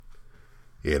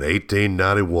In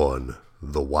 1891,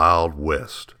 the Wild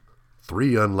West,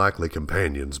 three unlikely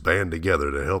companions band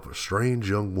together to help a strange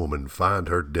young woman find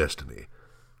her destiny.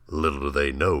 Little do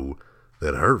they know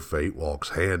that her fate walks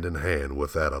hand in hand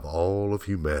with that of all of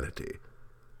humanity.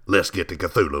 Let's get to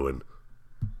Cthulhuing.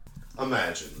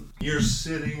 Imagine you're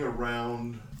sitting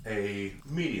around a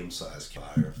medium-sized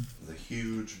fire. The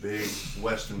huge, big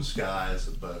western skies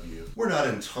above you. We're not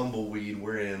in tumbleweed,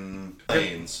 we're in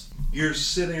plains. You're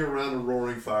sitting around a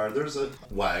roaring fire. There's a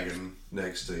wagon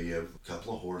next to you, a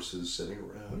couple of horses sitting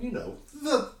around. You know,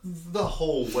 the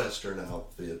whole western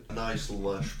outfit. Nice,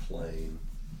 lush plain.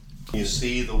 You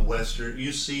see the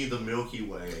Milky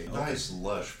Way. Nice,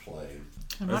 lush plain.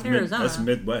 That's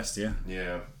Midwest, yeah.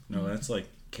 Yeah. No, that's like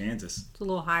Kansas. It's a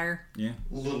little higher. Yeah.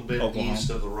 A little bit Oklahoma. east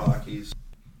of the Rockies.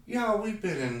 Yeah, we've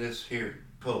been in this here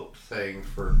cult thing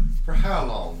for how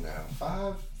long now?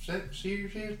 5, 6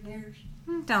 years?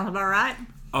 Sounds about right.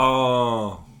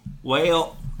 Oh,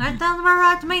 well. That sounds about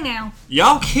right to me now.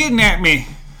 Y'all kidnapped me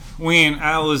when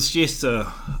I was just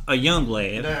a young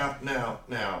lad.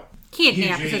 Now.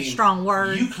 Kidnap is a strong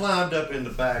word. You climbed up in the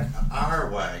back of our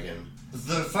wagon.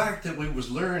 The fact that we was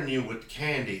luring you with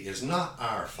candy is not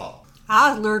our fault.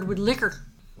 I was lured with liquor.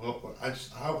 Well, I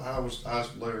was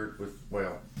lured with,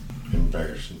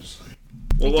 embarrassing to say.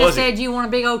 You just said you want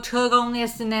a big old tug on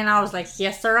this, and then I was like,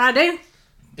 yes, sir, I do.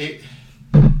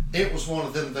 It was one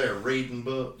of them there reading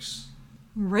books.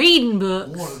 Reading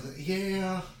books?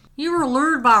 Yeah. You were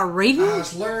lured by a reading? I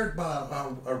was lured by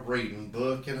a reading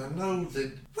book, and I know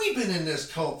that we've been in this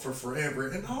cult for forever,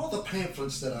 and all the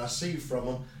pamphlets that I see from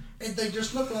them, and they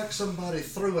just look like somebody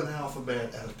threw an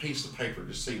alphabet at a piece of paper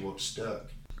to see what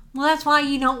stuck. Well, that's why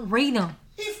you don't read them.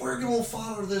 If we're going to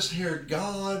follow this here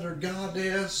God or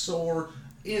goddess or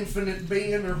infinite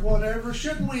being or whatever,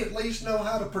 shouldn't we at least know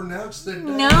how to pronounce their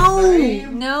name? No.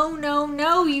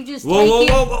 You just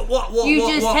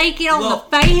take it on the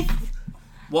faith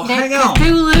Well, that hang on.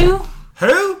 Cthulhu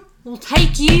Who? will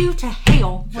take you to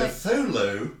hell.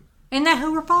 Cthulhu? Isn't that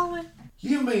who we're following?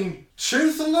 You mean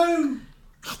Chuthalu?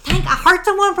 I heard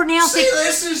someone pronounce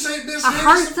it. I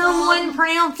heard someone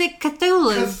pronounce it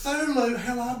Cthulhu. Cthulhu?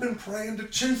 Hell, I've been praying to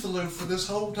Chuthalu for this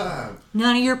whole time.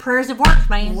 None of your prayers have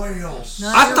worked, man. Well,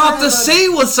 I thought the C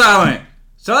was silent,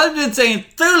 so I've been saying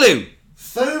Thulu.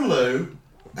 Thulu?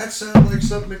 That sounds like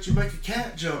something that you make a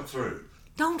cat jump through.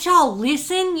 Don't y'all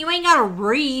listen? You ain't gotta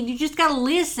read, you just gotta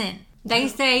listen. They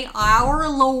say, our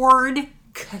Lord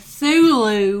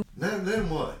Cthulhu. Then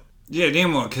what? Yeah,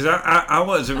 then what? Because I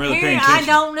wasn't really paying attention. I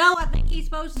don't know. I think he's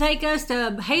supposed to take us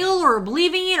to hell or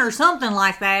oblivion or something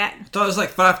like that. I thought it was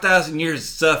like 5,000 years of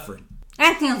suffering.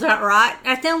 That sounds about right.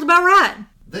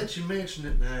 That you mention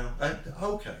it now.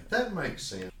 Okay, that makes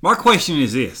sense. My question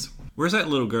is this. Where's that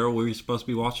little girl we were supposed to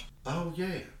be watching? Oh,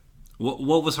 yeah.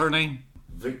 What was her name?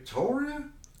 Victoria?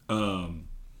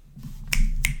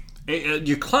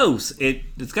 You're close.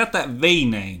 It's got that V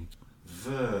name.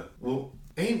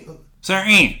 Sarah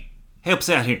Ann, help us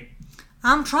out here.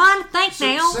 I'm trying to think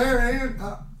now. Sarah Ann,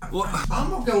 I'm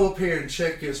going to go up here and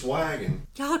check this wagon.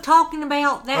 Y'all talking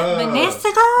about that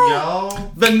Vanessa girl?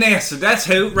 Y'all. Vanessa, that's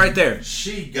who, right there.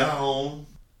 She gone.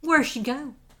 Where'd she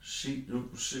go? She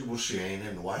ain't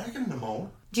in the wagon no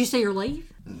more. Did you see her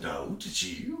leave? No, did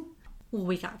you? Well,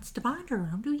 we got to find her,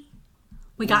 don't we?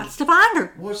 We got to find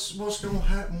her. What's going to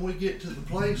happen when we get to the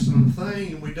place and the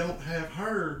thing and we don't have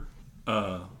her?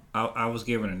 I was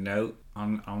given a note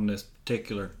on this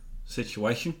particular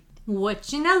situation.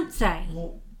 What's your note say?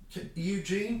 Well,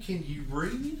 Eugene, can you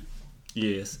read?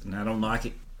 Yes, and I don't like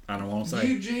it. I don't want to say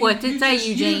Eugene, what did it say,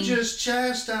 Eugene? You just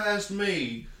chastised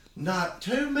me not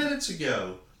 2 minutes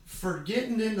ago for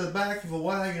getting in the back of a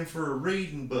wagon for a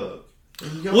reading book.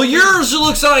 Well, yours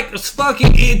looks like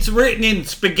it's written in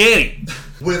spaghetti.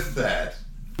 With that,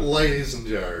 ladies and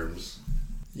germs,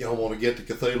 y'all want to get to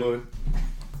Cthulhu?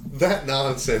 That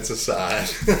nonsense aside,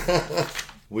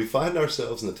 we find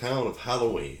ourselves in the town of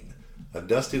Halloween, a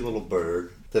dusty little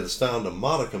burg that has found a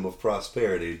modicum of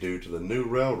prosperity due to the new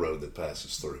railroad that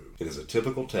passes through. It is a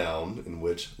typical town in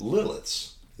which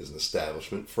Lilith's is an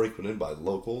establishment frequented by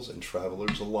locals and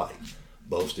travelers alike,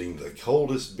 boasting the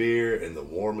coldest beer and the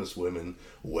warmest women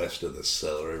west of the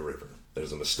Celery River.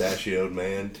 There's a mustachioed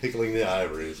man tickling the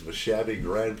ivories of a shabby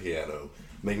grand piano,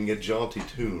 making a jaunty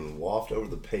tune waft over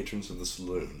the patrons of the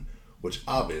saloon, which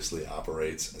obviously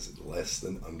operates as a less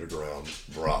than underground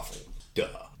brothel. Duh.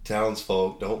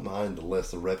 Townsfolk don't mind the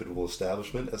less than reputable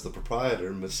establishment, as the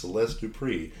proprietor, Miss Celeste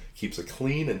Dupree, keeps a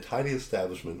clean and tidy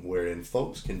establishment wherein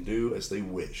folks can do as they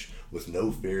wish, with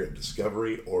no fear of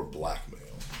discovery or blackmail.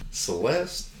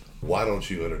 Celeste, why don't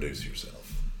you introduce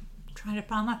yourself? trying to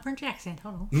find my French accent.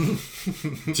 Hold on.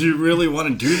 Do you really want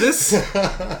to do this?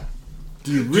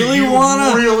 Do you really do you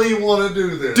want really want to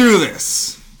do this? do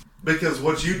this? Because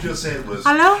what you just said was,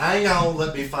 Hello? hang on,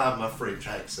 let me find my French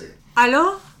accent.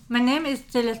 Hello? My name is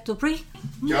Celeste Dupri.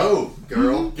 Go,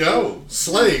 girl, go.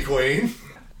 Slay, queen.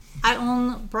 I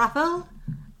own brothel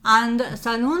and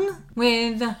saloon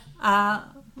with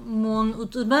mon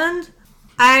husband.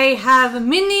 I have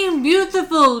many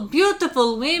beautiful,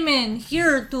 beautiful women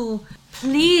here to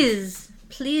please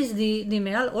the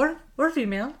male or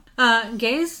female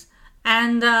gays.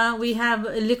 And we have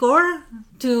liquor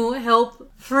to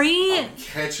help free. I'm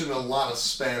catching a lot of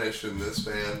Spanish in this,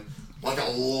 man. Like a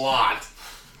lot.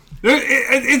 Well,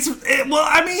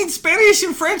 I mean, Spanish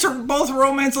and French are both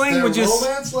Romance languages. They're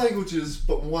Romance languages,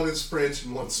 but one is French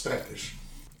and one's Spanish.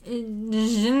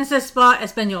 Je ne sais pas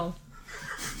espagnol.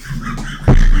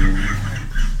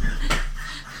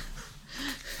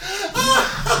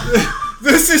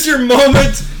 This is your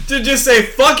moment to just say,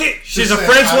 fuck it. She's a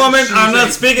French woman. I'm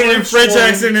not speaking in French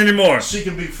accent anymore. She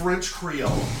can be French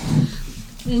Creole.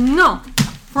 No,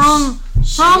 from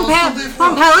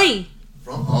Paris.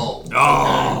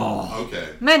 Okay.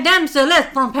 Madame Celeste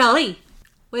from Paris.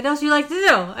 What else you like to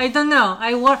do? I don't know.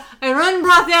 I run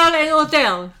brothel and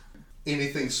hotel.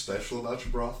 Anything special about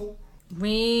your brothel?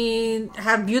 We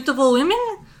have beautiful women.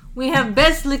 We have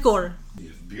best liquor. You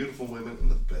have beautiful women and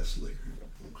the best liquor.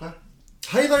 Okay.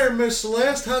 Hey there, Miss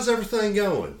Celeste. How's everything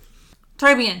going?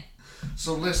 Très bien.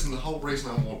 So listen, the whole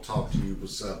reason I want to talk to you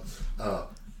was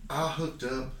I hooked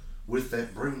up with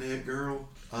that brunette girl.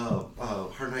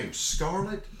 Her name's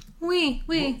Scarlett. Oui.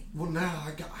 Well, now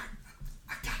I got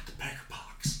the pecker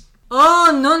pox.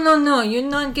 Oh, no. You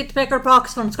not get pecker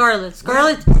pox from Scarlett.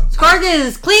 Scarlett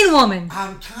is clean woman.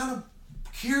 I'm kind of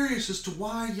curious as to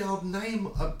why y'all name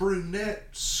a brunette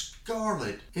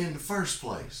Scarlett in the first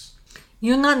place.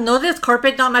 You not know this?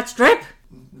 Carpet not match drip?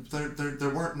 There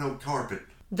weren't no carpet.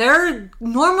 They're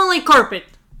normally carpet.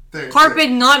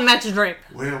 Carpet not match drip.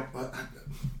 Well,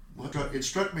 it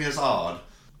struck me as odd.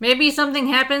 Maybe something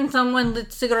happened. Someone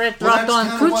lit cigarette Well, dropped on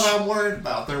that's kind of cooch. what I'm worried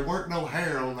about. There weren't no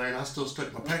hair on there, and I still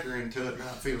stuck my pecker into it, and now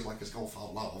it feels like it's gonna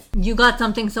fall off. You got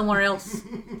something somewhere else.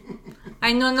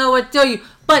 I don't know what to tell you.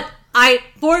 But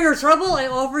for your trouble, I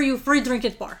offer you free drink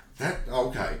at bar.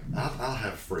 Okay. I'll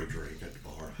have a free drink at the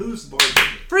bar. Who's the bartender?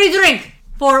 Free drink!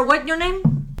 For what your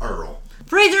name? Earl.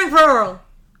 Free drink for Earl.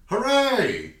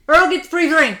 Hooray! Earl gets free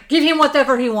drink. Give him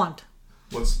whatever he want.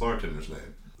 What's the bartender's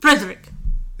name? Frederick.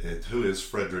 Who is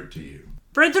Frederick to you?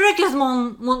 Frederick is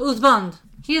mon husband.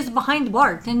 He is behind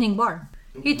bar, tending bar.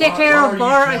 He take care of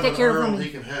bar, I take care of Earl room. he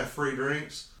can have free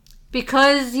drinks?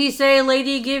 Because he say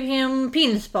lady give him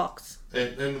penis box.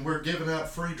 And we're giving out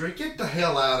free drink. Get the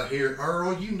hell out of here,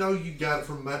 Earl. You know you got it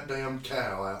from that damn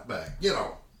cow out back. Get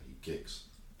on. He kicks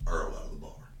Earl out of the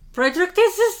bar. Frederick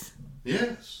this is?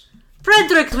 Yes.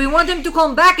 Frederick, we want him to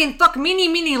come back and fuck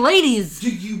many ladies. Do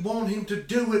you want him to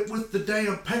do it with the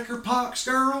damn pecker pox,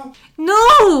 girl?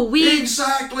 No,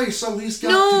 Exactly, so he's got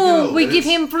to No, go. we give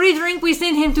him free drink, we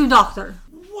send him to doctor.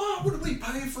 What would we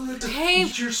pay for it? Hey,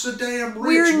 You're so damn rich.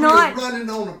 we're not- running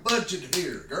on a budget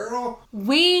here, girl.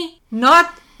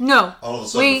 No. All of a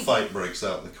sudden, the fight breaks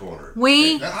out in the corner.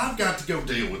 Now, I've got to go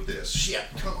deal with this. Shit,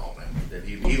 come on, man. And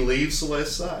he leaves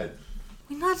Celeste's side.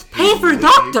 We not pay for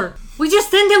doctor. We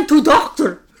just send him to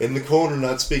doctor. In the corner,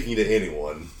 not speaking to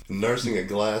anyone, nursing a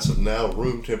glass of now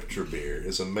room temperature beer,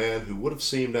 is a man who would have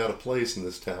seemed out of place in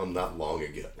this town not long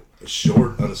ago. A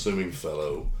short, unassuming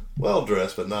fellow, well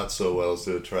dressed but not so well as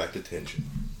to attract attention.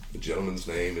 The gentleman's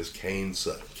name is Kane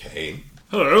Sutton. Kane?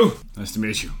 Hello. Nice to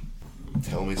meet you.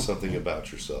 Tell me something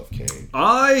about yourself, Kane.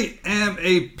 I am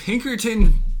a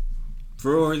Pinkerton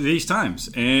for these times,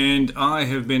 and I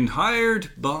have been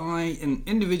hired by an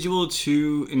individual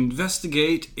to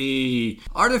investigate a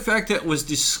artifact that was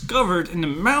discovered in the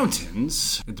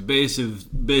mountains at the base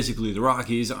of basically the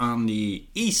Rockies on the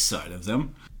east side of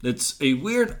them. It's a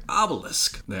weird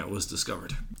obelisk that was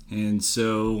discovered. And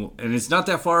it's not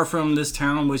that far from this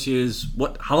town, which is,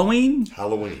 what, Halloween?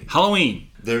 Halloween.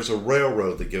 There's a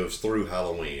railroad that goes through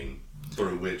Halloween,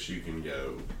 through which you can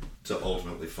go to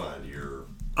ultimately find your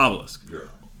obelisk.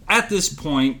 At this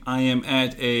point, I am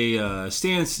at a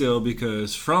standstill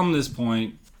because from this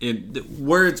point,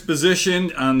 where it's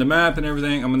positioned on the map and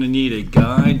everything, I'm going to need a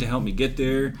guide to help me get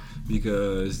there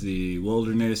because the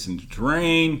wilderness and the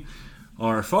terrain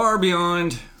are far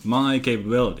beyond my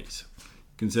capabilities,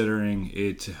 considering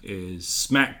it is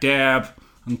smack dab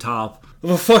on top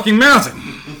of a fucking mountain.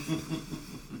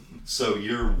 So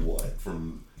you're what,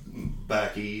 from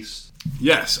back east?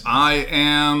 Yes, I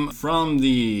am from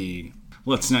the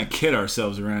let's not kid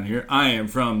ourselves around here. I am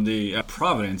from the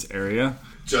Providence area.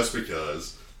 Just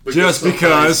because. Just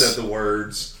because. Said the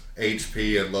words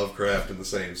HP and Lovecraft in the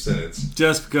same sentence.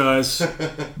 Just because.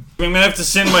 I'm going to have to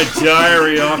send my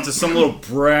diary off to some little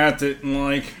brat that,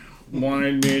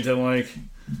 wanted me to,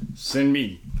 send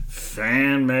me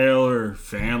fan mail or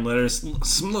fan letters.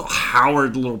 Some little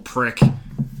Howard little prick.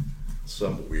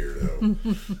 Some weirdo.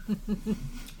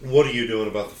 What are you doing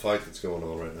about the fight that's going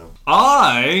on right now?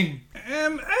 I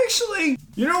am actually...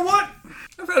 You know what?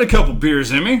 I've had a couple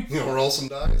beers in me. You want to roll some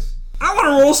dice? I want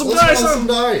to roll some dice. Roll some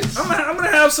dice. I'm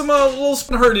gonna have some little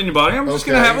hurt anybody. I'm just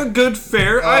gonna have a good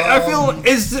fair. I feel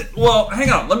hang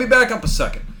on. Let me back up a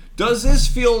second. Does this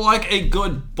feel like a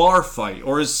good bar fight,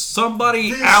 or is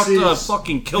somebody out to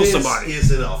fucking kill somebody?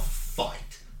 This isn't a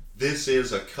fight. This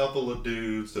is a couple of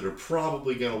dudes that are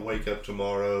probably gonna wake up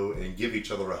tomorrow and give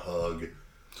each other a hug.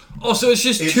 Oh, so it's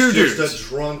just two dudes. It's just a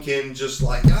drunken, you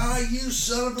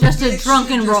son of a bitch. Just a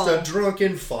drunken brawl. Just a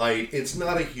drunken fight. It's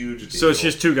not a huge deal. So it's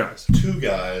just two guys. Two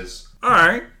guys. All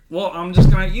right. Well, I'm just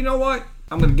going to, you know what?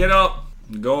 I'm going to get up,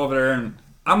 go over there, and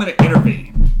I'm going to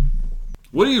intervene.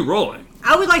 What are you rolling?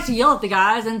 I would like to yell at the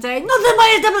guys and say, "No te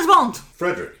vayas de response."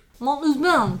 Frederick.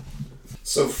 Mon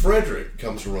So Frederick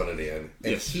comes running in,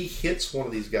 and he hits one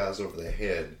of these guys over the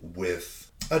head with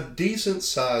a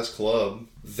decent-sized club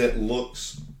that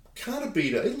looks kind of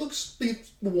beat up.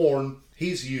 It's worn.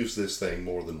 He's used this thing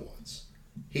more than once.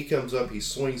 He comes up, he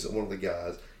swings at one of the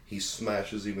guys, he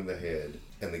smashes him in the head,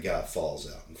 and the guy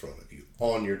falls out in front of you.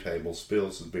 On your table,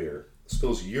 spills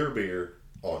your beer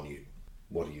on you.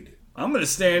 What do you do? I'm going to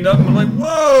stand up and be like,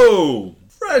 "Whoa,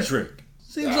 Frederick.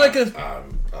 Seems like a..."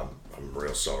 I'm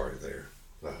real sorry there,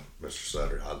 Mr.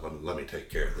 Sutter. Let me take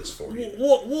care of this for you.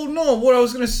 Well, no, what I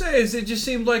was going to say is it just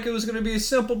seemed like it was going to be a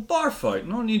simple bar fight.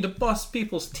 No need to bust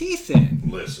people's teeth in.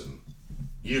 Listen,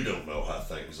 you don't know how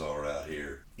things are out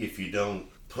here. If you don't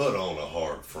put on a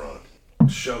hard front,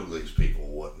 show these people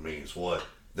what means what,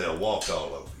 they'll walk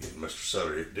all over you. And Mr.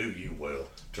 Sutter, it do you well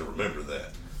to remember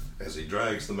that. As he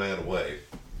drags the man away,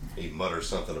 he mutters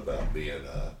something about being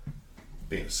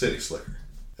a city slicker.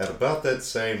 At about that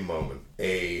same moment,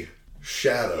 a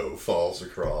shadow falls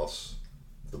across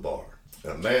the bar.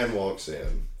 A man walks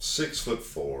in,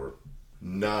 6'4",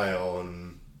 nigh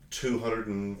on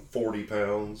 240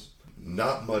 pounds.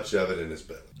 Not much of it in his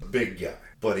belly. A big guy.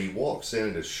 But he walks in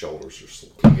and his shoulders are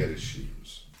sloping at his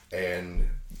shoes. And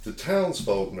the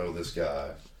townsfolk know this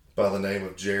guy by the name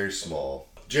of Jerry Small.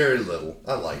 Jerry Little.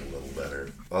 I like Little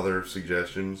better. Other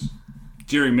suggestions?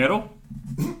 Jerry Middle?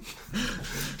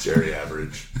 Jerry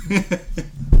Average.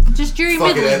 Just Jerry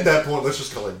Fuck Middle. it, at that point, let's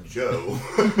just call him Joe.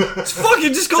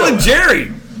 Fucking just call him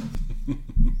Jerry.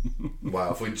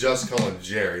 Wow, if we just call him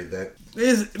Jerry,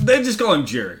 They just call him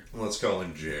Jerry. let's call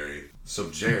him Jerry. So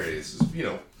Jerry is,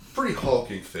 pretty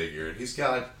hulking figure. And he's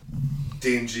got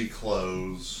dingy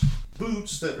clothes,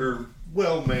 boots that are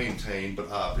well maintained, but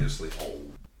obviously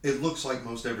old. It looks like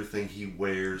most everything he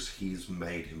wears, he's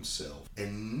made himself.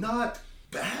 And not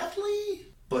badly,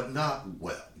 but not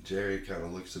well. Jerry kind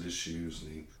of looks at his shoes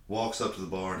and he walks up to the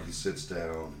bar and he sits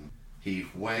down. And he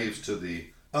waves to the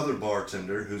other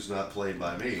bartender, who's not played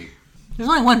by me. There's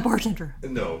only one bartender.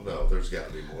 No, there's got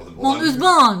to be more than one.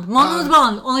 Mon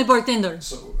Bond, only bartender.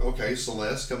 So, okay,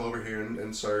 Celeste, come over here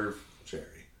and serve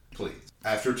Jerry, please.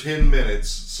 After 10 minutes,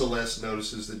 Celeste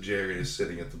notices that Jerry is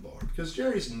sitting at the bar, because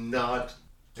Jerry's not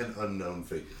an unknown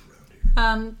figure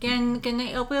around here. Can I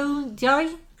help you,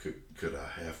 Jerry? Could I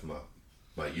have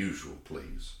my usual,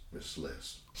 please, Miss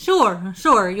Celeste?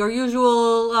 Sure. Your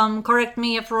usual, correct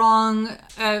me if wrong,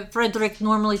 Frederick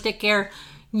normally take care.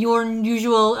 Your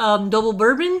usual double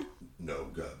bourbon? No,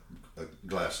 a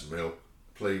glass of milk,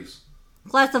 please.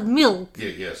 Glass of milk?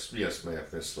 Yes, ma'am,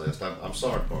 Miss Celeste. I'm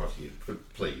sorry to bother you,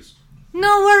 but please.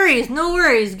 No worries.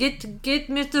 Get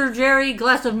Mr. Jerry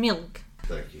glass of milk.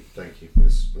 Thank you,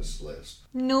 Miss Celeste.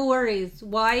 No worries.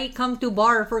 Why come to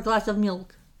bar for a glass of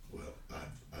milk? Well,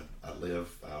 I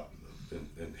live out in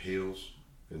the hills,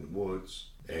 in the woods,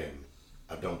 and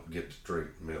I don't get to drink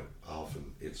milk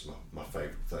often. It's my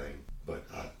favorite thing. But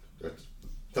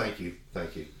thank you. And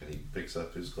he picks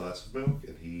up his glass of milk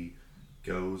and he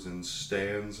goes and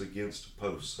stands against a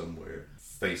post somewhere,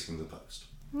 facing the post.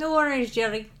 No worries,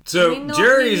 Jerry. So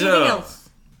Jerry's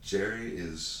Jerry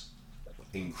is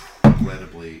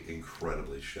incredibly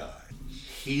shy.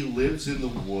 He lives in the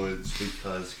woods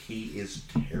because he is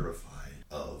terrified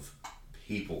of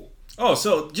people. Oh,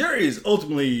 so Jerry is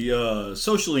ultimately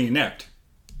socially inept.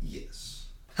 Yes.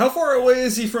 How far away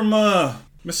is he from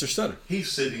Mr. Sutter?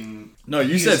 He's sitting... No,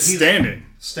 you said standing.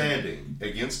 Standing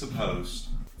against a post,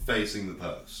 facing the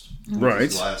post. Right.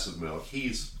 With his glass of milk.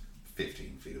 He's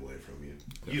 15 feet away from you.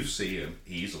 You see him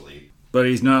easily. But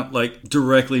he's not, like,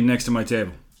 directly next to my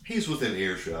table. He's within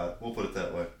earshot. We'll put it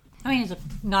that way. I mean, it's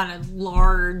not a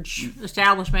large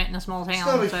establishment in a small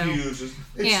town. It's not huge.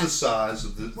 It's the size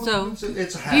of the... So,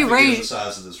 it's half the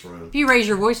size of this room. If you raise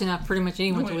your voice enough, pretty much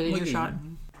anyone's within earshot.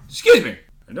 Excuse me.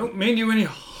 I don't mean you any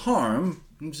harm.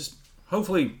 I'm just...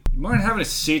 Hopefully, you mind having a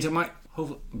seat? I might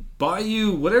hopefully buy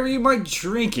you whatever you might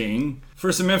drinking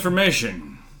for some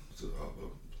information.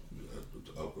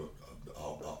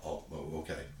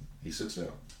 Okay. He sits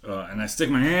down. And I stick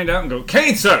my hand out and go,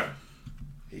 Kane, sir!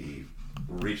 He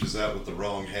reaches out with the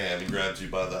wrong hand and grabs you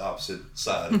by the opposite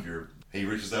side of your... He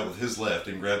reaches out with his left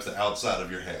and grabs the outside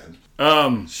of your hand.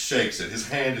 Shakes it. His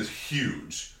hand is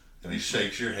huge. And he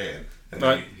shakes your hand. And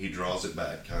then he draws it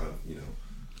back, kind of, you know.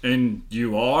 And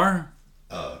you are?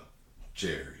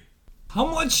 Jerry. How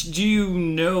much do you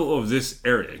know of this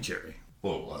area, Jerry?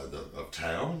 Well, of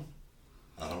town?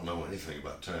 I don't know anything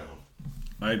about town.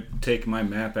 I take my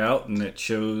map out and it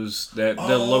shows that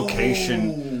the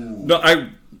location. No, I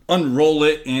unroll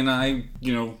it and I,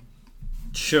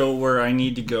 show where I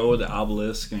need to go, the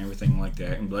obelisk and everything like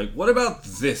that. And be like, what about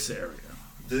this area?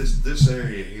 This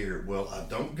area here, well, I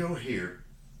don't go here,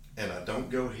 and I don't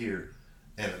go here,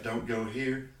 and I don't go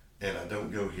here, and I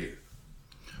don't go here.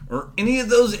 Or any of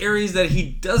those areas that he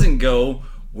doesn't go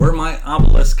where my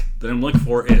obelisk that I'm looking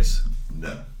for is.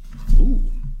 No. Ooh.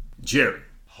 Jerry.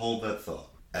 Hold that thought.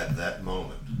 At that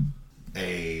moment,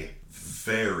 a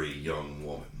very young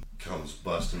woman comes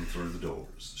busting through the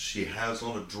doors. She has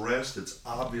on a dress that's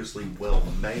obviously well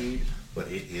made, but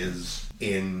it is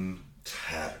in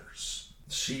tatters.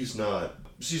 She's not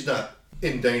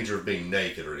in danger of being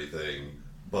naked or anything,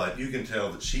 but you can tell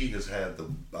that she has had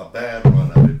a bad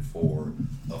run of it for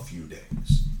a few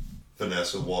days.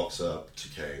 Vanessa walks up to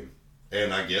Kane,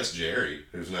 and I guess Jerry,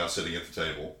 who's now sitting at the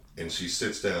table, and she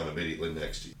sits down immediately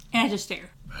next to you. And I just stare.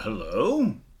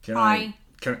 Hello? Hi.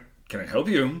 Can I help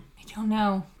you? I don't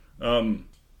know.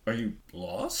 Are you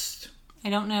lost? I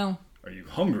don't know. Are you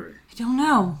hungry? I don't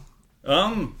know.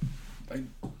 I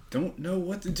don't know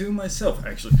what to do myself,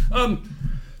 actually.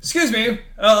 Excuse me,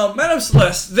 Madame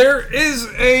Celeste, there is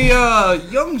a,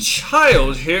 young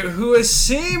child here who has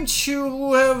seemed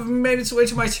to have made its way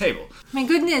to my table. My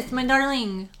goodness, my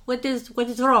darling. What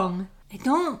is wrong? I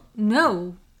don't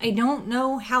know. I don't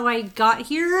know how I got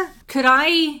here. Could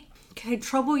I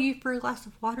trouble you for a glass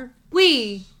of water?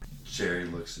 Oui. Jerry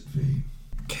looks at V.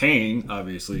 Kane,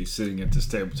 obviously, sitting at this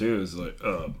table too, is like,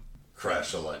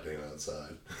 Crash of lightning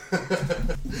outside.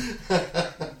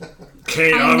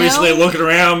 Kane obviously looking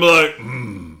around, like,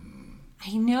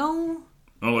 I know.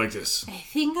 I like this. I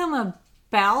think I'm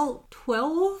about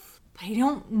 12, but I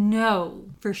don't know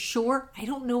for sure. I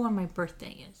don't know when my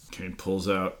birthday is. Kane pulls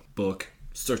out book,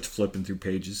 starts flipping through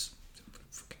pages.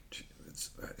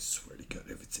 I swear to God,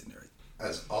 if it's in there.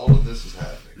 As all of this is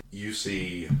happening, you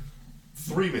see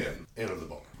 3 men enter the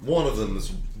bar. One of them is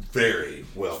very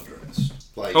well dressed.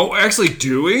 Actually,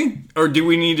 do we? Or do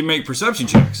we need to make perception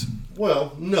checks?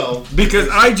 Well, no. Because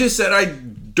I just said I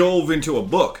dove into a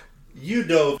book. You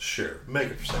dove. Sure, make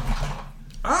a perception check.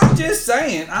 I'm just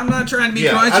saying. I'm not trying to be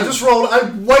conscious. I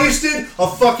wasted a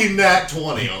fucking nat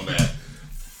 20 on that.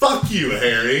 Fuck you,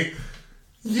 Harry.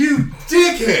 You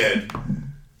dickhead.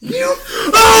 You.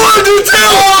 Oh, I do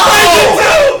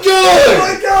too! Good! Oh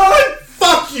my God!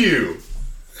 Fuck you!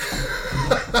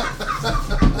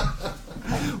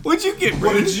 What'd you get,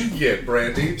 Brandy? What did you get,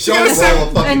 Brandy? Show us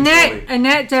a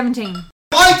net 17. Like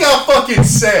I fucking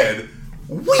said,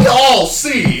 we all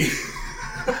see.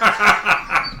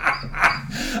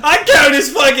 I count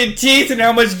his fucking teeth and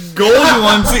how much gold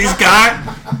ones he's got.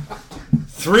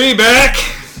 3 back.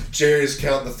 Jerry's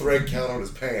counting the thread count on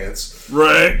his pants.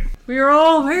 Right. We are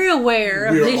all very aware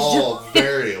of these. We're all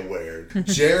very aware.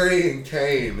 Jerry and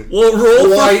Kane. Well, roll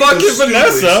for fucking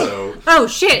Vanessa. So. Oh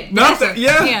shit! Not Vanessa. that.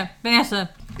 Yeah. Yeah, Vanessa.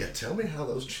 Yeah, tell me how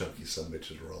those chunky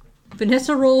sumbitches roll.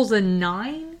 Vanessa rolls a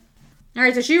 9. All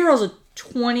right, so she rolls a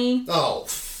 20. Oh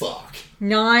fuck.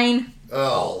 9.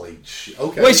 Holy shit.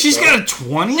 Okay. Wait, she's got a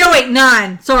 20? No, wait,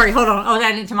 9. Sorry, hold on. I was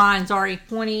adding it to mine. Sorry,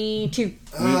 22.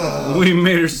 We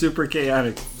made her super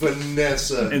chaotic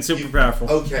Vanessa and super powerful.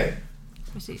 Okay.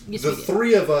 Yes, The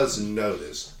 3 of us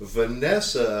notice.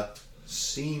 Vanessa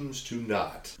seems to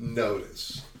not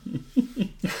notice.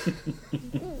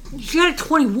 She got a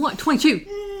 21,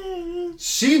 22.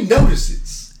 She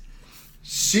notices.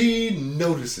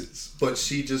 But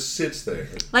she just sits there.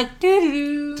 Like,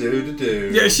 doo-doo-doo.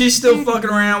 Do-do-do. Yeah, she's still fucking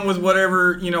around with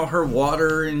whatever, her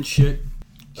water and shit.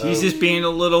 She's just being a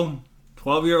little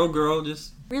 12-year-old girl,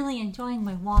 just... Really enjoying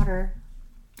my water.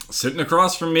 sitting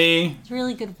across from me. It's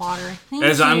really good water. Thank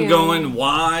As you. I'm going,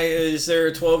 why is there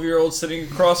a 12-year-old sitting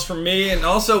across from me? And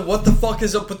also, what the fuck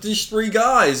is up with these three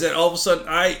guys that all of a sudden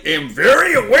I am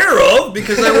very aware of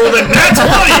because I rolled a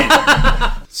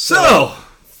nat 20? So,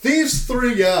 these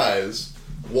three guys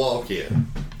walk in.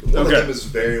 One of them is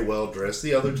very well dressed.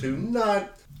 The other two,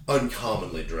 not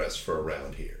uncommonly dressed for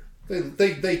around here.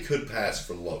 They could pass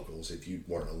for locals if you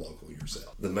weren't a local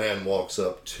yourself. The man walks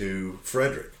up to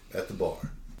Frederick at the bar.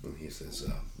 And he says,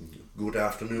 good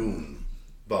afternoon,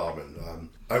 barman.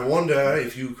 I wonder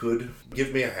if you could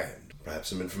give me a hand. Perhaps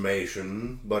some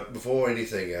information. But before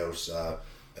anything else,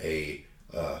 a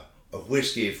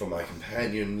whiskey for my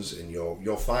companions and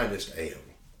your finest ale,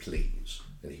 please.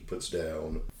 And he puts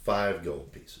down 5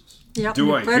 gold pieces. Yep.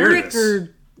 Do I Frederick hear this?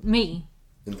 or me?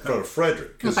 In front of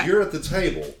Frederick, because you're at the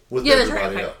table with Yeah, that's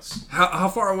everybody right. else. how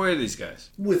far away are these guys?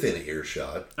 Within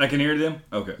earshot, I can hear them?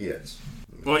 Okay. yes.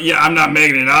 Well, yeah, I'm not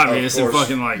making it obvious Of and course.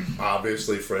 fucking like...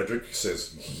 Obviously, Frederick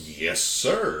says, yes,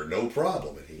 sir, no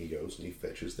problem. And he goes and he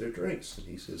fetches their drinks. And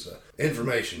he says,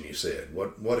 information, you said.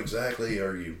 What exactly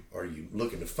are you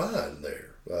looking to find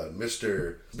there?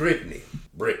 Mr. Brittany,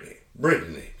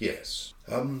 yes.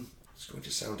 It's going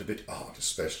to sound a bit odd,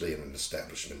 especially in an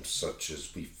establishment such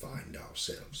as we find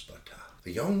ourselves, but a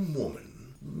young woman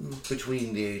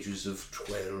between the ages of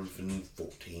 12 and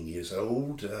 14 years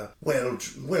old, well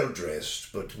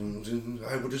dressed, but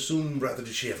I would assume rather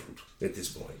disheveled at this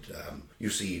point. You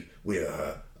see,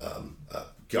 we're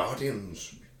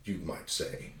guardians, you might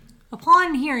say.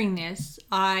 Upon hearing this,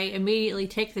 I immediately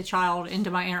take the child into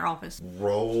my inner office.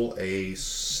 Roll a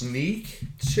sneak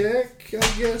check,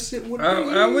 I guess it would be.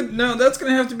 I would... No, that's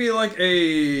going to have to be like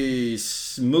a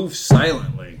move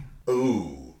silently.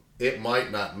 Ooh, it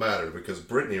might not matter because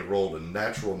Brittany rolled a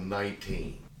natural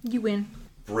 19. You win.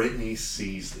 Brittany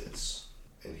sees this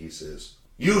and he says,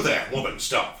 "You there, woman,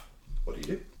 stop." What do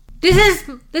you do? This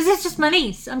is just my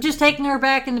niece. I'm just taking her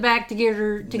back in the back to get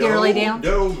her lay down.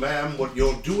 No, ma'am. What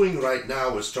you're doing right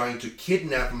now is trying to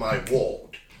kidnap my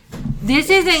ward.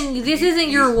 This isn't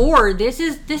your ward. This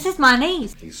is my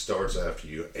niece. He starts after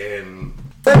you, and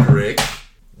Frederick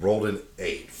rolled an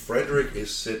 8. Frederick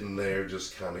is sitting there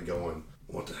just kind of going,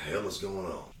 "What the hell is going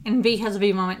on?" And V has a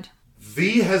V moment.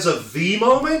 V has a V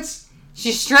moment?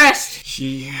 She's stressed.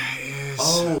 She is...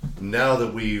 Oh, now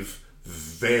that we've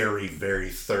very, very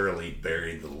thoroughly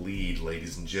buried the lead,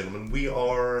 ladies and gentlemen, we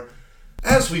are,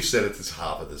 as we've said at the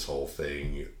top of this whole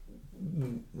thing,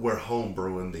 we're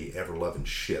homebrewing the ever-loving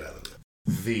shit out of it.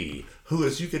 V, who,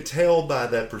 as you could tell by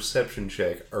that perception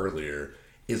check earlier,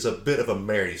 is a bit of a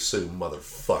Mary Sue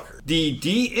motherfucker. The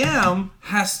DM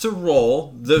has to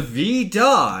roll the V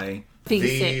die.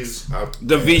 V6.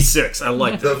 The V6. I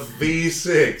like The that.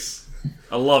 V6.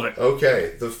 I love it.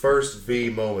 Okay, the first V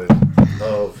moment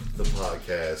of the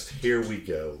podcast. Here we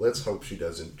go. Let's hope she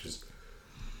doesn't just,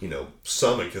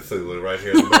 summon Cthulhu right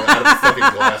here in the middle out of a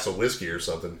fucking glass of whiskey or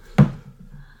something.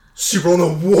 She rolled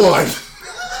a 1.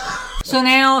 So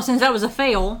now, since that was a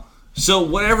fail, So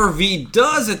whatever V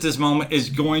does at this moment is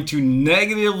going to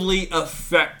negatively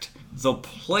affect the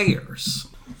players.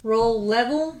 roll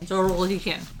level. So roll as you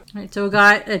can. All right, so we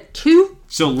got a 2.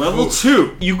 So level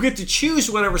 2, you get to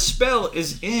choose whatever spell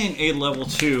is in a level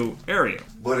 2 area.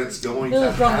 But it's going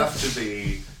to have to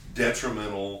be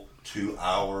detrimental to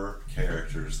our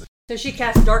characters. So she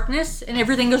casts darkness, and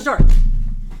everything goes dark.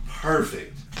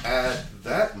 Perfect. At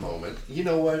that moment, you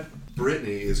know what?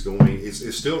 Brittany is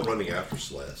still running after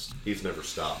Celeste. He's never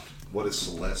stopped. What is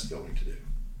Celeste going to do?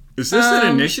 Is this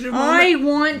an initiative moment? I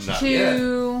want Not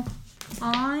to...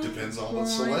 Depends on what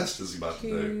Celeste is about to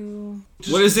do.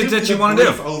 What is it that you want to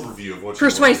do? Overview of what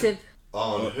Persuasive. You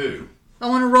want to do. On who? I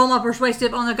want to roll my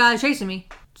persuasive on the guy chasing me.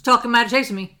 Just talking about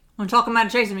chasing me. I'm talking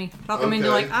about chasing me. Talk him into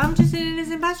I'm just an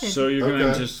innocent person. So you're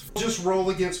going to just roll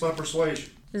against my persuasion.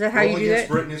 Is that how you do against that?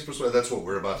 Brittany's persuasion. That's what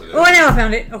we're about to do. Oh, now I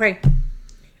found it. Okay.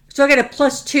 So I get a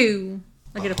 +2.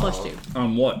 I get a +2.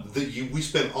 On what? We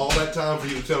spent all that time for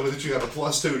you to tell me that you have a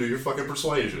 +2 to your fucking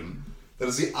persuasion. That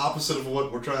is the opposite of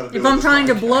what we're trying to do. If I'm trying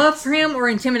to bluff him or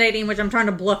intimidate him, which I'm trying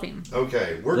to bluff him.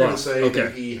 Okay, we're going to say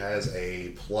that he has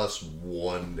a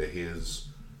 +1 to his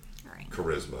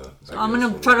charisma. So I'm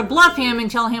going to try to bluff him and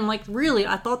tell him, really,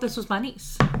 I thought this was my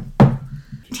niece.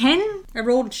 10? I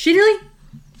rolled shittily?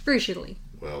 Very shittily.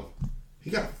 Well,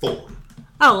 he got 4.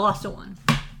 Oh, lost a 1.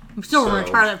 I'm still going to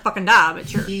try that fucking die, but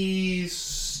sure. He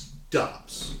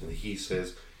stops and he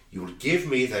says, "You will give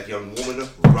me that young woman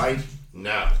right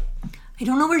now." I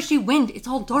don't know where she went. It's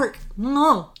all dark.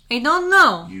 No. I don't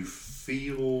know. You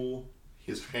feel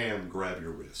his hand grab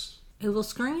your wrist. I will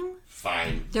scream.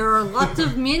 Fine. There are lots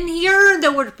of men here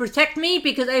that would protect me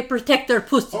because I protect their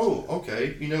pussy. Oh,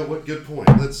 okay. You know what? Good point.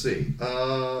 Let's see.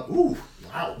 Ooh,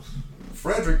 wow.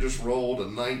 Frederick just rolled a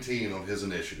 19 on his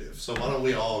initiative. So why don't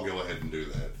we all go ahead and do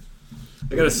that?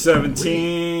 I got a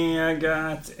 17. I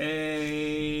got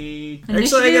a... Initiative?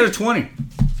 Actually, I got a 20.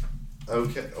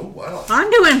 Okay. Oh, wow. I'm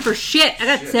doing for shit. I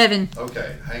got 7.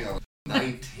 Okay, hang on.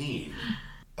 19.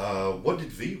 What did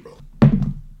V roll?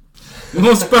 The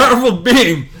most powerful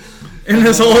being in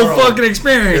this whole fucking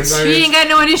experience. She ain't got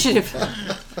no initiative.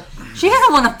 She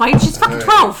doesn't want to fight. She's fucking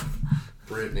 12.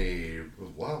 Brittany.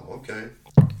 Wow, okay.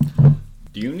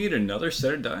 Do you need another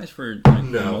set of dice for like,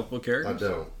 multiple characters? I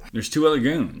don't. There's 2 other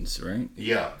goons, right?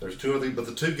 Yeah, there's 2 of these, but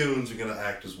the 2 goons are going to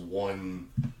act as one.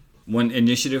 One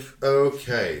initiative.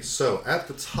 Okay, so at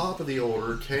the top of the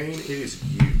order, Kane, it is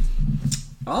you.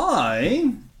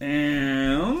 I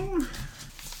am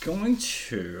going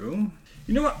to...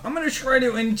 You know what? I'm going to try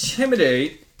to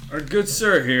intimidate our good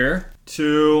sir here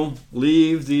to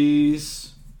leave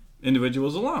these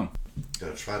individuals alone.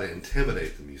 Going to try to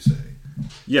intimidate them, you say?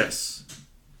 Yes.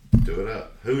 Do it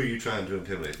up. Who are you trying to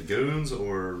intimidate? The goons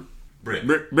or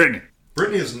Brittany? Brittany.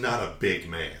 Brittany is not a big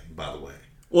man, by the way.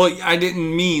 Well, I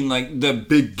didn't mean like the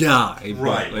big guy.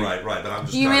 Right. But I'm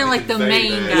just trying to like the convey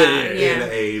main that guy, in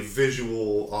a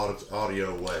visual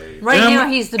audio way. Right now,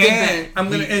 he's the big man. I'm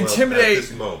going to intimidate. At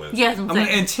this moment. Yes, I'm going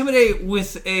to intimidate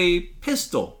with a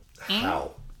pistol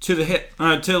How? to the hip,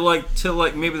 to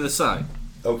like maybe the side.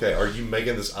 Okay, are you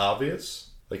making this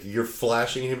obvious? Like you're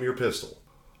flashing him your pistol?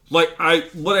 Like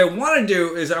what I want to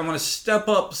do is I want to step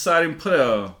up beside him, put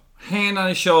a hand on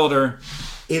his shoulder.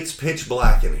 It's pitch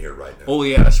black in here right now. Oh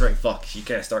yeah, that's right. Fuck, she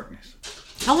cast darkness.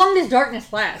 How long does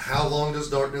darkness last? How long does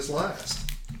darkness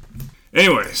last?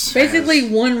 Anyways, Basically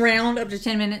 1 round up to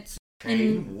 10 minutes.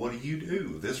 Kane, what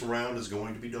do? This round is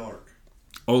going to be dark.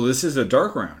 oh, this is a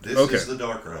dark round. This Okay. is the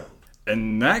dark round.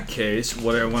 In that case,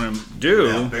 what I want to do.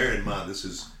 Now, bear in mind, this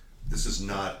is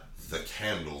not the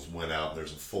candles went out.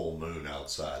 There's a full moon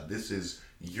outside. This is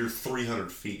you're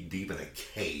 300 feet deep in a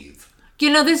cave. You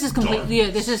know, this is complete. Darkness. Yeah,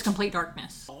 this is complete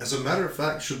darkness. As a matter of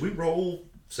fact, should we roll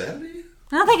sanity?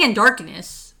 I'm not thinking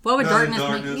darkness. What would No, darkness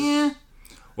darkness. make? Yeah.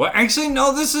 Well, actually,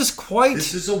 no. This is quite.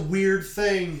 This is a weird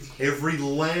thing. Every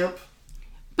lamp.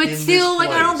 But In still, this like,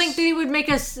 I don't place. think that it would make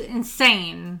us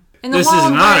insane. In the This is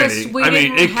Wild not. West, we I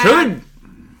mean, didn't it have, could.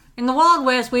 In the Wild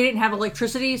West, we didn't have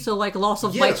electricity, so like loss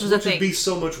of lights Yes, was a which would thing. be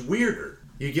so much weirder.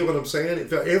 You get what I'm saying?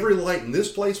 If every light in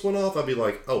this place went off, I'd be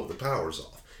like, oh, the power's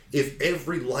off. If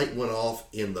every light went off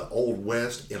in the Old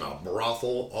West, in a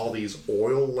brothel, all these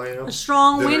oil lamps... A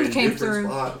strong that are wind in came different through.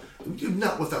 Spot,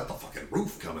 not without the fucking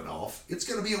roof coming off. It's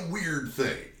going to be a weird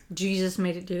thing. Jesus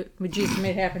made it do it. But Jesus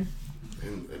made it happen.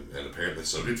 And apparently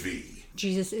so did V.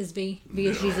 Jesus is V. V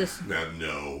is Jesus.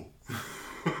 No.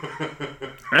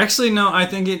 Actually, no. I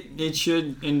think it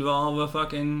should involve a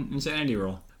fucking insanity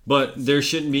roll, but there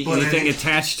shouldn't be anything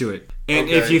attached to it. And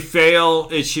Okay. if you fail,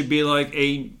 it should be like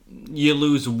you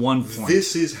lose 1 point.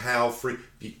 This is how free...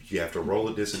 You have to roll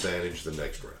a disadvantage the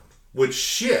next round. Which,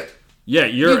 shit... Yeah,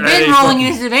 you're You've at been a rolling fucking- a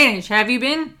disadvantage, have you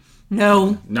been?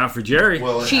 No. Not for Jerry.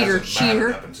 Well, it Cheater, hasn't mattered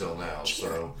cheater. up until now.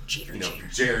 Cheater,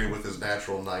 Jerry with his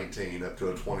natural 19 up to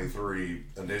a 23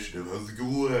 initiative. Let's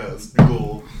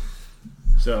go.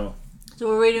 So So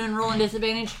what are we doing? Rolling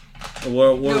disadvantage?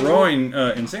 we're No, rolling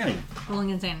insanity. Rolling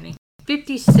insanity.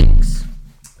 56.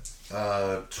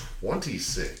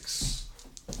 26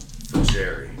 for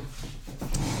Jerry.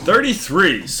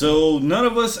 33. So none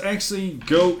of us actually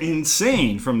go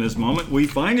insane from this moment. We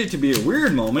find it to be a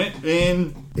weird moment,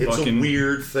 and It's fucking a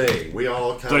weird thing. We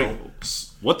all kind like, of...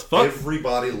 what the fuck?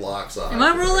 Everybody locks eyes. Am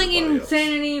I with rolling everybody else.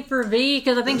 insanity for V?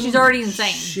 Because I think she's already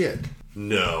insane. Shit.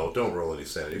 No, don't roll any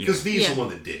sanity. Because V's Yeah. the one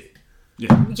that did it.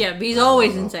 Yeah, V's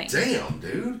always insane. Damn,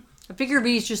 dude. I figure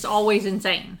V's just always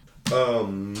insane.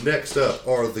 Next up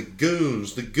are the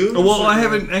goons. The goons. Well, are I gonna-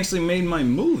 haven't actually made my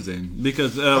move then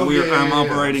because yeah, I'm yeah,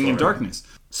 operating in sorry. darkness.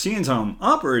 Seeing as how I'm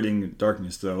operating in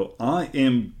darkness, though, I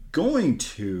am going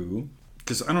to,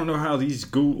 because I don't know how these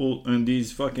Google and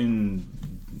these fucking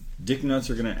dick nuts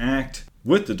are going to act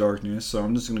with the darkness, so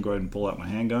I'm just going to go ahead and pull out my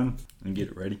handgun and get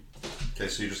it ready. Okay,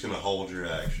 so you're just going to hold your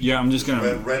action. Yeah, I'm just going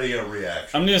to. Ready a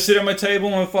reaction. I'm going to sit at my table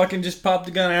and fucking just pop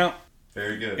the gun out.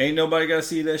 Very good. Ain't nobody got to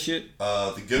see that shit.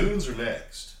 The goons are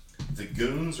next. The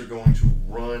goons are going to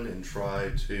run and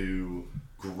try to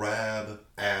grab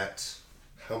at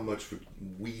how much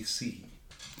we see.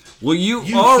 Well, you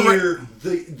You already. hear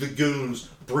the goons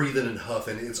breathing and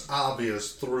huffing. It's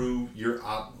obvious through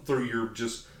your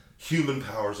just human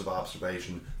powers of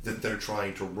observation that they're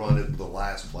trying to run at the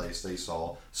last place they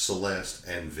saw Celeste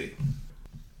and V.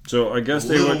 So I guess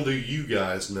they Little would. do you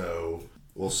guys know.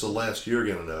 Well, Celeste, you're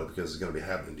going to know because it's going to be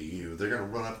happening to you. They're going to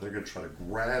run up and they're going to try to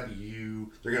grab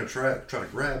you. They're going to try to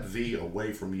grab V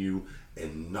away from you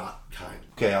and not kind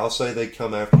of. Okay, I'll say they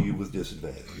come after you with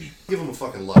disadvantage. Give them a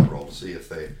fucking luck roll to see if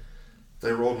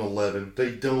they rolled an 11.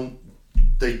 They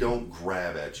don't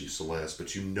grab at you, Celeste,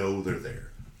 but you know they're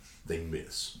there. They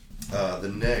miss.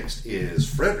 The next is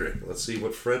Frederick. Let's see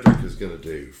what Frederick is going to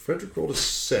do. Frederick rolled a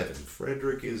 7.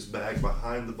 Frederick is back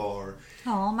behind the bar.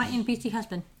 Oh, my NPC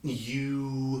husband.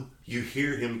 You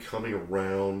hear him coming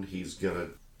around. He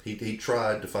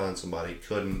tried to find somebody,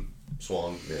 couldn't.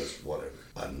 Swung, missed, whatever.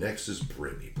 Next is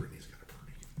Brittany. Brittany's got a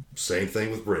party. Same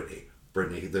thing with Brittany.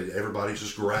 Everybody's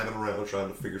just grabbing around trying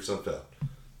to figure something out.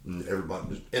 And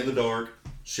everybody in the dark.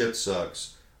 Shit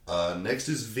sucks. Next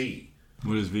is V.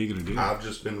 What is V gonna do? I've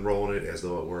just been rolling it as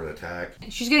though it were an attack.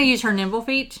 She's gonna use her nimble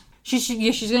feet. She's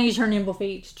gonna use her nimble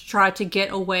feet to try to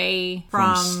get away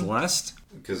from Celeste?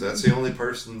 Because that's the only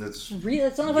person that's... Really?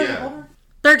 That's the only person. Yeah.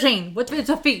 13. It's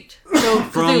a feat. So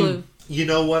Cthulhu. You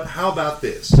know what? How about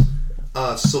this?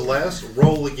 Celeste,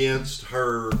 roll against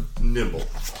her nimble.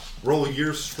 Roll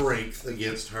your strength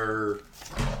against her...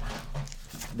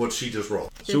 What she just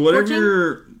rolled. So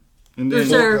whatever... And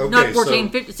then, not 14,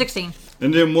 15, 16.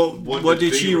 And then what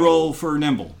did she roll for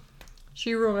nimble?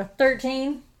 She rolled a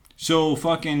 13. So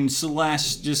fucking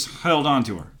Celeste just held on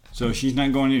to her. So she's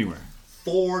not going anywhere.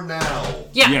 For now.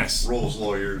 Yeah. Yes. Rules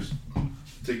lawyers.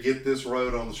 To get this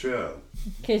road on the show.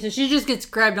 Okay, so she just gets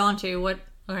grabbed onto.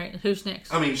 Alright, who's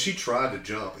next? I mean, she tried to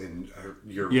jump and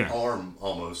your arm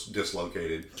almost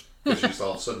dislocated. Because she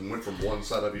all of a sudden went from one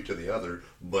side of you to the other.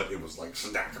 But it was like,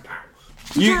 snack-a-pow.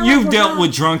 You've dealt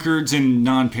with drunkards and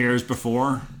non-pairs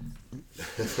before.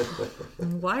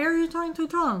 Why are you trying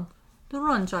to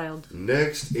run, child?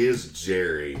 Next is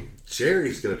Jerry.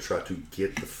 Jerry's going to try to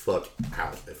get the fuck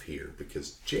out of here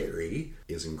because Jerry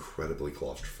is incredibly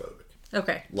claustrophobic.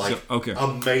 Okay.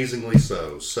 Amazingly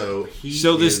so. So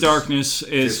this darkness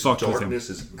is fucked with him. This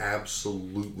darkness is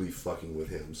absolutely fucking with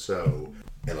him. So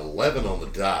an 11 on the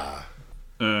die.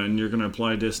 And you're going to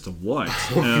apply this to what?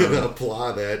 I'm going to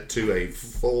apply that to a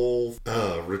full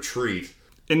retreat.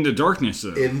 In the darkness,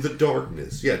 though. In the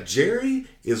darkness. Yeah, Jerry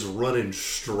is running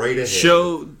straight ahead.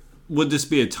 So, would this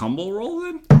be a tumble roll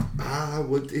then?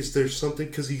 Is there something?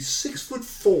 Because he's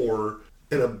 6'4"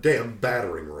 and a damn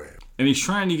battering ram. And he's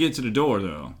trying to get to the door,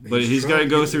 though. But he's got to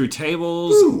go through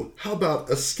tables. Ooh, how about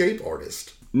escape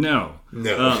artist? No.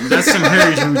 No. That's some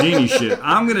Harry Houdini shit.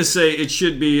 I'm going to say it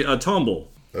should be a tumble.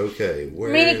 Okay,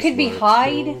 where it could be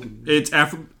hide. It's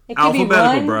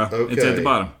alphabetical, bro. Okay. It's at the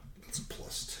bottom. It's a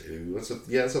 +2.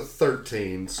 It's a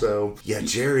 13. So yeah,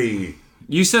 Jerry.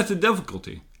 You set the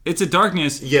difficulty. It's a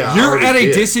darkness. Yeah, you're at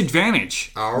a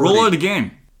disadvantage. Roll it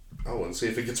again. Oh, and see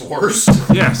if it gets worse.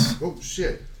 Yes. Oh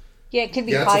shit. Yeah, it could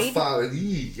be hide. It's a 5.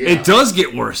 Yeah. It does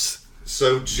get worse.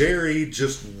 So Jerry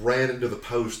just ran into the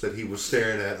post that he was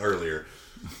staring at earlier.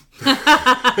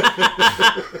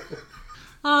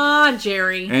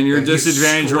 Jerry. And your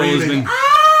disadvantage roll has been...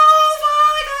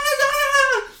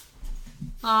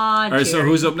 Alright, so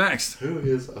who's up next? Who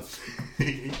is up?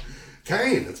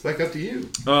 Kane, it's back up to you.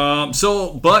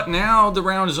 But now the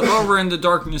round is over and the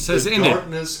darkness has ended. The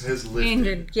darkness has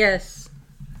lifted. Yes.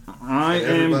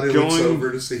 Everybody looks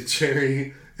over to see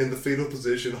Jerry in the fetal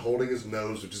position holding his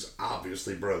nose, which is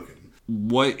obviously broken.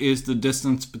 What is the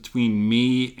distance between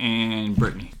me and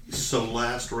Brittany? So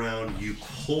last round, you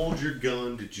pulled your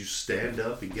gun. Did you stand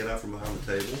up and get out from behind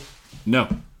the table? No.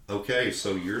 Okay,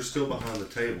 so you're still behind the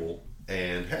table.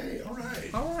 And hey, all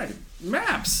right.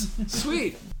 Maps.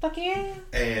 Sweet. Fuck yeah.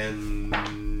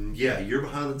 And yeah, you're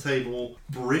behind the table.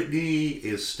 Brittany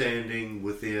is standing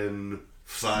within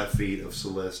 5 feet of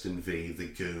Celeste and V. The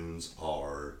goons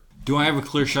are... Do I have a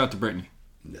clear shot to Brittany?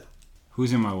 No.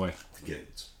 Who's in my way? The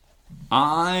goons.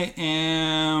 I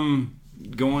am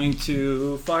going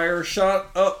to fire a shot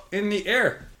up in the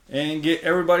air and get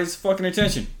everybody's fucking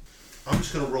attention. I'm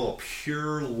just going to roll a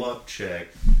pure luck check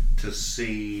to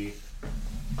see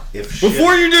if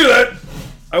Before you do that,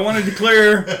 I want to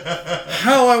declare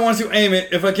how I want to aim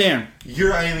it if I can.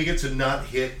 You're aiming it to not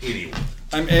hit anyone.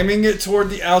 I'm aiming it toward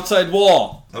the outside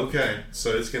wall. Okay,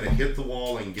 so it's going to hit the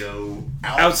wall and go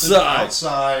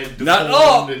outside, not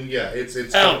up. And yeah, it's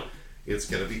out. It's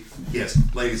going to be, yes,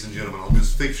 ladies and gentlemen, on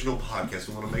this fictional podcast,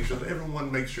 we want to make sure that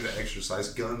everyone makes sure to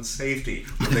exercise gun safety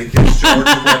when they discharge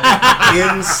a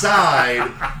weapon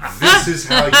inside. This is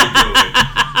how you do it.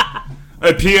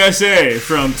 A PSA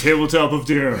from Tabletop of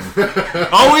Doom.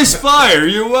 Always fire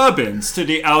your weapons to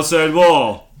the outside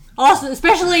wall. Also,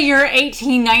 especially your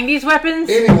 1890s weapons.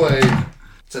 Anyway,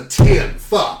 it's a 10.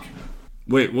 Fuck.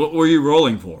 Wait, what were you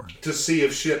rolling for? To see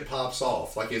if shit pops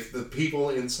off. Like, if the people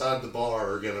inside the bar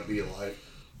are going to be like,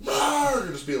 or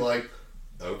just be like,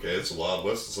 okay, it's a Wild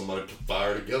West and somebody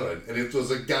fired a gun. And it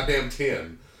was a goddamn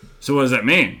 10. So what does that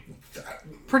mean?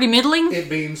 Pretty middling? It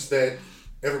means that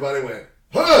everybody went,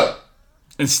 huh!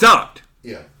 And stopped.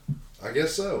 Yeah, I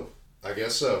guess so.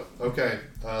 Okay,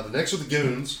 the next are the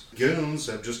goons. Goons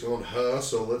have just gone, huh?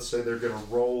 So let's say they're going to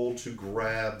roll to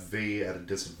grab V at a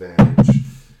disadvantage.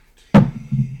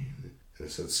 It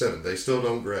said 7. They still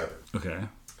don't grab it. Okay.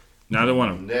 Neither one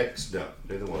of them. Next, no,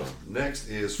 neither one of them. Next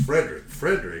is Frederick.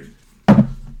 Frederick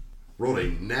rolled a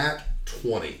nat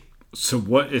 20. So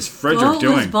what is Frederick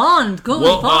doing? Go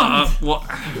with Bond.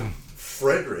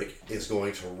 Frederick is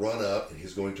going to run up and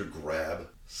he's going to grab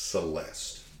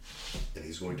Celeste. And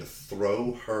he's going to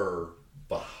throw her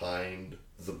behind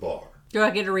the bar. Do I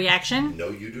get a reaction? No,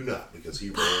 you do not, because he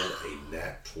rolled a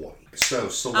nat 20. So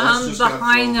Celeste I'm just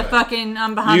behind the back. fucking.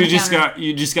 I'm behind You the just counter. got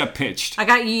you just got pitched. I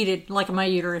got yeeted like my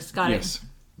uterus. Got Yes.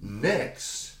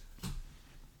 Next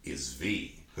is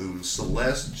V, whom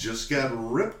Celeste just got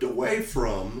ripped away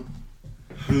from,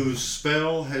 whose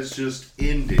spell has just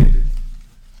ended,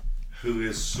 who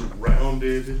is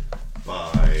surrounded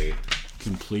by,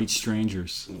 Complete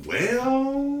strangers.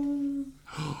 well,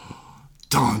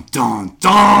 Dun dun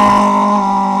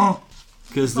dun.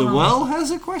 Because the well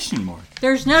has a question mark. it.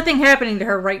 There's nothing happening to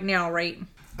her right now, right?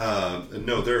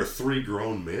 no, there are 3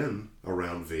 grown men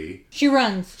around V. She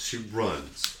runs. She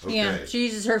runs. Okay. Yeah, she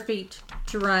uses her feet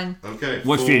to run. Okay.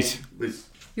 What feet?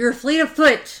 You're fleet of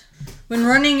foot. When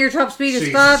running, your top speed is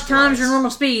Jesus 5 times Christ. your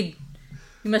normal speed.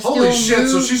 You must Holy still shit, move.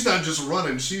 so she's not just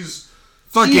running, she's...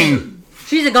 Fucking.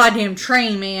 She's a goddamn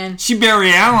train, man. She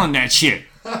Barry Allen that shit.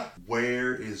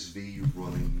 Where is V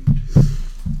running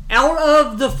Out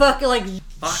of the fucking, like...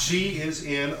 to? She is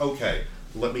in... Okay,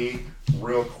 let me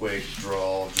real quick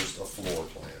draw just a floor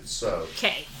plan. So,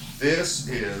 Okay. this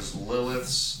is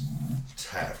Lilith's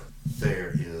Tavern. There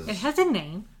It is... has a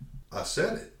name. I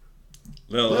said it.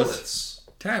 Lilith. Lilith's.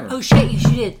 Tavern. Oh shit, you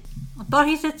did. I thought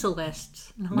he said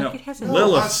Celeste. And I'm No. like, it has a No,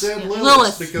 Lilith. I said Yeah. Lilith's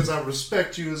Lilith. because I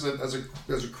respect you as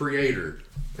a creator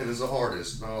and as an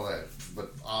artist and all that.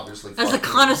 But obviously... As a fuck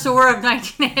you. connoisseur of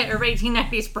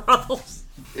 1890s brothels.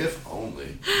 If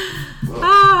only.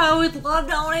 Ah, I would love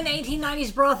to own an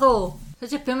 1890s brothel.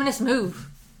 Such a feminist move.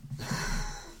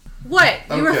 What?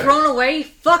 You were Okay. thrown away?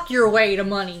 Fuck your way to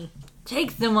money.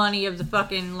 Take the money of the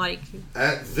fucking, like...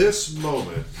 At this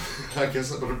moment, I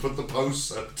guess I'm going to put the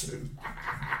posts up too.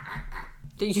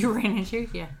 That you ran into?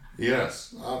 Yeah.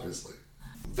 Yes, obviously.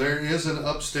 There is an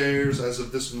upstairs as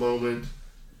of this moment.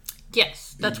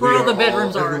 Yes, that's where all the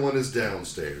bedrooms are. Everyone is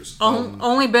downstairs.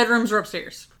 Only bedrooms are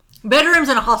upstairs. Bedrooms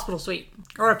in a hospital suite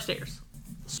are upstairs.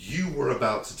 You were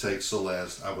about to take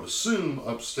Celeste, I would assume,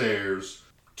 upstairs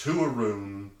to a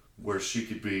room where she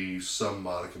could be some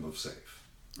modicum of safe.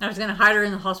 I was gonna hide her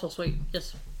in the hospital suite.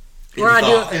 Yes.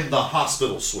 In the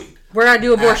hospital suite. Where I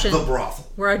do abortion. At the brothel.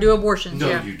 Where I do abortions. No,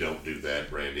 yeah. you don't do that,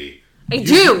 Randy. I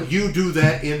do. You do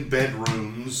that in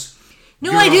bedrooms.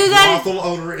 No, You're I do a that. brothel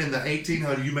owner in the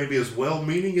 1800s. You may be as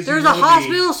well-meaning as There's you a wanna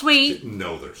hospital be. suite.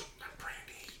 No, there's not,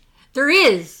 Brandy. There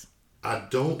is. I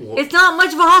don't want... It's not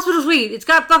much of a hospital suite. It's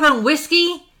got fucking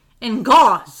whiskey and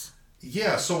gauze.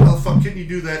 Yeah, so how the fuck can you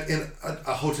do that in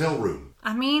a hotel room?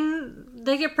 I mean,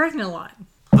 they get pregnant a lot.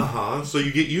 Uh-huh, so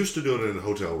you get used to doing it in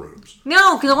hotel rooms.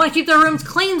 No, because I want to keep their rooms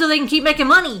clean so they can keep making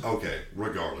money. Okay,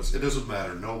 regardless. It doesn't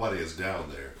matter. Nobody is down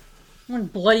there. I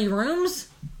want bloody rooms?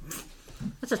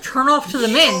 That's a turnoff to the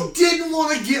men. You didn't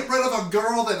want to get rid of a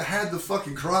girl that had the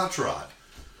fucking crotch rod.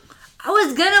 I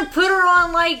was gonna put her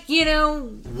on, like, you know...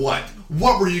 What?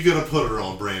 What were you going to put her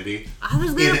on, Brandy? I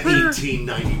was In gonna put her...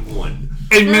 1891.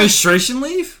 Administration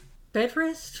leave? Bed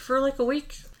rest for like a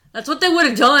week. That's what they would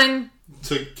have done.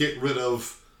 To get rid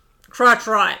of... Crotch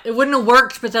rot. It wouldn't have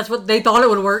worked, but that's what they thought it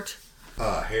would have worked.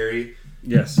 Harry,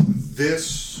 Yes.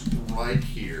 this right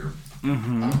here,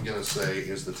 I'm going to say,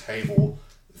 is the table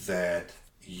that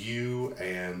you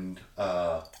and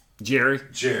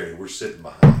Jerry were sitting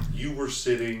behind. You were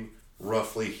sitting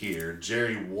roughly here.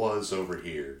 Jerry was over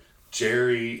here.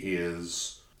 Jerry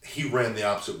he ran the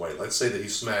opposite way. Let's say that he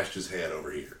smashed his head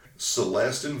over here.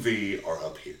 Celeste and V are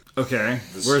up here. Okay.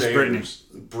 The Where's stairs- Brittany?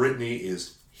 Brittany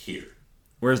is here.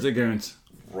 Where's the goons?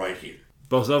 Right here.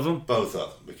 Both of them? Both of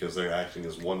them, because they're acting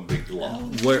as one big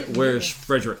glob. Where's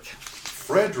Frederick?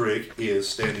 Frederick is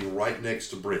standing right next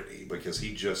to Brittany because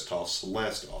he just tossed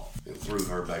Celeste off and threw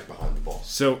her back behind the ball.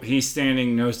 So he's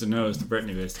standing nose to nose to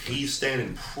Brittany, basically. He's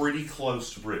standing pretty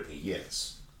close to Brittany,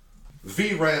 yes.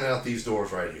 V ran out these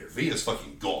doors right here. V is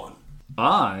fucking gone.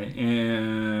 I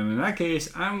am, in that case,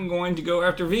 I'm going to go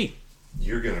after V.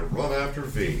 You're going to run after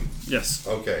V. Yes.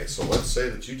 Okay, so let's say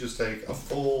that you just take a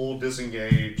full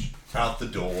disengage out the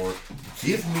door.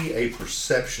 Give me a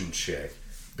perception check.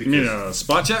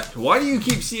 Spot check? Why do you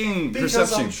keep seeing because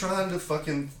perception? I'm trying to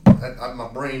fucking... my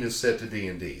brain is set to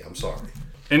D&D. I'm sorry.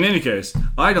 In any case,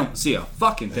 I don't see a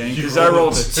fucking thing because I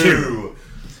rolled a 2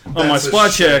 on my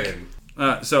spot check.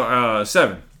 So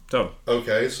 7 total.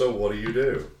 Okay, so what do you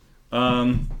do?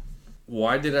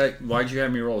 Why'd you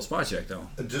have me roll a spot check though?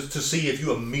 Just to see if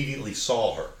you immediately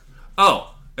saw her.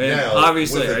 Oh, and now,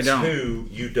 obviously with I don't. 2,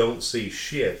 you don't see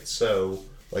shit. So,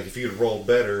 like, if you'd rolled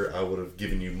better, I would have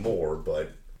given you more.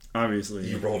 But obviously,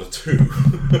 you rolled a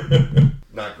 2.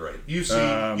 Not great. You see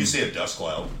a dust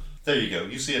cloud. There you go.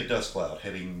 You see a dust cloud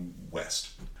heading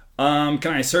west. Can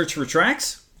I search for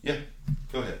tracks? Yeah,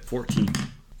 go ahead. 14.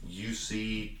 You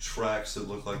see tracks that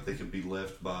look like they could be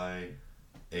left by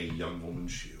a young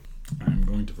woman's shoe. I'm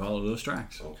going to follow those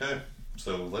tracks. Okay,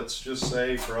 so let's just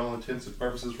say, for all intents and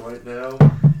purposes right now,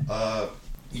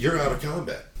 you're out of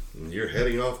combat. You're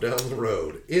heading off down the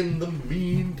road. In the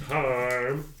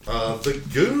meantime, the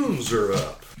goons are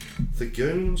up. The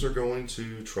goons are going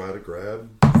to try to grab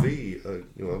V.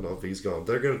 No, V's gone.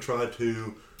 They're going to try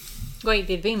to... Wait,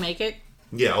 did V make it?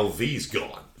 Yeah, V's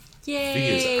gone. Yay! V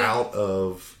is out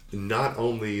of not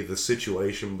only the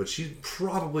situation, but she's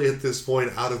probably at this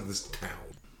point out of this town.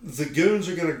 The goons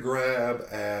are going to grab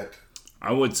at...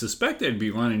 I would suspect they'd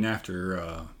be running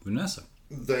after Vanessa.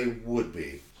 They would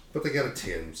be. But they got a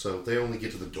 10, so they only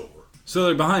get to the door. So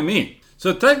they're behind me.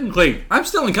 So technically, I'm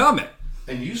still in combat.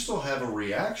 And you still have a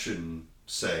reaction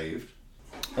saved.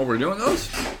 Oh, we're doing those?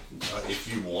 If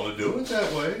you want to do it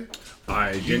that way.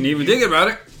 I didn't even think about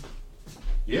it.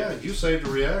 Yeah, you saved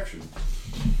a reaction.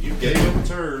 You gave them a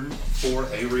turn for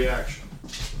a reaction.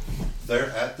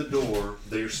 They're at the door.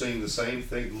 They're seeing the same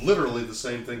thing, literally the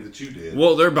same thing that you did.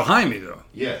 Well, they're behind me, though.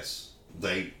 Yes.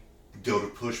 They go to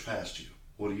push past you.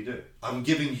 What do you do? I'm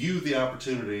giving you the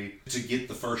opportunity to get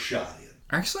the first shot in.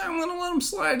 Actually, I'm going to let them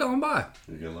slide on by.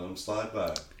 You're going to let them slide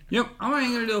by. Yep, I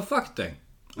ain't going to do a fucking thing.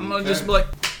 I'm going to just be like,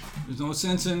 there's no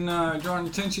sense in drawing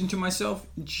attention to myself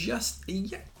just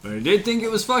yet. But I did think it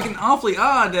was fucking awfully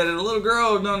odd that a little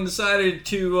girl done decided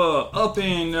to up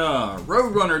and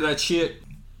roadrunner that shit.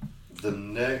 The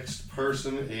next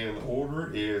person in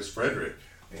order is Frederick.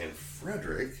 And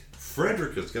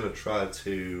Frederick is going to try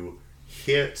to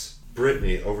hit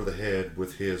Brittany over the head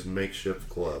with his makeshift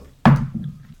club.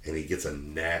 And he gets a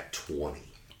nat 20.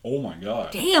 Oh my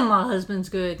god. Damn, my husband's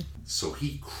good. So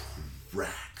he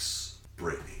cracks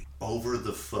Brittany over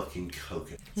the fucking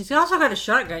coconut. He's also got a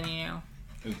shotgun, you know.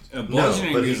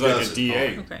 Bludgeoning but he is like a does it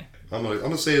D8. on. Okay. I'm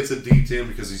gonna say it's a D10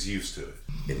 because he's used to it.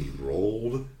 And he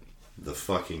rolled the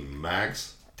fucking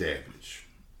max damage.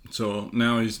 So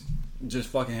now he's just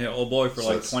fucking hit old boy for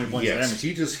like 20 points of damage.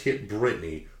 He just hit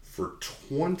Brittany for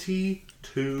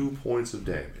 22 points of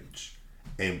damage.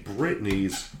 And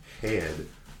Brittany's head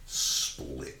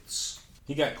splits.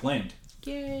 He got claimed.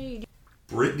 Yay.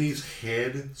 Brittany's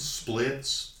head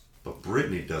splits, but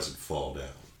Brittany doesn't fall down.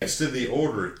 Next in the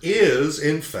order is,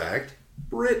 in fact,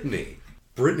 Brittany.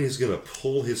 Brittany's going to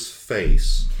pull his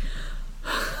face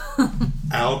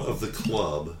out of the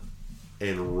club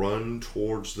and run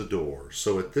towards the door.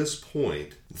 So at this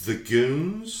point, the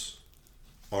goons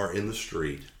are in the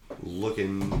street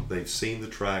looking. They've seen the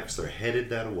tracks. They're headed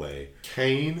that way.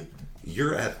 Kane,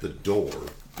 you're at the door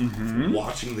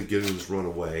watching the goons run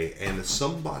away, and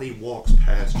somebody walks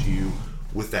past you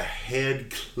with a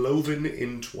head cloven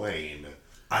in twain.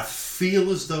 I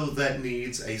feel as though that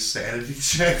needs a sanity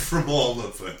check from all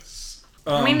of us.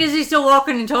 I mean, is he still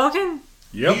walking and talking?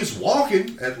 Yep. He's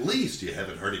walking, at least. You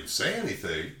haven't heard him say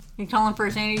anything. You calling for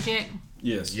a sanity check?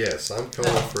 Yes. Yes, I'm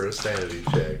calling for a sanity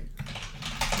check.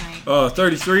 Right.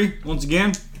 33, once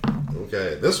again.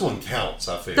 Okay, this one counts,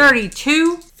 I feel.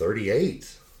 32.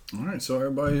 38. Alright, so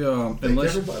everybody, I think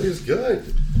everybody's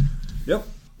good. Yep.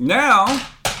 Now,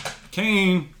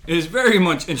 Kane is very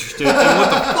much interested in what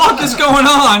the fuck is going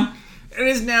on, and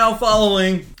is now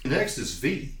following. Next is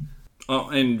V. Oh,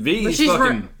 and V But is she's,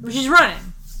 fucking. she's running.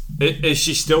 Is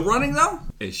she still running though?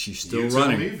 Is she still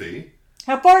running? You tell me, V.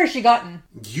 How far has she gotten?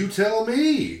 You tell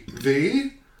me,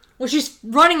 V. Well, she's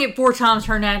running at 4 times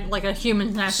her like a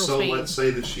human's natural So speed. let's say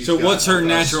that she's So got what's her a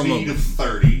natural speed move? of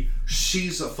 30.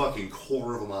 She's a fucking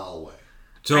quarter of a mile away.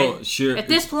 So Right. she. At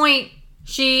this point,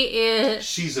 she's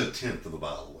She's a tenth of a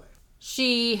mile away.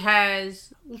 she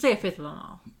has, let's say, a fifth of a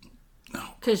mile. No.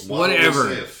 Because Why don't we say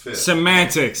Whatever. a fifth?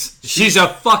 Semantics. She's a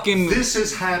fucking. This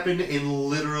has happened in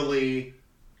literally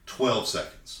 12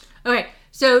 seconds. okay,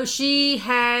 so she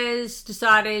has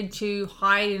decided to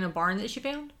hide in a barn that she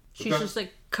found. She's Okay. just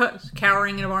like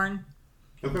cowering in a barn.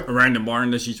 Okay. Around the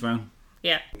barn that she's found.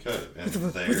 Yeah. Okay. And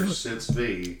there sits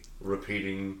V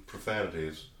repeating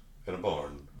profanities in a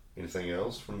barn. Anything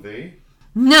else from V?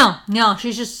 No,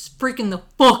 she's just freaking the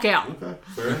fuck out. Okay,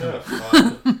 fair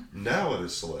enough. Now it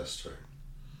is Celeste's turn.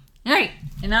 Alright,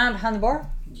 and I'm behind the bar?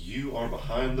 You are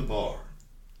behind the bar.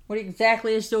 What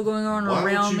exactly is still going on around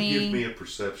me? Why don't you give me a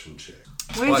perception check?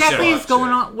 What exactly is going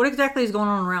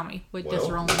on around me with this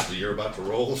room? You're about to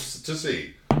roll to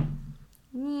see.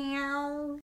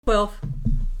 Meow. 12.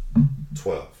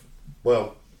 12.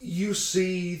 Well, you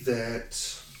see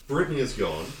that Brittany is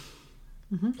gone,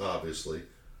 obviously.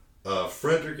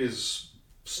 Frederick is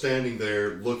standing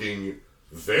there looking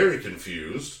very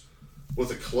confused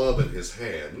with a club in his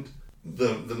hand.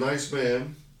 The nice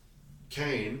man,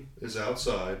 Kane, is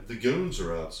outside. The goons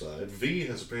are outside. V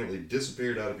has apparently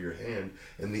disappeared out of your hand,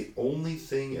 and the only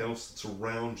thing else that's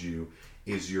around you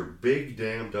is your big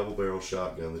damn double-barrel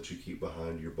shotgun that you keep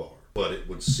behind your bar. But it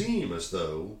would seem as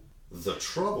though the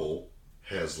trouble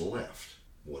has left.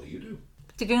 What do?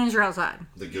 The goons are outside.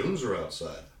 The goons are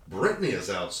outside. Brittany is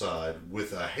outside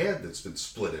with a head that's been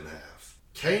split in half.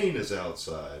 Kane is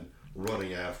outside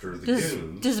running after the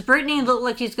goons. Does Brittany look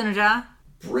like he's gonna die?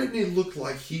 Brittany looked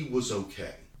like he was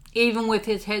okay. Even with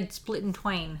his head split in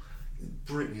twain.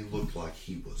 Brittany looked like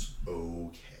he was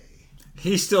okay.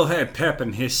 He still had pep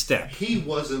in his step. He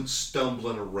wasn't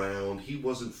stumbling around. He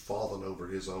wasn't falling over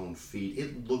his own feet.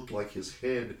 It looked like his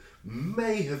head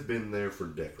may have been there for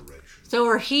decoration. So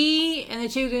are he and the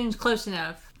two goons close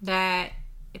enough that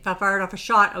if I fired off a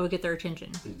shot, I would get their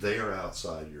attention? They are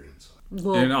outside, you're inside.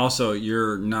 Well, And also,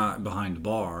 you're not behind the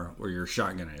bar where your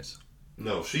shotgun is.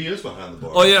 No, she is behind the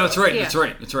bar. Oh, yeah, that's right. Yeah.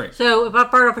 That's right. so if I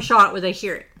fired off a shot, would they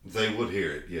hear it? They would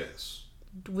hear it, yes.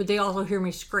 Would they also hear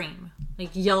me scream? Like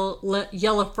yell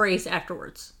a phrase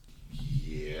afterwards?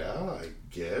 Yeah, I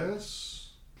guess.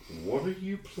 What are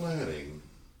you planning?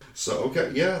 So,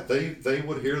 okay, yeah, they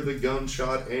would hear the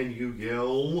gunshot and you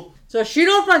yell. So I shoot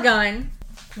off my gun,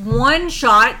 one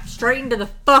shot straight into the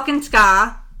fucking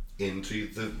sky. Into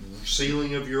the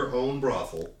ceiling of your own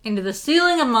brothel. Into the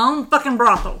ceiling of my own fucking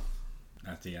brothel.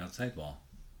 Not the outside wall.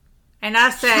 And I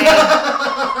say,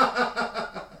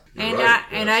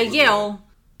 I yell,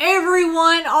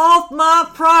 everyone off my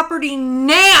property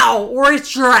now, or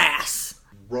it's your ass.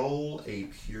 Roll a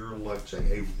pure luck check.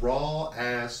 A raw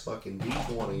ass fucking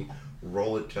D20.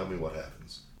 Roll it, tell me what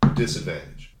happens.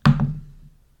 Disadvantage.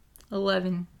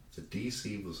 11. The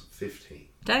DC was 15.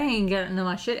 That ain't got none of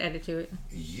my shit added to it.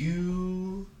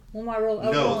 What am I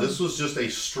rolling? No, this was just a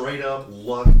straight up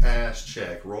luck ass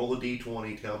check. Roll a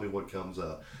D20, tell me what comes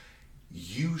up.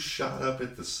 You shot up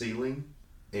at the ceiling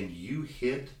and you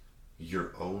hit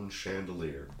your own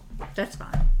chandelier. That's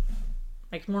fine.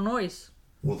 Makes more noise.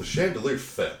 Well, the chandelier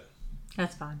fell.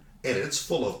 That's fine. And it's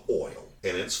full of oil.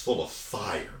 And it's full of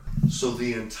fire. So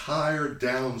the entire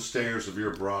downstairs of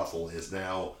your brothel is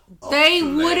now up They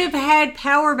to would there. have had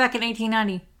power back in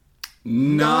 1890.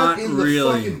 Not in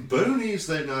really. the fucking boonies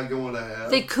they're not going to have.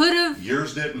 They could have.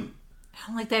 Yours didn't. I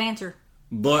don't like that answer.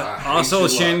 But I hate also your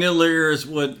luck. chandeliers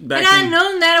would back Had I in.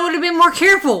 known that, I would have been more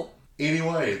careful.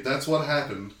 Anyway, that's what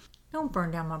happened. Don't burn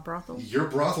down my brothel. Your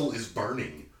brothel is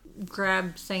burning.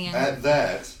 Grab sand. At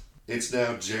that, it's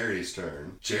now Jerry's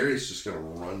turn. Jerry's just going to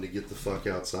run to get the fuck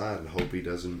outside and hope he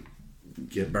doesn't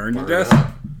get Burned to burned death?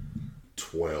 up.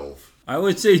 12. I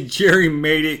would say Jerry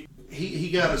made it.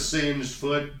 He got a singed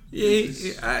foot.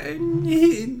 I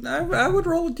would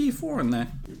roll a D4 on that.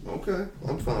 Okay,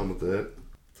 I'm fine with that.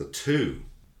 The 2.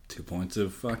 2 points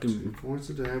of fucking... 2 points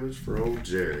of damage for old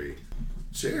Jerry.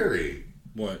 Jerry!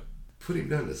 What? Put him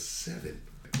down to 7.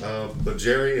 But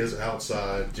Jerry is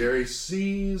outside. Jerry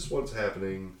sees what's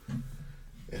happening.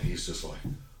 And he's just like,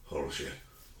 oh shit.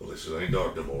 Well, this ain't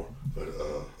dark no more. But,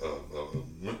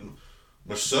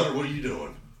 Mr. Sutter, what are you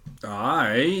doing?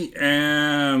 I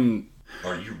am...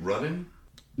 Are you running?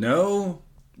 No.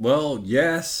 Well,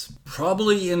 yes.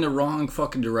 Probably in the wrong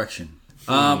fucking direction.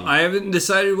 I haven't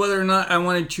decided whether or not I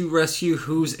wanted to rescue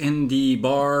who's in the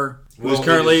bar, who's Well,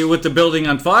 currently with the building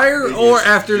on fire, or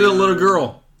after the little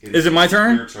girl. Is it my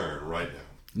turn? Your turn right now.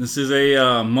 This is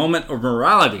a moment of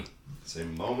morality. It's a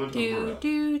moment Do, of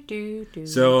morale. do.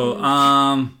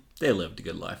 So, they lived a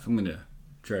good life. I'm going to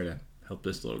try to help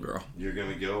this little girl. You're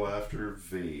going to go after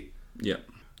V. Yep.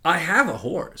 I have a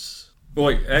horse.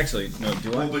 Wait, actually, no,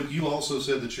 do I? Well, but you also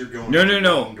said that you're going No, in no, the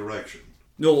no. wrong direction.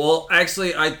 No, well,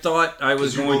 actually, I thought I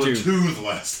was You going rolled a to... 2 the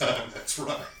last time. That's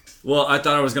right. Well, I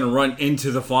thought I was going to run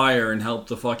into the fire and help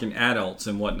the fucking adults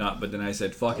and whatnot, but then I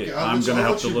said, fuck it, I'm going to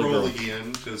help the little roll girl.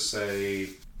 again to say,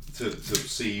 to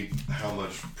see how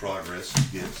much progress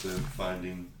you get to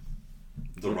finding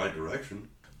the right direction.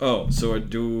 Oh, so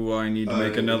do I need to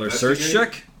make another search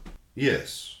check?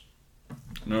 Yes.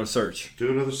 No search. Do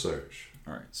another search.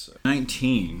 All right, so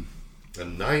 19. A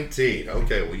 19.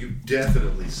 Okay, well, you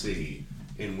definitely see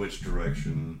in which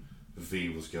direction V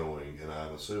was going, and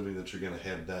I'm assuming that you're going to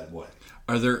head that way.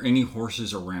 Are there any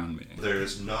horses around me? There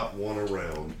is not one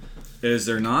around. Is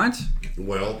there not?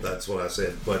 Well, that's what I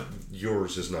said, but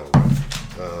yours is not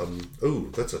around.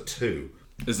 Ooh, that's a 2.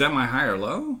 Is that my high or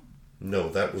low? No,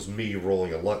 that was me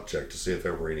rolling a luck check to see if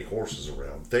there were any horses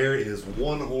around. There is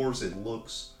one horse. It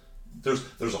looks... There's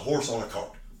a horse on a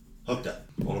cart. Hooked up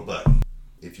on a buggy.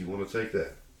 If you want to take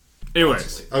that.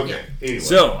 Anyways. Okay, anyway.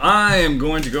 So, I am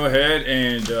going to go ahead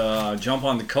and jump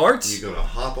on the cart. You're going to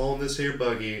hop on this here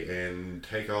buggy and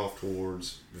take off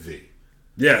towards V.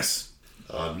 Yes.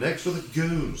 Next are the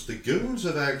goons. The goons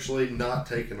have actually not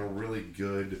taken a really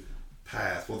good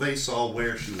path. Well, they saw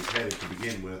where she was headed to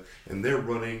begin with, and they're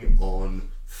running on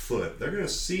foot. They're going to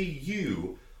see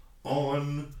you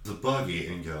on the buggy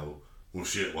and go, well,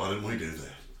 shit, why didn't we do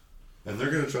that? And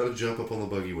they're going to try to jump up on the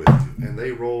buggy with you. And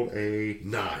they rolled a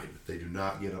 9. They do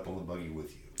not get up on the buggy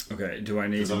with you. Okay, do I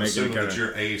need to I'm make assuming any kind that of...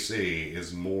 your AC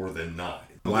is more than 9.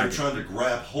 Black. They're trying to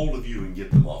grab hold of you and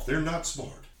get them off. They're not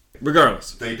smart.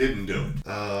 Regardless. They didn't do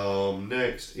it.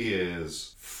 Next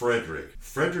is Frederick.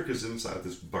 Frederick is inside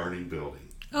this burning building.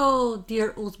 Oh,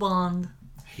 dear Usbond.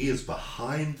 He is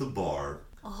behind the bar.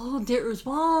 Oh, dear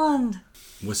Usbond.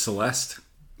 With Celeste?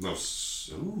 No,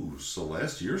 ooh,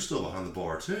 Celeste, you're still behind the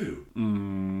bar too.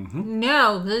 Mm-hmm.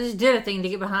 No, they just did a thing to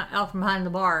get out from behind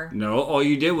the bar. No, all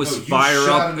you did was No, fire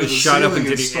up, shot up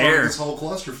into the air. This whole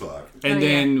clusterfuck. And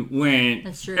then went,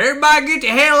 That's true. everybody get the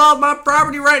hell off my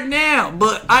property right now.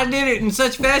 But I did it in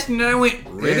such fashion that I went,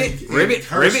 ribbit,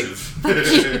 ribbit, ribbit.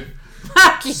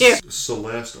 Fuck you.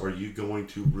 Celeste, are you going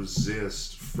to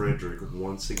resist Frederick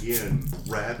once again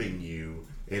grabbing you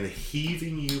and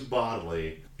heaving you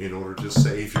bodily in order to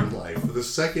save your life for the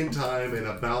second time in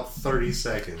about 30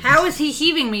 seconds? How is he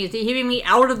heaving me? Is he heaving me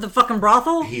out of the fucking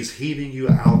brothel? He's heaving you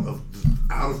out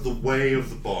of the way of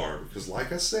the bar because,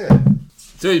 like I said,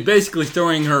 So he's basically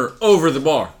throwing her over the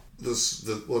bar.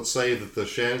 Let's say that the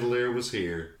chandelier was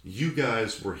here. You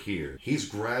guys were here. He's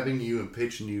grabbing you and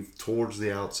pitching you towards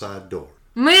the outside door.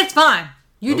 I mean, it's fine.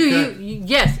 You do you.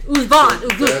 Yes,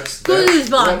 Uzbond. Good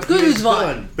Uzbond. Good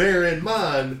Uzbond. Bear in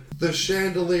mind, the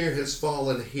chandelier has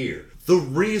fallen here. The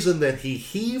reason that he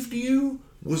heaved you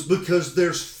was because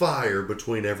there's fire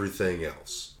between everything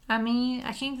else. I mean,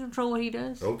 I can't control what he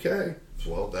does. Okay.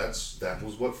 Well, that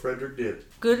was what Frederick did.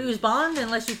 Good Uzbond,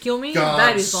 unless you kill me.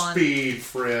 Bad Uzbond. Godspeed,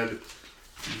 Fred.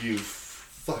 You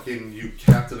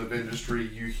captain of industry,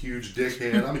 you huge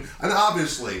dickhead. I mean, and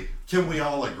obviously, can we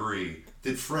all agree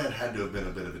that Fred had to have been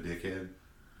a bit of a dickhead,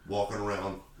 walking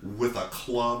around with a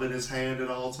club in his hand at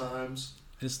all times?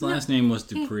 His last name was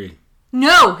Dupree.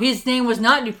 No, his name was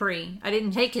not Dupree. I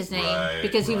didn't take his name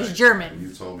because he was German.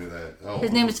 You told me that. Oh,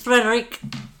 his name is Frederick.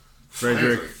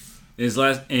 Frederick. His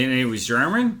last, and he was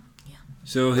German? Yeah.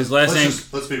 So his last name...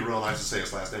 Let's be real nice and say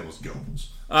his last name was Goebbels.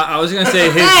 I was going to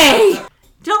say his... Hey!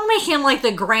 Don't make him like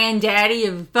the granddaddy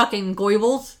of fucking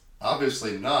Goebbels.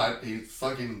 Obviously not. He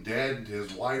fucking dead.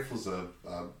 His wife was a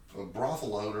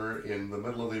brothel owner in the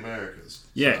middle of the Americas.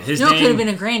 Yeah, so. his name... could have been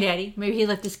a granddaddy. Maybe he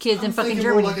left his kids in fucking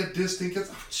Germany. More like a distant...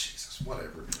 Oh, Jesus,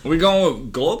 whatever. Are we going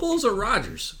with Goebbels or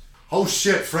Rogers? Oh,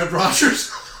 shit, Fred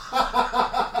Rogers.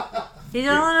 He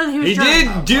don't know that he was he German.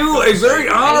 did do a very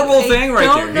honorable thing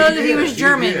right there. Don't know that he was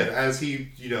German. He did, as he,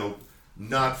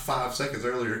 not 5 seconds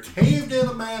earlier, caved in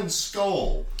a man's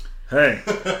skull. Hey,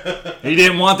 he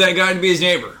didn't want that guy to be his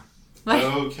neighbor.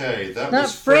 Okay, that Not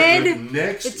was Fred. Frederick.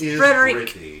 Next it's is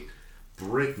Frederick. Brittany.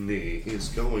 Brittany is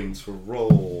going to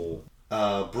roll.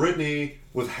 Brittany,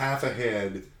 with half a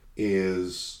head,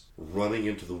 is running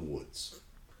into the woods.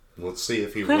 Let's see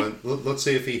if he Let's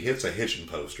see if he hits a hitching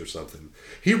post or something.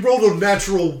 He rolled a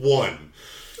natural 1.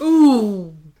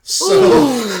 Ooh.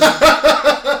 So,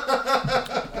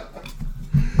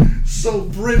 so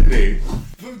Brittany,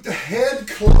 head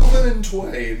cloven in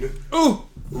twain,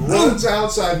 runs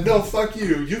outside. No, fuck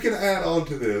you. You can add on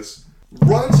to this.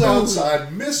 Runs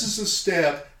outside, misses a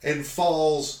step, and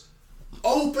falls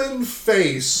open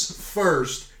face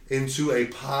first into a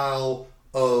pile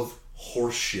of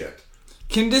horse shit.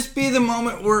 Can this be the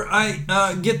moment where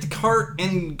I get the cart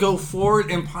and go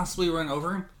forward and possibly run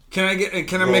over him? Can I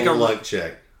make a luck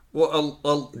check?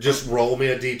 Well, just roll me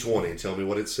a d20 and tell me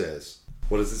what it says.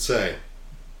 What does it say?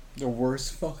 The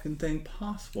worst fucking thing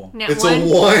possible. It's a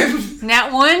 1.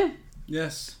 Nat 1?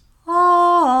 Yes.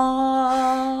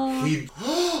 Oh.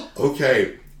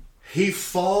 Okay. He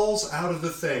falls out of the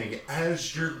thing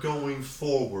as you're going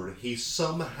forward. He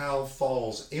somehow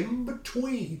falls in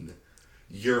between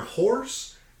your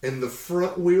horse and the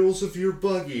front wheels of your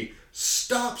buggy,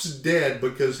 stops dead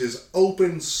because his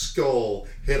open skull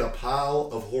hit a pile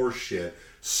of horse shit,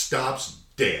 stops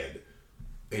dead.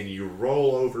 And you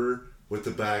roll over with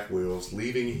the back wheels,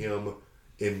 leaving him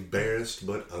embarrassed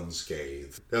but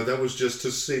unscathed. Now that was just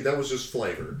to see, that was just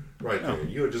flavor right there.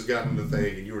 You had just gotten the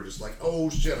thing and you were just like, oh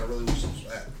shit, I really wish this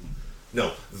was happening.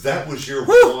 No, that was your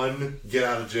one get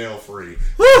out of jail free.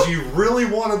 You really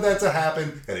wanted that to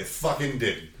happen and it fucking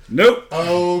didn't. Nope.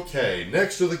 Okay,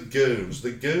 next to the goons.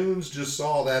 The goons just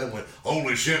saw that and went,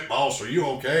 holy shit, boss, are you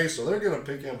okay? So they're going to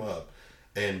pick him up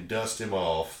and dust him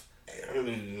off.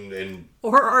 And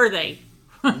or are they?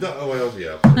 no, well,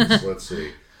 yeah, let's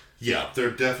see. Yeah, they're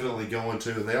definitely going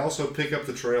to. And they also pick up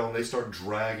the trail and they start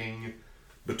dragging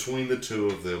between the two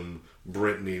of them,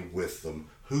 Brittany with them,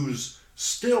 who's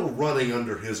still running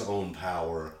under his own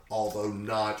power, although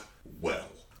not well.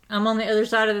 I'm on the other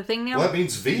side of the thing now? Well, that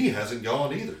means V hasn't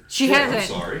gone either. She hasn't. I'm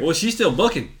sorry. Well, she's still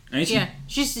booking, ain't she? Yeah,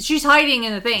 she's hiding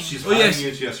in the thing. She's hiding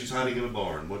she's hiding in a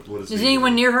barn. What is Is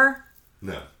anyone near her?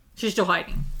 No. She's still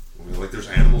hiding. I mean, like, there's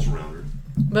animals around her.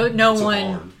 But no It's a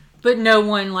one... barn. But no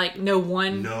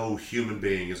one... No human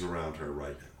being is around her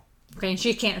right now. Okay, and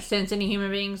she can't sense any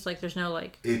human beings? Like, there's no,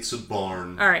 like... It's a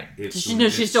barn. Alright.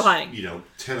 She's still hiding.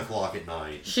 10 o'clock at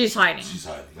night. She's hiding. She's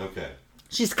hiding. Okay.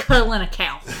 She's cuddling a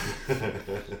cow.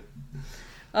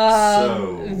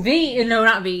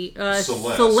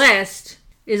 Celeste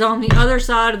is on the other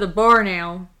side of the bar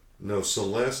now. No,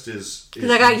 Celeste is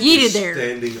I got yeeted there.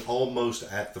 Standing almost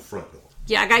at the front door.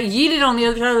 Yeah, I got yeeted on the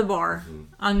other side of the bar. Mm-hmm.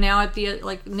 I'm now at the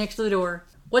next to the door.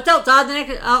 What's outside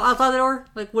outside the door?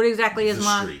 Like, what exactly is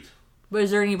the street? But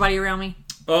is there anybody around me?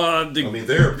 I mean,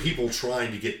 there are people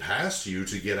trying to get past you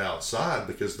to get outside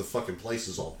because the fucking place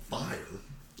is on fire.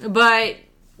 But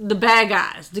the bad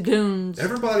guys, the goons.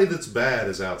 Everybody that's bad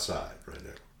is outside right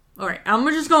now. Alright, I'm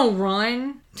just going to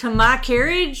run to my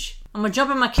carriage. I'm going to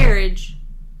jump in my carriage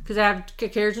because I have a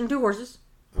carriage and 2 horses.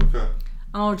 Okay.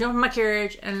 I'm going to jump in my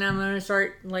carriage and I'm going to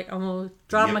start, I'm going to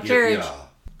drive my carriage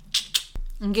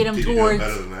and get them towards... Did you do it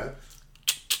better than that?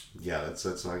 Yeah, that's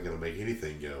not going to make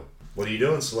anything go. What are you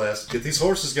doing, Celeste? Get these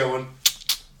horses going.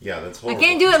 Yeah, that's horrible. I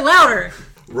can't do it louder.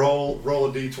 Roll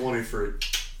a d20 for it.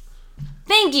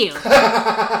 Thank you.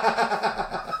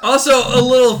 Also, a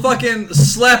little fucking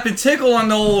slap and tickle on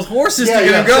the old horses to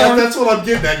get them going. That's what I'm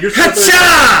getting at. You're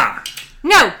Ha-cha!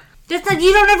 No, that's not.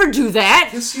 You don't ever do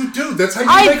that. Yes, you do. That's how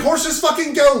you make horses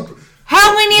fucking go.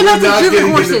 How many of us have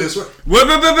driven horses?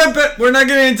 We're not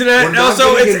getting into that.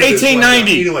 Also, it's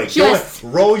 1890. Anyway, yes.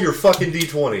 Roll your fucking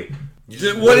d20.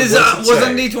 What's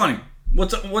on d20?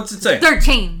 What's it say?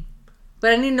 13.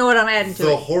 But I need to know what I'm adding to it.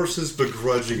 The horses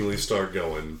begrudgingly start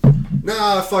going.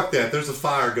 Nah, fuck that. There's a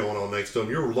fire going on next to them.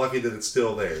 You're lucky that it's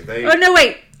still there. Oh, no,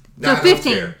 wait. So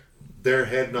 15. They're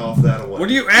heading off that way. What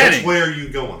are you adding? Which way are you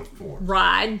going for?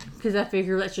 Ride, because I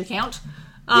figure that should count.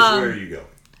 Which way are you going?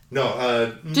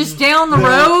 No, just down the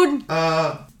road.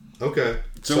 Okay.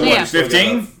 So what,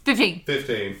 15?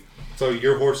 15. So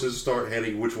your horses start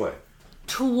heading which way?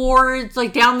 Towards,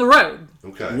 down the road.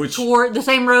 Okay. Toward the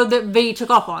same road that V took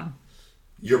off on.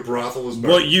 Your brothel is burning.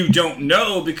 Well, you don't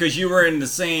know because you were in the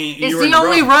same... It's the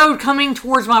only road coming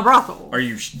towards my brothel. Are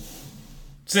you...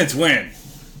 Since when?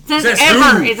 Since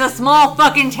ever. Who? It's a small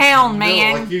fucking town,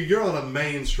 man. No, you're on a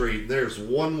main street. There's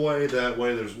one way that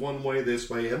way. There's one way this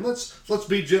way. And let's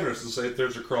be generous and say that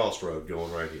there's a crossroad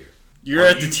going right here. You're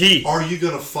at the T. Are you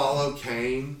going to follow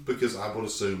Kane? Because I would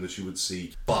assume that you would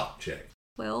see... Fuck, check.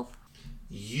 12.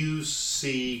 You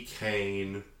see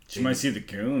Kane... She might see the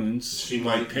goons. She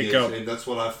might pick up... And that's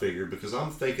what I figured, because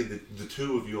I'm thinking that the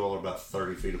two of you all are about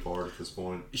 30 feet apart at this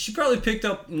point. She probably picked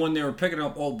up when they were picking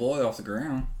up old boy off the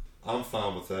ground. I'm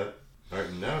fine with that. All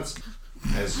right, now it's...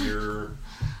 As your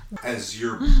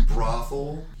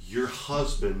brothel, your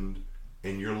husband,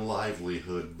 and your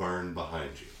livelihood burn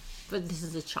behind you. But this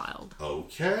is a child.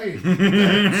 Okay.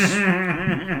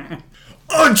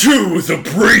 Unto the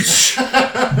breach!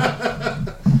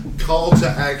 Call to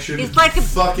action. It's like a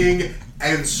fucking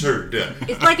answered.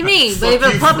 It's like me, but if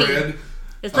a puppy. Fred.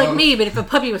 It's like me, but if a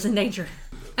puppy was in danger.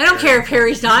 I don't care if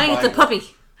Harry's dying. It's a puppy.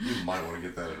 You might want to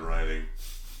get that in writing.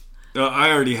 I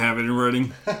already have it in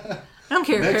writing. I don't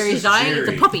care if Harry's dying. Jerry.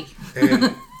 It's a puppy.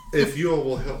 And if you all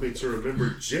will help me to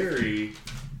remember, Jerry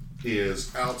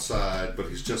is outside, but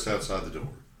he's just outside the door.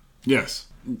 Yes,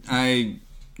 I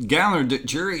gathered that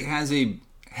Jerry has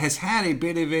had a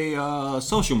bit of a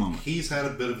social moment. He's had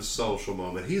a bit of a social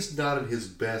moment. He's not in his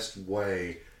best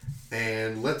way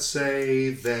And let's say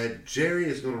that Jerry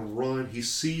is going to run. He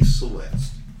sees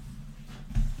Celeste.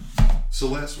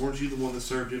 Celeste, weren't you the one that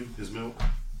served him his milk?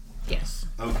 Yes.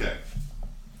 Okay.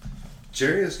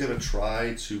 Jerry is going to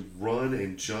try to run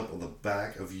and jump on the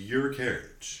back of your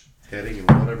carriage, heading in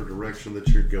whatever direction that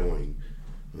you're going.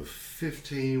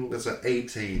 15, that's an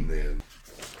 18 then.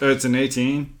 It's an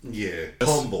 18? Yeah.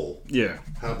 Humble. Yeah.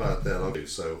 How about that? Okay,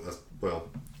 so,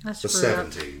 That's a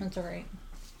 17. That's alright.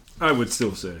 I would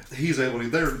still say. He's able to,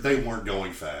 they weren't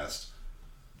going fast.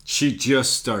 She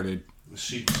just started.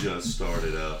 She just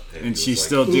started up. And she's like,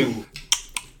 still doing...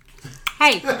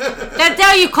 Hey, that's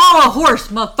how you call a horse,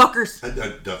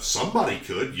 motherfuckers. Somebody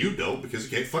could. You don't because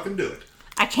you can't fucking do it.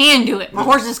 I can do it. My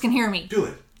horses can hear me. Do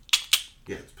it.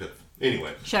 Yeah, it's pitiful.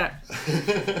 Anyway. Shut up.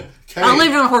 Kay, I'll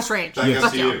leave it on a horse ranch.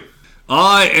 Back to you.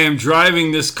 I am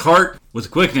driving this cart with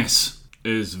quickness.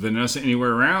 Is Vanessa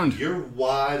anywhere around? You're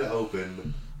wide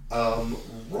open.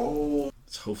 Roll.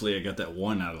 So hopefully I got that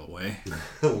one out of the way.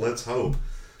 Let's hope.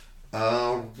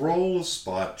 Roll a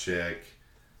spot check.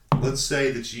 Let's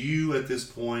say that you, at this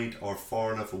point, are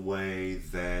far enough away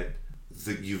that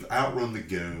you've outrun the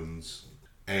goons,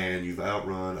 and you've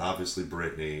outrun, obviously,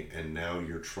 Brittany, and now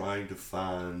you're trying to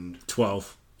find...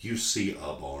 12. You see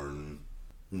a barn.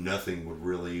 Nothing would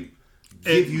really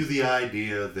give you the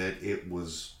idea that it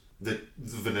was... that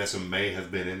Vanessa may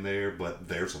have been in there, but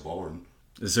there's a barn.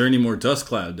 Is there any more dust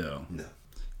cloud, though? No.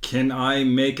 Can I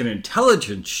make an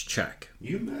intelligence check?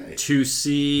 You may. To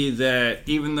see that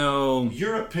even though...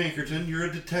 You're at Pinkerton, you're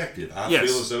a detective. I Yes.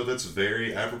 feel as though that's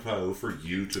very apropos for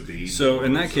you to be... So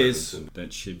in that case,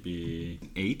 that should be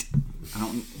 8. I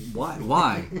don't...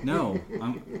 Why? No.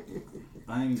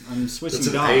 I'm switching It's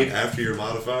an die. 8 after your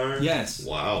modifier? Yes.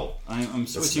 Wow. I'm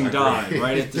switching not die great.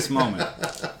 right at this moment.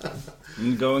 I'm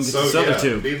going to go and get So this other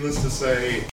two. needless to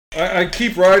say, I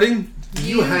keep riding.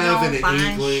 you have don't an find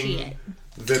inkling shit.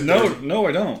 that No,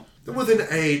 I don't. with an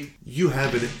 8, you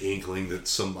have an inkling that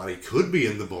somebody could be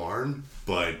in the barn,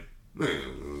 but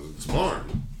it's a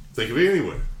barn. They could be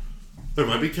anywhere. There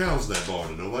might be cows in that barn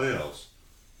and nobody else.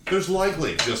 There's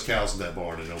likely just cows in that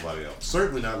barn and nobody else.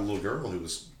 Certainly not a little girl who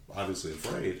was obviously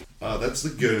afraid. That's the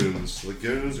goons. The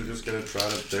goons are just going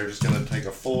to they're just going to take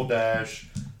a full dash.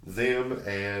 Them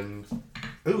and...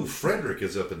 Ooh, Frederick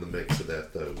is up in the mix of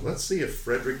that, though. Let's see if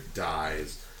Frederick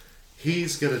dies.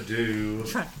 He's going to do... I'm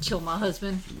trying to kill my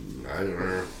husband. I don't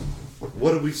know.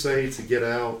 What did we say to get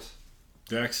out?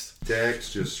 Dex.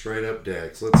 Dex, just straight up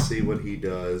Dex. Let's see what he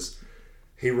does.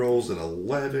 He rolls an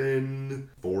 11,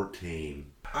 14.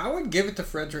 I would give it to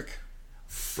Frederick.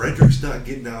 Frederick's not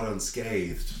getting out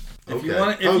unscathed. If you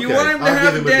want him to I'll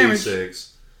have give him damage, a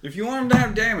D6. if you want him to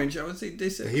have damage, I would say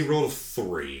D6. He rolled a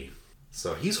 3.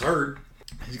 So he's hurt.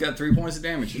 He's got 3 points of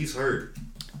damage. He's hurt.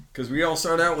 Because we all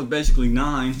start out with basically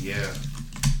 9. Yeah.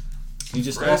 He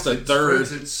just lost a third.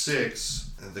 Fred's at 6.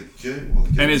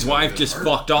 And And his wife just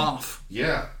fucked off.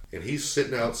 Yeah. And he's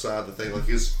sitting outside the thing, like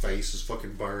his face is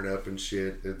fucking burned up and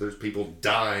shit. And there's people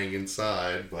dying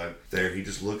inside. But there he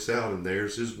just looks out and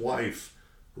there's his wife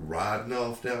riding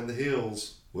off down the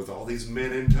hills with all these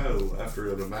men in tow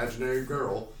after an imaginary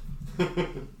girl.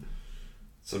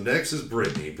 So next is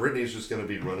Brittany. Brittany's just going to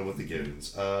be running with the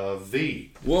goons.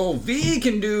 V. Well, V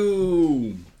can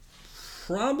do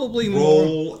probably more.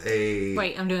 Roll a...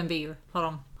 Wait, I'm doing B. Hold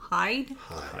on. Hide?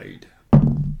 Hide.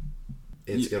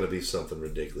 It's going to be something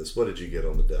ridiculous. What did you get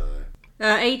on the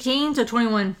die? 18 to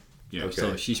 21. Yeah, Okay.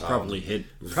 so she's probably hid.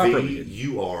 V, Properly hid.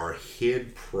 you are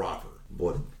hid proper.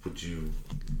 What would you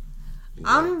like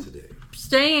I'm to do?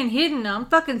 staying hidden. I'm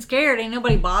fucking scared. Ain't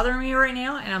nobody bothering me right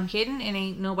now. And I'm hidden and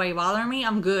ain't nobody bothering me.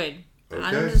 I'm good. Okay.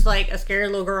 I'm just like a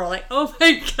scared little girl. Like, oh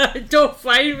my God, don't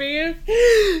fight me.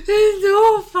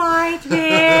 Don't fight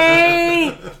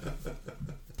me.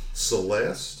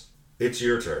 Celeste, it's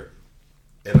your turn.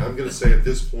 And I'm going to say at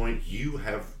this point, you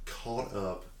have caught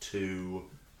up to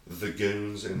the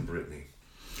goons and Brittany.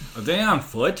 Are they on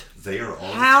foot? They are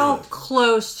on How foot.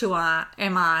 close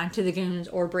am I to the goons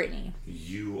or Brittany?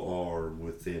 You are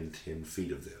within 10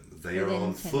 feet of them. They are Within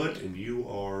on 10 foot, feet. and you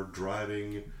are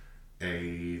driving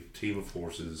a team of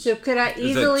horses. So could I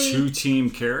Is easily... that 2-team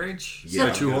carriage? Yeah, Or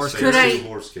I'm 2 gonna horse say Could carriage? I- two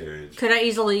horse carriage. Could I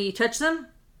easily touch them?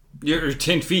 You're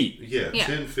 10 feet. Yeah, Yeah.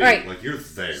 10 feet. Right. Like you're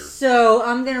there. So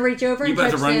I'm going to reach over You and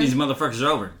about touch to run them. these motherfuckers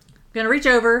over. I'm going to reach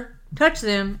over, touch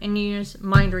them, and use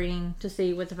mind reading to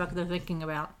see what the fuck they're thinking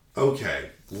about. Okay,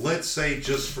 let's say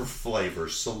just for flavor,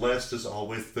 Celeste has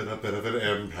always been a bit of an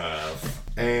empath.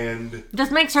 And,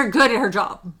 Just makes her good at her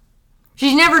job.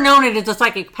 She's never known it as a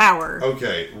psychic power.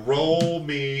 okay, roll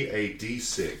me a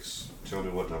d6. Tell me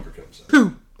what number comes up.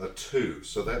 2. A 2.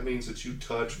 So that means that you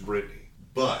touch Brittany.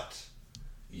 But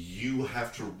you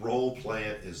have to role play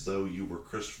it as though you were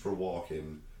Christopher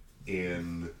Walken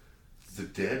in The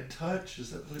Dead Touch.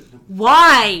 Is that what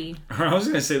Why? I was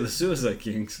going to say the Suicide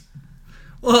Kings.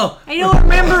 Well, I don't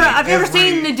remember. I've never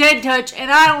seen The Dead Touch, and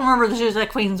I don't remember the Suicide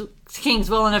Kings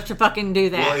well enough to fucking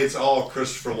do that. Well, it's all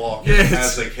Christopher Walken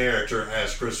as a character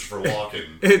as Christopher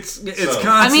Walken. It's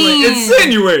constantly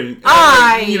insinuating,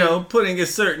 putting a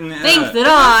certain things that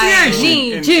I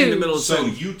need in to. the middle of so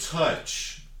you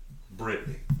touch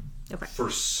Brittany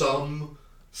for some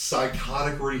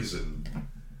psychotic reason,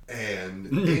 and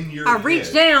in your I head,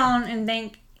 reach down and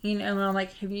think, and I'm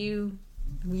like, have you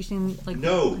seen like?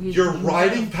 No, you're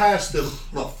riding past them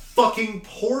on a fucking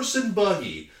horse and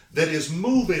buggy that is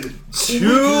moving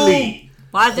quickly.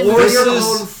 Why they're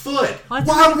on foot.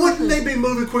 Why wouldn't they be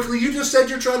moving quickly? You just said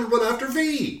you're trying to run after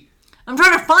V. I'm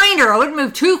trying to find her. I wouldn't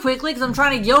move too quickly because I'm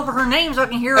trying to yell for her name so I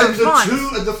can hear her response.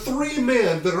 The three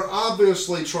men that are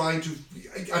obviously trying to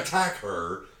attack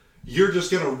her, you're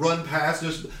just going to run past,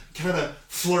 just kind of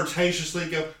flirtatiously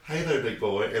go, hey there, big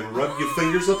boy, and rub your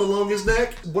fingers up along his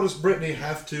neck. What does Brittany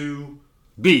have to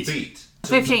beat?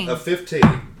 15. A 15.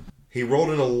 He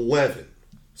rolled an 11.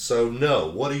 So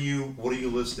no. What are you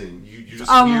listening? You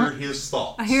just hear his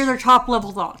thoughts. I hear their top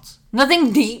level thoughts.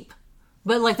 Nothing deep,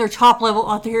 but like their top level.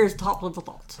 I hear his top level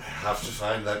thoughts. I have to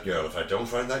find that girl. If I don't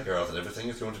find that girl, then everything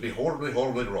is going to be horribly,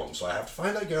 horribly wrong. So I have to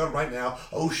find that girl right now.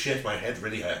 Oh shit, my head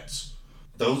really hurts.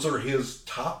 Those are his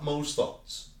topmost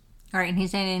thoughts. All right, and he's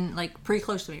standing like pretty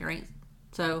close to me, right?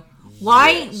 So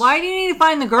why do you need to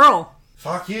find the girl?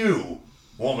 Fuck you,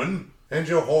 woman. And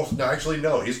your horse, actually,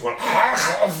 no, he's going...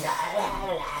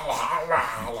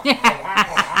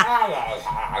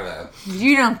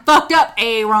 You done fucked up,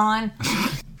 Aaron.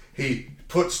 He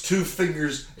puts two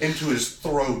fingers into his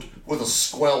throat with a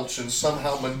squelch and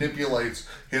somehow manipulates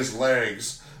his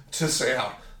legs to say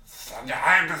out,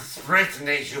 I'm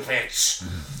Brittany, you bitch.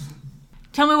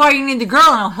 Tell me why you need the girl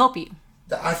and I'll help you.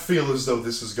 I feel as though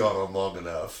this has gone on long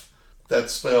enough. That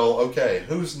spell, okay,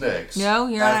 who's next? No,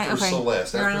 you're after right. Okay.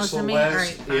 Celeste. You're after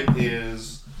Celeste, right. It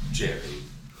is Jerry.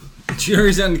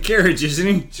 Jerry's on the carriage, isn't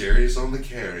he? Jerry's on the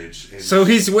carriage. So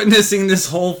he's witnessing this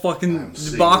whole fucking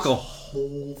debacle.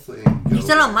 Whole thing. He's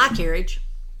not on my carriage.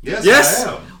 Yes,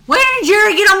 I am. When did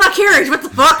Jerry get on my carriage? What the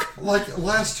fuck? Like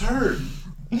last turn.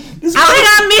 How did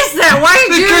I miss that? Why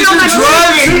did Jerry on my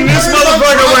carriage? This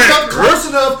motherfucker went up close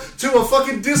enough to a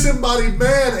fucking disembodied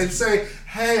man and say,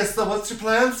 hey, so what's your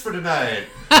plans for tonight?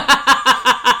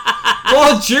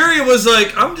 Well, Jerry was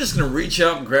like, I'm just going to reach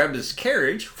out and grab this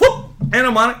carriage. Whoop! And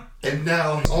I'm on it. And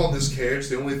now on this carriage,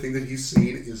 the only thing that he's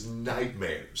seen is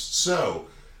nightmares. So,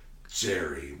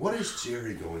 Jerry, what is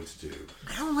Jerry going to do?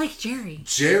 I don't like Jerry.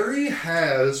 Jerry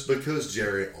has, because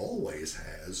Jerry always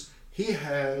has, he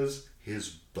has his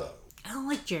bow. I don't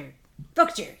like Jerry.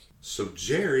 Fuck Jerry. So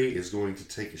Jerry is going to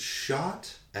take a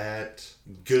shot at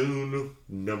goon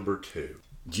number 2.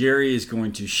 Jerry is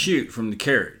going to shoot from the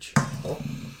carriage.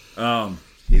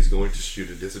 He's going to shoot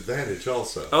at disadvantage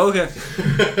also. Okay.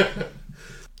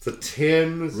 It's a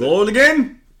 10. Roll it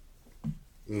again.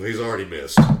 He's already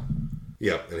missed.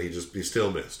 Yep, and he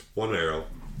still missed. One arrow.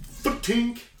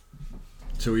 Tink.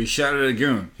 So he shot at a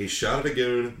goon. He shot at a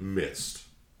goon, missed.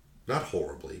 Not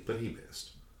horribly, but he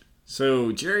missed.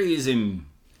 So Jerry is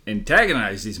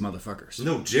antagonize these motherfuckers.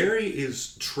 No, Jerry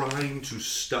is trying to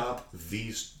stop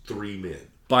these 3 men.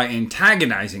 By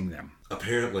antagonizing them.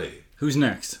 Apparently. Who's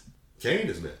next? Kane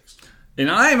is next.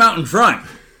 And I am out in front.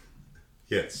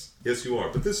 Yes. Yes, you are.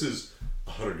 But this is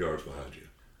 100 yards behind you.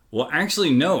 Well,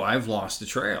 actually, no. I've lost the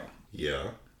trail. Yeah.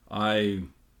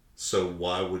 So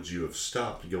why would you have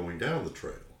stopped going down the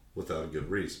trail without a good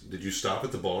reason? Did you stop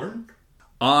at the barn?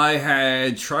 I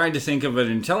had tried to think of an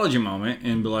intelligent moment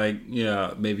and be like,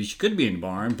 yeah, maybe she could be in the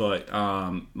barn, but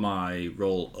my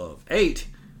roll of 8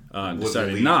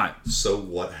 decided not. So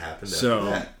what happened after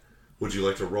that? Would you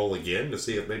like to roll again to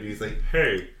see if maybe you think,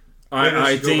 hey...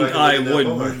 I think I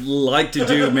would like to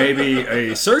do maybe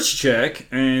a search check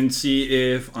and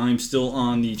see if I'm still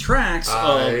on the tracks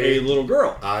of a little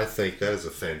girl. I think that is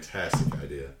a fantastic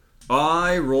idea.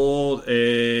 I rolled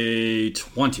a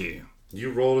 20.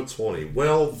 You rolled a 20.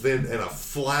 Well, then, in a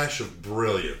flash of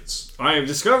brilliance, I have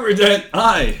discovered that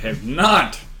I have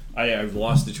not. I have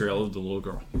lost the trail of the little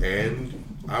girl. And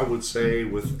I would say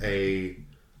with a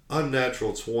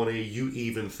unnatural 20, you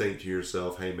even think to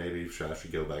yourself, hey, maybe I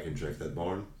should go back and check that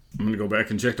barn. I'm going to go back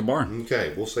and check the barn.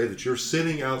 Okay, we'll say that you're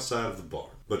sitting outside of the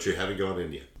barn, but you haven't gone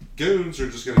in yet. Goons are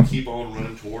just going to keep on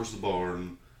running towards the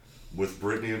barn with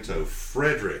Brittany in tow.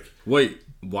 Frederick. Wait,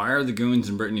 why are the goons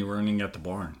and Brittany running at the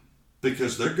barn?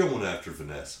 Because they're going after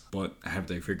Vanessa. But have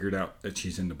they figured out that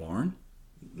she's in the barn?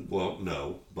 Well,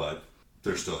 no, but...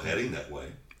 They're still heading that way.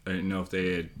 I didn't know if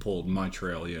they had pulled my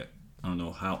trail yet. I don't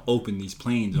know how open these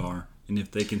plains are, and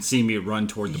if they can see me run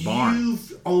toward the barn.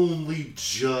 You've only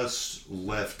just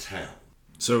left town.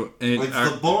 So,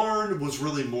 the barn was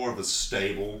really more of a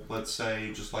stable, let's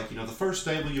say, just like, the first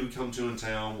stable you would come to in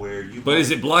town where you... But is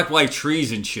it blocked by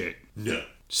trees and shit? No.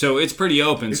 So it's pretty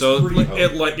open.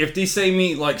 If they say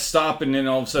me, stop and then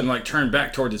all of a sudden, turn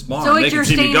back toward this barn, so they it's can your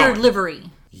see me standard going. livery.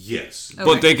 Yes. Okay.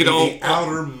 But they could the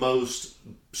outermost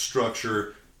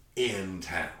structure in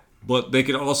town. But they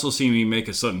could also see me make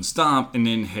a sudden stop and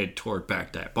then head toward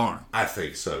back that barn. I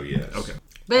think so, yes. Okay.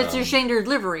 But it's your standard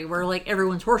livery where,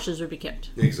 everyone's horses would be kept.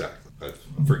 Exactly.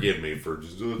 Forgive me for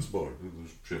just doing smart.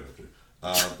 Shit out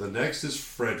there. The next is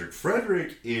Frederick.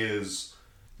 Frederick is...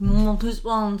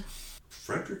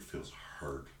 Frederick feels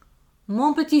hurt.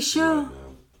 Mon petit chat. Right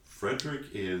now. Frederick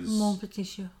is... Mon petit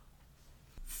chat.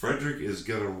 Frederick is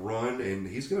going to run and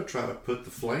he's going to try to put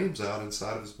the flames out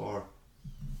inside of his bar.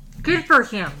 Good for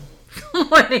him. We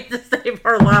need to save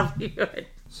our livelihood.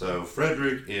 So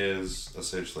Frederick is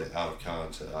essentially out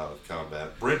of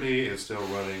combat. Brittany is still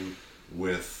running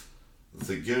with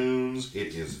the goons.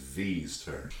 It is V's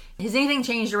turn. Has anything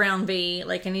changed around V?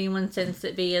 Can anyone sense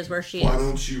that V is where she Why is?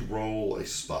 don't you roll a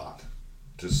spot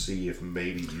to see if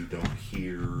maybe you don't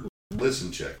hear...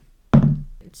 Listen check.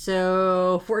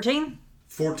 So, 14?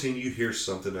 14, you hear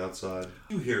something outside.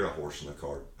 You hear a horse and a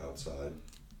cart outside.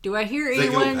 Do I hear They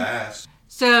anyone? go past.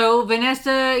 So,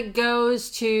 Vanessa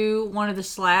goes to one of the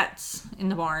slats in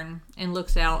the barn and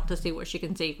looks out to see what she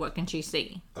can see. What can she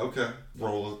see? Okay,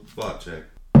 roll a spot check.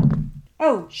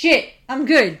 Oh, shit. I'm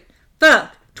good.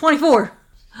 Fuck. 24.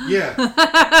 Yeah.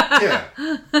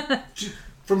 Yeah.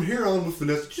 From here on with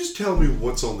Vanessa, just tell me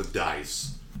what's on the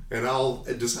dice, and I'll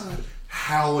decide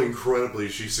how incredibly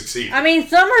she succeeded. I mean,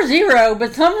 some are 0,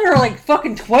 but some are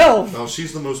fucking 12. Oh,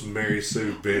 she's the most Mary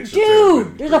Sue bitch.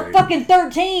 Dude, there's a fucking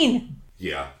 13.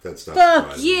 Yeah, that's not Fuck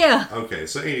surprising. yeah. Okay,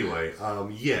 so anyway,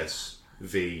 yes,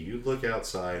 V, you look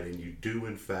outside and you do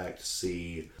in fact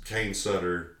see Kane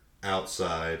Sutter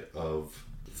outside of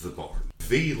the barn.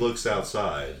 V looks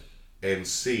outside and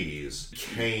sees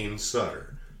Kane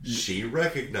Sutter. She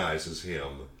recognizes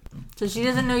him. So she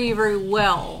doesn't know you very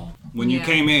well. When you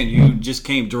came in, you just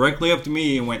came directly up to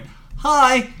me and went,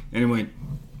 "Hi," and it went,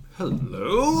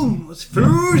 "Hello, what's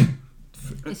food?"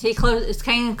 Is he close? Is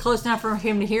Kane close enough for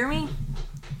him to hear me?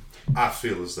 I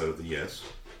feel as though yes.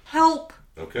 Help.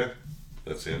 Okay,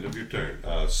 that's the end of your turn.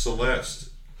 Celeste,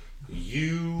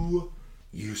 you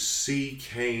see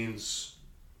Kane's.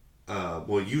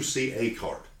 You see a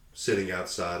cart sitting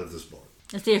outside of this barn.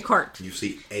 I see a cart. You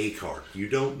see a cart. You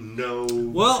don't know.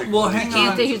 Well, hang on.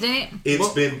 Can't see who's in it. It's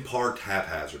been parked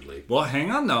haphazardly. Well,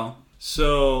 hang on though.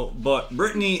 So, but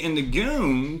Brittany and the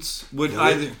goons would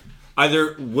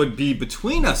either would be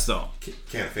between us though.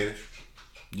 Can't finish.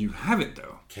 You have it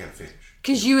though. Can't finish.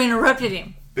 Because you interrupted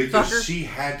him. Because fucker. she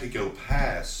had to go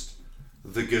past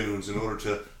the goons in order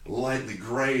to lightly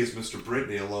graze Mr.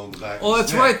 Brittany along the back Oh, of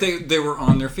that's his neck. right. They were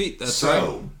on their feet. That's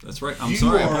right. That's right. I'm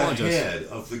sorry. I apologize. You are ahead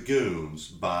of the goons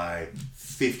by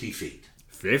 50 feet.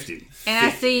 50. And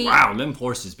I see... Wow, them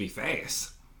horses be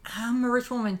fast. I'm a rich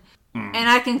woman. And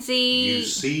I can see... You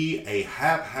see a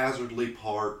haphazardly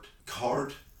parked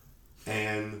cart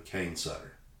and Kane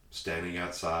Sutter standing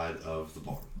outside of the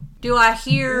barn. Do I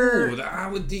hear...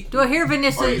 Do I hear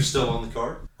Vanessa... Are you still on the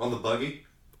cart? On the buggy?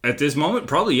 At this moment,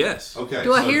 probably yes. Okay.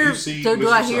 Do I hear? You see So do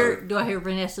Mr. I hear? Sutter. Do I hear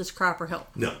Vanessa's cry for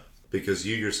help? No, because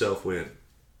you yourself went,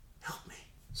 help me.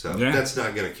 So Yeah. that's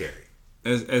not going to carry.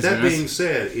 As That being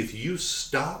said, if you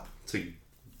stop to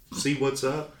see what's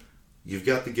up, you've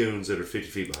got the goons that are 50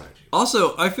 feet behind you.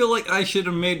 Also, I feel like I should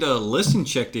have made a listen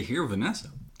check to hear Vanessa.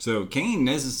 So Kane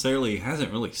necessarily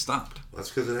hasn't really stopped. That's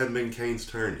because it hadn't been Kane's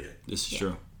turn yet. This is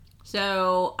true.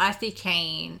 So I see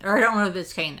Kane, or I don't know if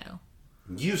it's Kane though.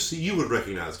 You would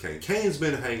recognize Kane. Kane's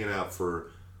been hanging out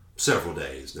for several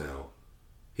days now.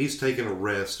 He's taken a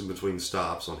rest in between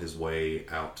stops on his way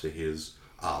out to his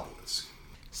obelisk.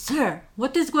 Sir,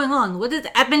 what is going on? What is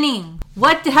happening?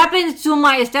 What happened to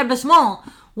my establishment?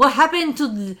 What happened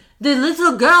to the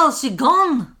little girl? She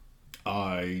gone?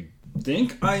 I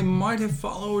think I might have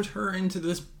followed her into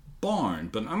this barn,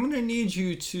 but I'm going to need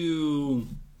you to...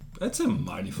 That's a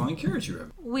mighty fine carriage you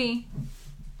have. We.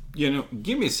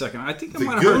 Give me a second. I think I The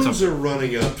might have heard goons something. are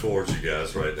running up towards you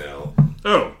guys right now.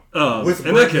 in With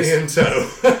that Brittany case... in tow.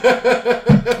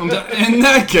 In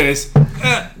that case...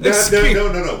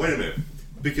 No, wait a minute.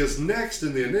 Because next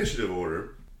in the initiative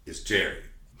order is Jerry.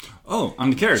 Oh, I'm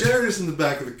the carriage. Jerry's in the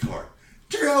back of the cart.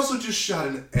 Jerry also just shot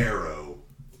an arrow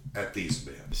at these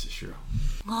men. This is true.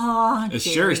 Oh, It's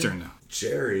Jerry's turn now.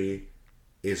 Jerry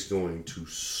is going to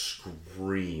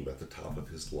scream at the top of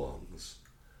his lungs.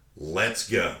 Let's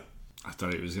go. I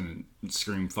thought he was going to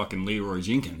scream fucking Leroy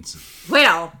Jenkins.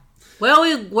 Well, where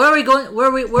are we going? Where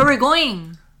are we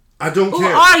going? I don't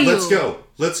care. Are you?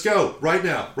 Let's go. Right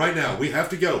now. We have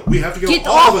to go. Get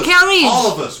all off carriage.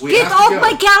 All of us. Get off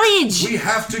my carriage. We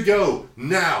have to go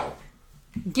now.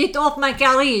 Get off my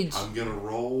carriage. I'm going to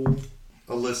roll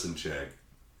a listen check.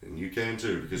 And you can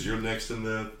too, because you're next in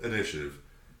the initiative,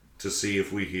 to see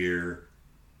if we hear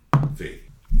V.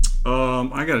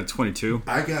 I got a 22.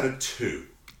 I got a 2.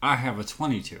 I have a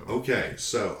 22. Okay,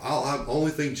 so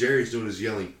only thing Jerry's doing is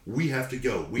yelling, we have to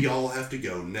go. We all have to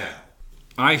go now.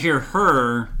 I hear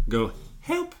her go,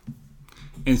 help.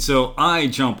 And so I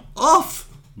jump off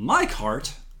my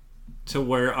cart to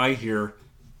where I hear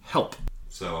help.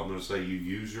 So I'm going to say you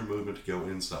use your movement to go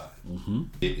inside. Mm-hmm.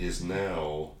 It is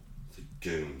now the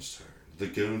goons' turn. The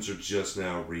goons are just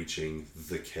now reaching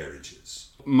the carriages.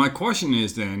 My question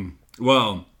is then,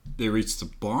 well, they reached the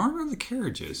barn or the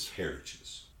carriages?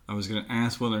 Carriages. I was going to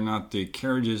ask whether or not the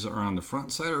carriages are on the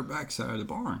front side or back side of the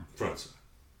barn. Front side.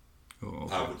 Oh,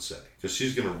 okay. I would say. Because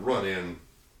she's going to run in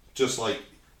just like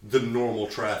the normal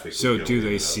traffic. So do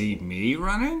they see me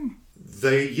running?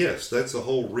 Yes, that's the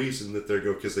whole reason that they're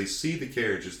going, because they see the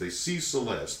carriages, they see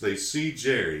Celeste, they see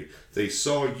Jerry, they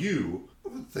saw you. I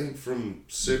would think from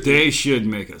Sydney. They should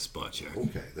make a spot check.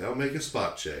 Okay, they'll make a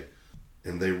spot check.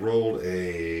 And they rolled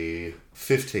a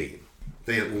 15.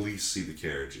 They at least see the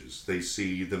carriages. They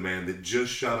see the man that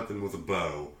just shot at them with a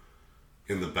bow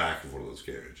in the back of one of those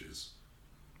carriages.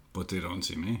 But they don't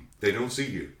see me. They don't see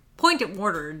you. Point at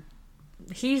Wardard.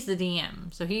 He's the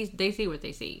DM, so they see what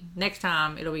they see. Next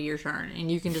time, it'll be your turn,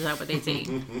 and you can decide what they see.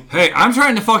 Hey, I'm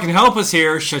trying to fucking help us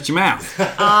here. Shut your mouth.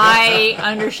 I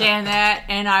understand that,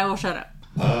 and I will shut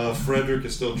up. Frederick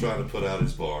is still trying to put out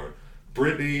his bar.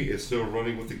 Brittany is still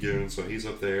running with the goons, so he's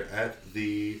up there at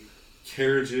the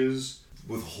carriages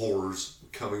with horrors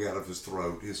coming out of his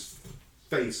throat. His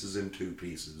face is in 2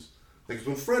 pieces. Like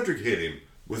when Frederick hit him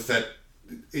with that,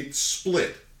 it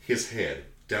split his head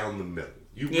down the middle.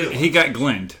 He got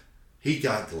glenned. He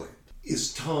got glenned.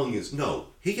 His tongue is, no,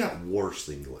 he got worse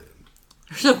than glenned.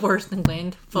 There's worse than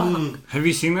glenned. Fuck. Have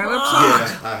you seen that episode?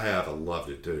 Yeah, I have. I loved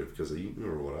it too, because you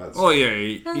remember what I said. Oh yeah,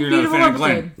 you're not a fan of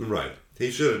Glenn. Right.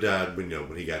 He should have died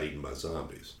when he got eaten by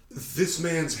zombies. This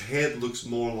man's head looks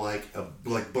more like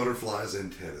butterflies'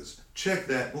 antennas. Check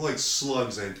that, more like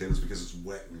slugs' antennas because it's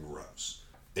wet and gross.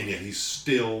 And yet he's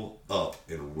still up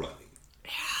and running.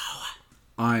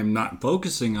 I'm not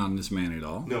focusing on this man at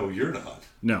all. No, you're not.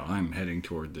 No, I'm heading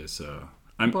toward this.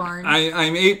 I'm Barn.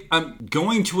 I'm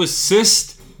going to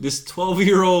assist this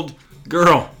 12-year-old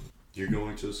girl. You're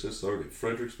going to assist. Okay,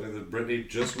 Frederick's playing that. Brittany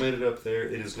just made it up there.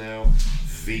 It is now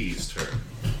V's turn.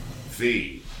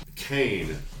 V.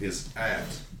 Kane is at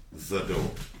the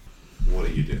door. What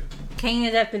do you do? Kane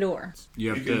is at the door.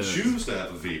 You can choose to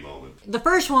have a V moment. The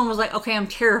first one was like, okay, I'm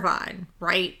terrified,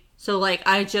 right? So,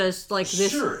 I just,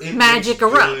 this it magic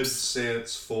makes erupts. Good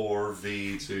sense for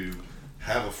V to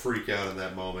have a freak out in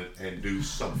that moment and do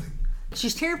something.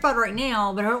 She's terrified right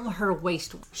now, but I don't want her to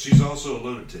waste one. She's also a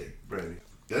lunatic, Brady.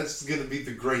 That's going to be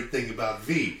the great thing about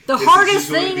V. The hardest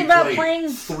thing about playing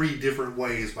 3 different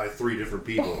ways by 3 different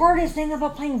people. The hardest thing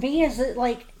about playing V is that,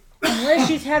 unless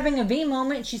she's having a V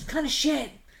moment, she's kind of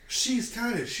shit. She's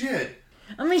kind of shit.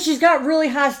 I mean, she's got really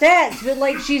high stats,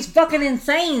 but, she's fucking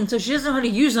insane, so she doesn't know how to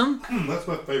use them. That's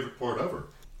my favorite part of her.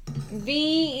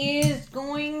 V is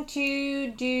going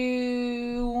to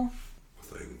do...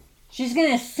 Thing. She's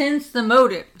going to sense the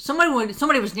motive.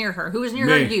 Somebody was near her. Who was near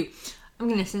her? You. I'm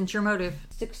going to sense your motive.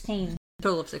 16.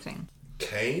 Total of 16.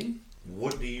 Kane,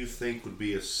 what do you think would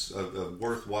be a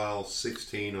worthwhile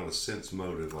 16 on a sense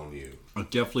motive on you? I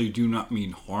definitely do not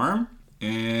mean harm.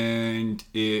 And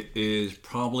it is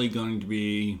probably going to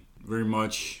be very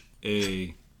much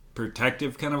a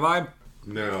protective kind of vibe.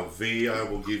 Now, V, I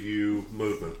will give you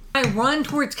movement. I run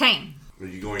towards Kane. Are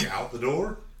you going out the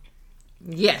door?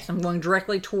 Yes, I'm going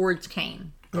directly towards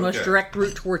Kane. The most direct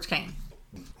route towards Kane.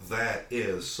 That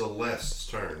is Celeste's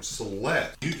turn.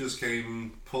 Celeste, you just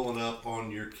came pulling up on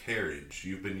your carriage.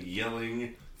 You've been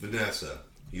yelling Vanessa.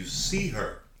 You see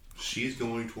her. She's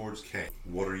going towards Kane.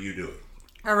 What are you doing?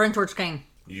 I run towards Kane.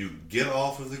 You get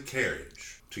off of the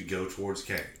carriage to go towards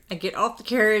Kane. I get off the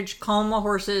carriage, calm my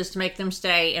horses to make them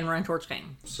stay, and run towards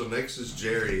Kane. So next is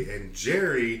Jerry, and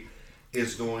Jerry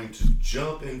is going to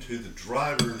jump into the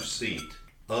driver's seat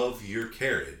of your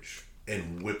carriage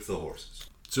and whip the horses.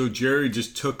 So Jerry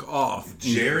just took off.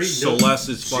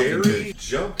 Celeste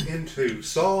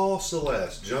saw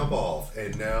Celeste jump off,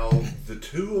 and now the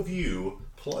 2 of you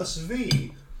plus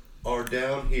V are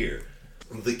down here.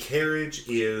 The carriage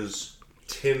is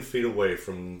 10 feet away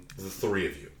from the three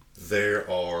of you. There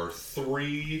are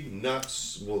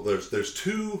there's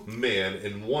two men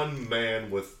and one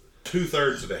man with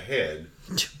 2/3 of a head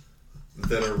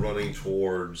that are running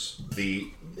towards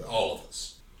all of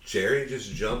us. Jerry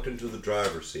just jumped into the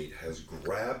driver's seat, has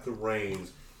grabbed the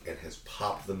reins, and has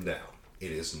popped them down.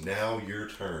 It is now your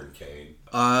turn, Kane.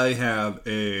 I have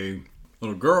a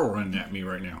little girl running at me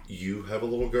right now. You have a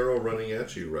little girl running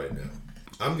at you right now.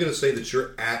 I'm going to say that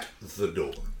you're at the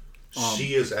door.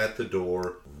 She is at the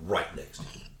door right next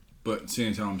to you. But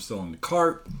seeing as how I'm still in the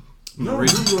cart... No, you're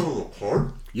not on the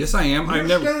cart. Yes, I am. You're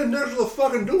standing next to the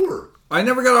fucking door. I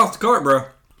never got off the cart, bro.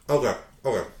 Okay.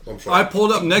 I'm sorry. I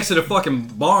pulled up next to the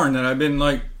fucking barn that I've been,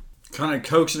 like, kind of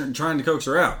trying to coax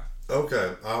her out.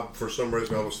 Okay. For some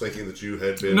reason, I was thinking that you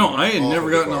had been... No, I had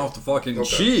never gotten cart. off the fucking...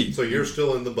 Okay. So you're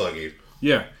still in the buggy.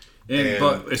 Yeah.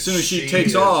 But as soon as she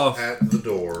takes is off... at the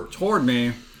door. Toward me,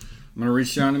 I'm going to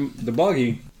reach down in the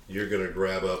buggy. You're going to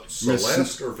grab up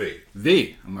Celeste or V?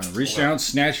 V. I'm going to reach down,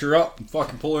 snatch her up, and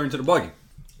fucking pull her into the buggy.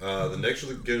 The next are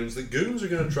the goons. The goons are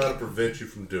going to try to prevent you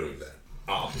from doing that,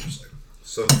 obviously.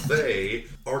 So they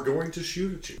are going to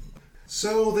shoot at you.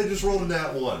 So they just rolled a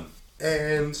nat 1.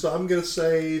 And so I'm going to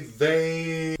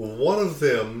say one of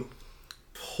them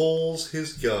pulls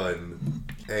his gun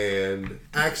and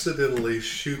accidentally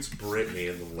shoots Brittany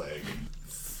in the leg.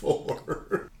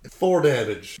 4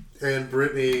 damage. And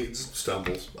Brittany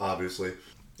stumbles, obviously.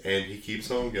 And he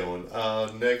keeps on going.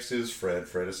 Next is Fred.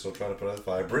 Fred is still trying to put out the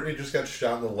fire. Brittany just got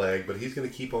shot in the leg, but he's going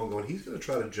to keep on going. He's going to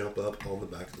try to jump up on the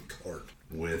back of the cart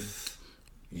with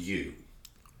you,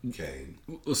 Kane.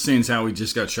 Well, seeing as how we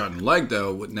just got shot in the leg,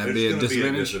 though, wouldn't that be a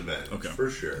disadvantage? Okay. For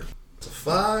sure. It's a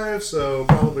 5, so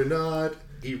probably not.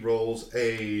 He rolls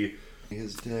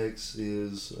his dex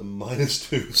is a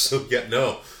 -2, so yeah,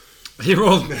 no. He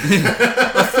rolled a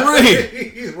 3.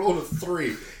 He rolled a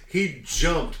 3. He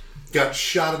jumped, got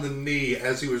shot in the knee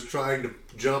as he was trying to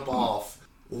jump off.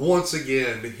 Once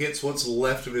again, hits what's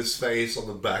left of his face on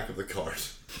the back of the cart.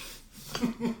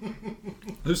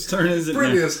 Whose turn is it?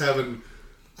 Brittany is having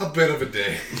a bit of a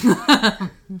day.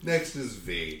 Next is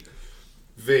V.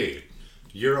 V,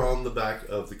 you're on the back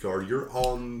of the car. You're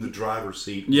on the driver's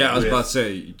seat. Yeah, I was about to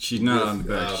say, she's not on the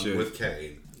back. With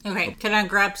Kane. Okay, can I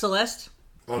grab Celeste?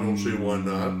 I don't see why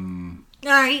not.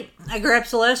 Alright, I grab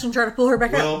Celeste and try to pull her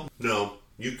back up. Well, no,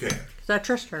 you can't. Because I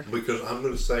trust her. Because I'm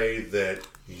going to say that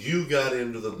you got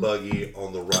into the buggy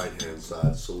on the right-hand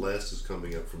side. Celeste is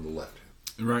coming up from the left-hand.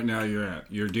 Right now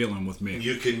you're dealing with me.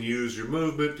 You can use your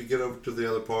movement to get over to the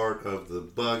other part of the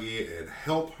buggy and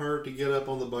help her to get up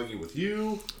on the buggy with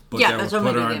you. But Yeah, that that's would what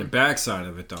I'm put her gonna on do the back side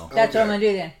of it, though. That's what I'm going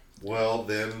to do then. Well,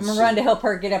 then... I'm going to run to help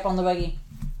her get up on the buggy.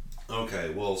 Okay,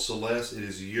 well, Celeste, it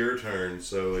is your turn,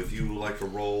 so if you would like to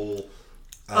roll...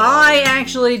 I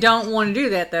actually don't want to do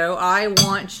that, though. I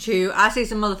see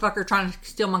some motherfucker trying to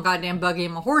steal my goddamn buggy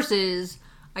and my horses.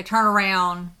 I turn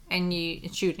around and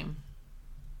shoot him.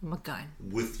 My gun.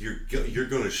 With your gun, you're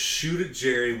going to shoot at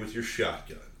Jerry with your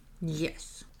shotgun.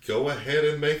 Yes. Go ahead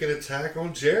and make an attack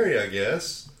on Jerry, I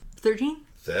guess. 13?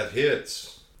 That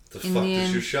hits. The fuck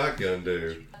does your shotgun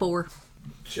do? 4.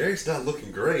 Jerry's not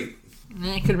looking great.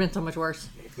 It could have been so much worse.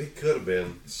 It could have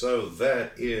been. So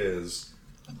that is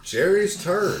Jerry's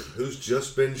turn, who's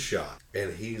just been shot.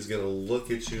 And he's going to look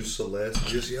at you, Celeste, and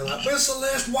just yell out, Miss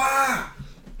Celeste, why?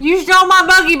 You stole my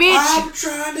buggy, bitch! I'm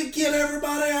trying to get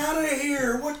everybody out of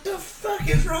here. What the fuck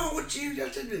is wrong with you?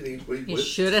 You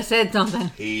should have said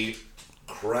something. He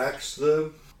cracks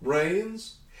the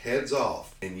reins, heads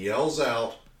off, and yells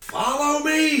out, Follow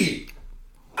me!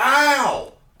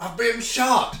 Ow! I've been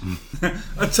shot!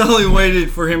 I totally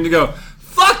waited for him to go,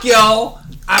 Fuck y'all!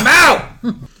 I'm out!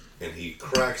 And he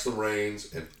cracks the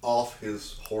reins, and off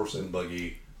his horse and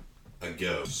buggy I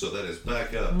go. So that is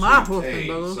back up My to horse and Kane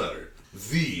buggy. Sutter.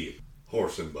 The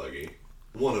horse and buggy.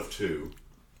 One of 2.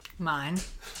 Mine.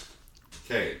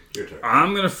 Kane, your turn.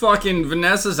 I'm gonna fucking...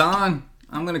 Vanessa's on.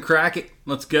 I'm gonna crack it.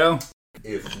 Let's go.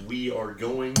 If we are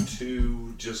going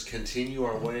to just continue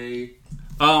our way...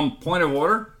 Point of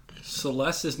order.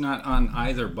 Celeste is not on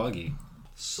either buggy.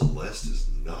 Celeste is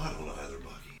not on either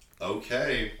buggy.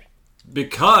 Okay.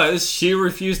 Because she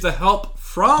refused the help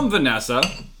from Vanessa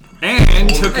and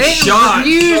took a shot.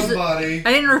 Somebody.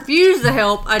 I didn't refuse the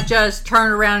help. I just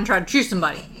turned around and tried to shoot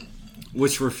somebody.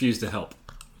 Which refused to help.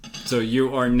 So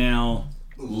you are now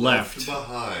left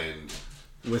behind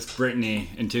with Brittany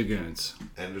and 2 goons.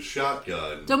 and a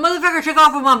shotgun So motherfucker took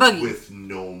off with my buggy. with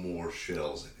no more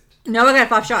shells in it. No, I got a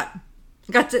 5 shot.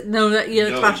 It's 5 No, shot.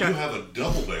 you have a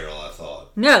double barrel, I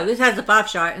thought. No, this has a 5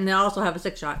 shot, and then I also have a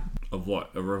 6 shot. Of what?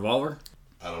 A revolver?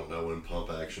 I don't know when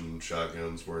pump-action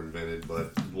shotguns were invented,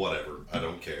 but whatever. I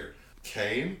don't care.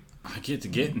 Kane? I get to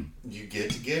getting. You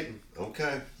get to getting.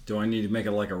 Okay. Do I need to make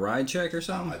it like a ride check or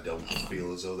something? I don't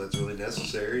feel as though that's really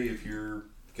necessary. If you're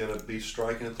going to be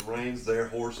striking at the reins, they're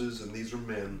horses and these are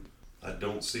men. I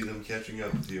don't see them catching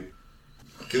up with you.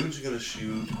 Goons are going to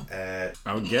shoot at...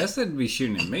 I would guess they'd be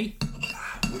shooting at me.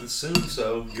 I would assume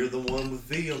so. You're the one with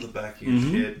V on the back of your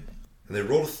shit. And they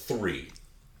rolled a 3.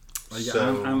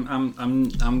 So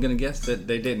I'm gonna guess that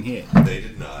they didn't hit. They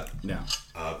did not. No.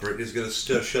 Brittany's gonna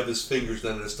shove his fingers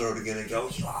down his throat again and go,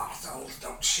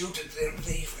 don't shoot at them,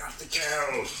 they've got to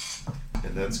go.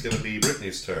 And that's gonna be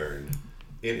Brittany's turn.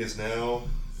 It is now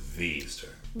V's turn.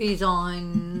 V's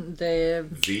on the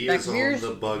V back is of on yours?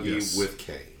 the buggy Yes. with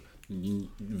Kane.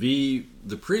 V,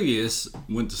 the previous,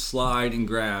 went to slide and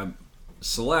grab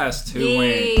Celeste, who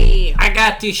Yay. went, I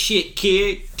got this shit,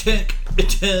 kid. Tunk,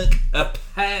 a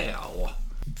pow.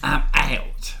 I'm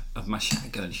out of my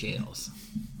shotgun shells.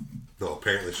 No,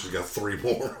 apparently she's got 3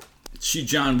 more. She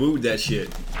John Wooed that shit.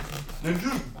 And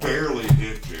just barely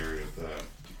hit Jerry at that.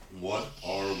 What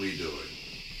are we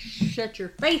doing? Shut your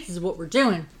face is what we're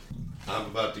doing. I'm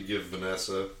about to give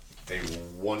Vanessa a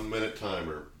 1-minute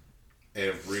timer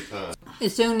every time.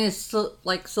 As soon as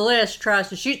Celeste tries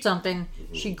to shoot something,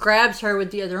 she grabs her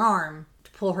with the other arm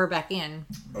to pull her back in.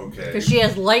 Okay. Because she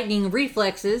has lightning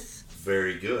reflexes.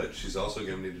 Very good. She's also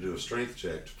going to need to do a strength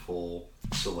check to pull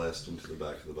Celeste into the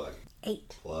back of the buggy.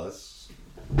 8. Plus,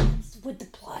 With the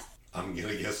plus. I'm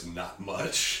going to guess not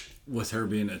much. With her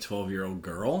being a 12-year-old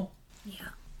girl. Yeah.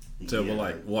 So Yeah. we're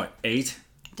like, what, 8?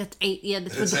 That's 8. Yeah,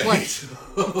 that's That's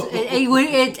with the plus. 8.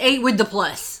 It's 8 with the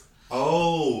plus.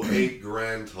 Oh, 8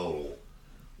 grand total.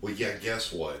 Well, yeah,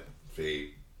 guess what,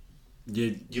 V?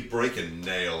 You You break a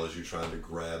nail as you're trying to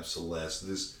grab Celeste.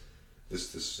 This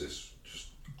just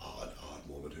odd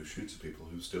woman who shoots at people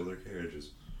who steal their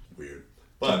carriages. Weird.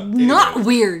 But Not anyway,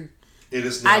 weird. it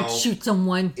is now, I'd shoot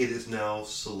someone. It is now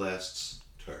Celeste's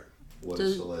turn. What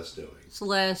is Celeste doing?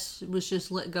 Celeste was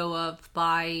just let go of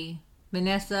by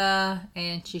Vanessa,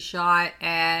 and she shot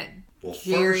at Well,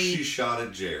 Jerry. first she shot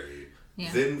at Jerry.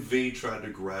 Yeah. Then V tried to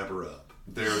grab her up.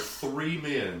 There are 3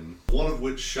 men, one of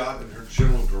which shot in her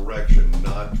general direction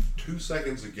not 2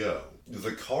 seconds ago.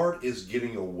 The cart is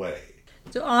getting away.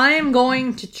 So I am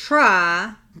going to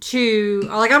try to...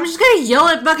 I'm just going to yell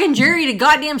at fucking Jerry to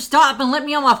goddamn stop and let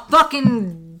me on my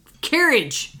fucking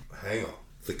carriage. Hang on.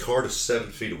 The cart is 7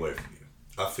 feet away from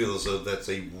you. I feel as though that's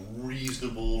a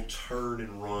reasonable turn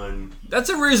and run. That's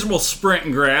a reasonable sprint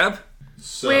and grab.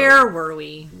 So Where were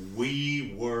we?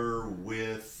 we were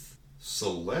with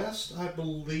Celeste, I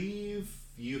believe.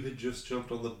 You had just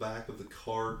jumped on the back of the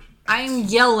cart. I'm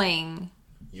yelling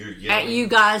You're at yelling. you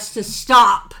guys to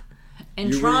stop and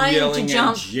You were trying yelling to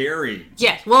jump. at Jerry.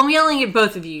 Yes, well, I'm yelling at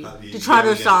both of you You're to try to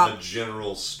yelling at stop. A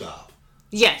general stop.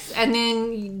 Yes, and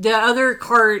then the other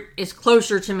cart is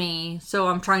closer to me, so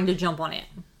I'm trying to jump on it.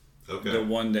 Okay. The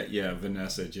one that,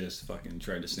 Vanessa just fucking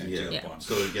tried to snatch Yeah. up Yeah. on.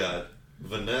 So we got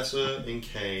Vanessa and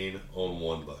Kane on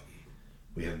one buggy.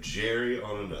 We have Jerry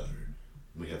on another.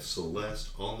 We have Celeste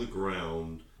on the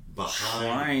ground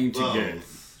behind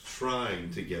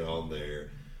trying to get on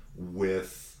there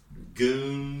with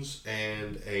goons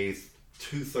and a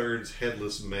 2/3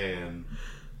 headless man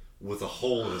with a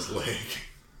hole in his leg.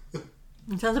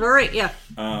 That sounds about right, yeah.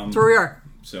 That's where we are.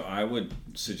 So I would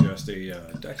suggest a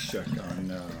dex check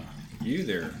on you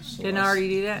there, Celeste. Didn't I already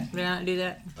do that? Did I not do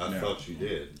that? I No. thought you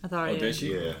did. I thought I Oh, did. did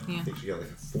she? Yeah. Yeah. I think she got like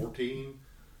a 14.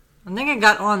 I think I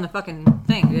got on the fucking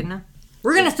thing, didn't I?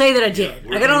 We're gonna say that I did.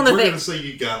 I got on the We're thing. going to say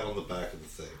you got on the back of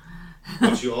the thing.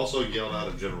 But you also yelled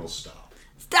out a general stop.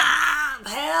 Stop!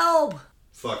 Help!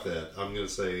 Fuck that. I'm going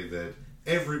to say that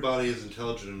everybody is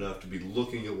intelligent enough to be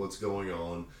looking at what's going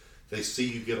on. They see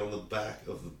you get on the back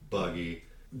of the buggy.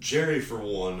 Jerry, for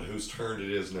one, whose turn it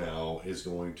is now, is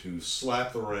going to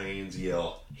slap the reins,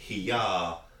 yell,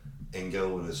 "Hi-ya!" and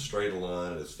go in as straight a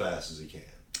line as fast as he can.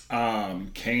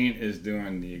 Kane is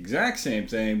doing the exact same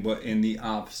thing, but in the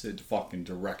opposite fucking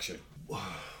direction.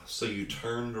 So you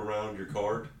turned around your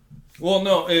cart? Well,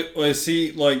 no,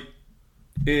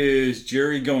 is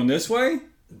Jerry going this way?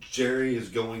 Jerry is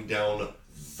going down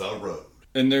the road.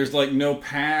 And there's no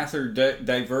path or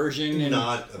diversion?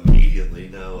 Not immediately,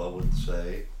 no, I wouldn't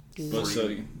say. But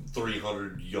so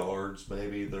 300 yards,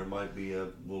 maybe. There might be a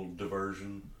little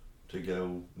diversion to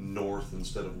go north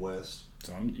instead of west.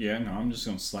 So I'm just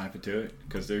going to slap it to it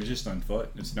because they're just on foot.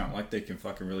 It's not like they can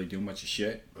fucking really do much of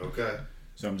shit. Okay.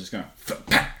 So I'm just going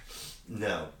to...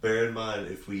 Now, bear in mind,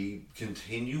 if we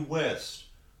continue west,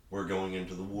 we're going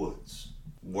into the woods.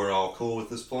 We're all cool with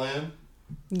this plan?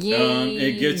 Yay.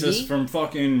 It gets us from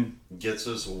fucking Gets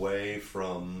us away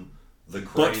from the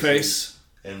butt crazies face.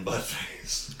 and butt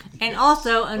face. And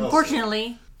also,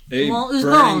 unfortunately, A won't lose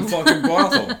burning bone. fucking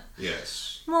brothel.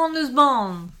 Yes. Won't lose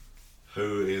bone.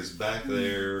 Who is back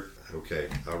there? Okay,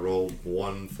 I rolled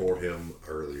 1 for him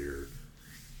earlier.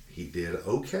 He did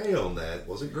okay on that.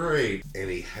 Wasn't great. And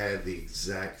he had the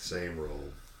exact same roll.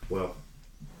 Well,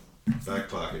 back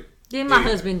pocket. Did my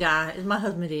Anyway, husband die? Is my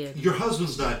husband dead? Your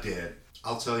husband's not dead.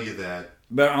 I'll tell you that.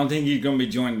 But I don't think he's going to be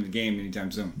joining the game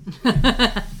anytime soon.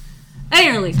 I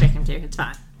didn't really expect him to. It's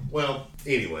fine. Well,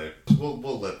 anyway,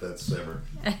 we'll let that simmer.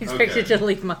 I expected to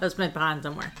leave my husband behind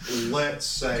somewhere. Let's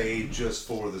say, just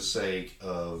for the sake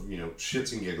of,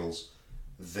 shits and giggles,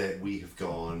 that we have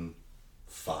gone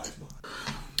 5 miles.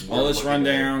 All this We're looking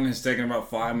at rundown has taken about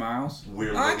 5 miles.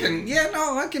 We're I looking-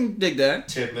 can dig that.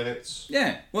 10 minutes.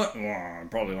 Yeah. Well,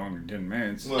 probably longer than 10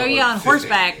 minutes. Well, Oh yeah, on 15,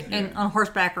 horseback yeah. and on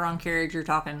horseback or on carriage, you're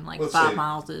talking like Let's 5 say-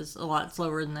 miles is a lot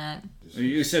slower than that.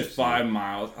 You said 5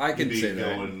 miles. I You'd can be say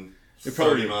that. going It 30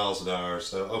 probably- miles an hour.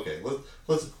 So, okay,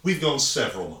 we've gone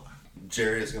several miles.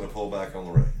 Jerry is going to pull back on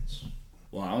the reins.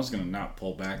 Well, I was going to not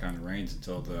pull back on the reins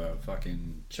until the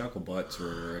fucking chuckle butts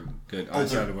were a good Oh,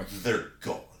 eyesight away. they're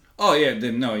gone. Oh, yeah.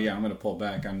 Then, no, yeah, I'm going to pull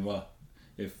back on, well,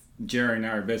 if Jerry and I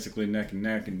are basically neck and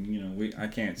neck and, I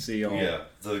can't see all, Yeah,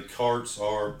 the carts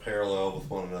are parallel with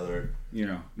one another.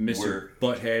 Mr. We're-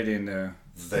 Butthead and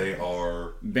They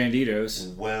are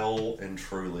Banditos. well and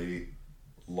truly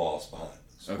lost behind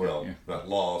us. Okay, well, yeah. not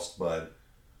lost, but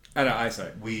Out of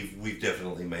eyesight. we've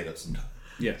definitely made up some time.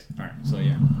 Yes. All right. So,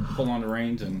 yeah. Pull on the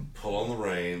reins and... Pull on the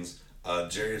reins.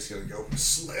 Jerry's gonna go,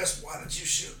 Celeste, why did you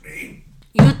shoot me?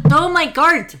 You stole my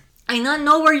cart. I not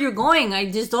know where you're going.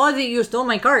 I just saw that you stole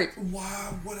my cart.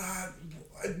 Why would I?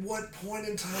 At what point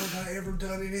in time have I ever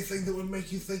done anything that would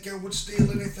make you think I would steal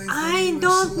anything from I you,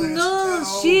 don't Celeste? know.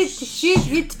 Oh, Shit,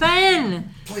 it's fine.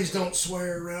 Please don't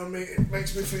swear around me. It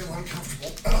makes me feel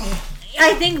uncomfortable. Ugh.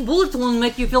 I think bullets won't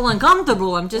make you feel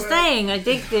uncomfortable. I'm just saying. I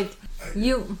think that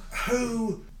you...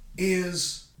 Who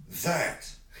is that?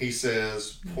 He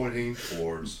says, pointing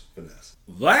towards Vanessa.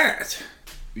 That,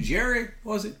 Jerry,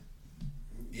 was it?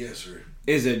 Yes, sir.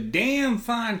 Is a damn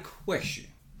fine question.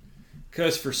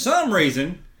 Because for some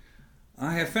reason,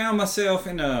 I have found myself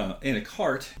in a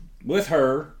cart with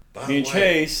her By being the way,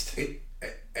 chased.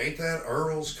 Ain't that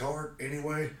Earl's cart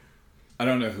anyway? I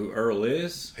don't know who Earl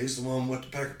is. He's the one with the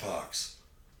pecker pox.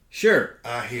 Sure.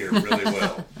 I hear really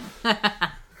well.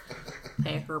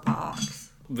 Pecker pox.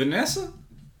 Vanessa,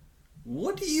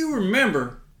 what do you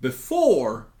remember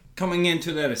before coming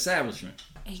into that establishment?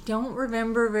 I don't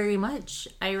remember very much.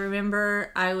 I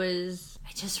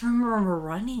just remember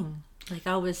running. Like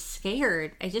I was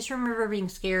scared. I just remember being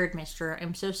scared, mister.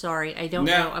 I'm so sorry. I don't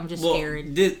know. I'm just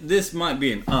scared. This might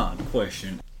be an odd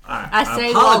question. I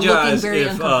say while looking apologize very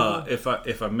uncomfortable.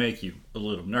 if I make you a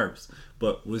little nervous.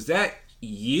 But was that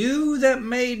you that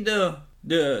made the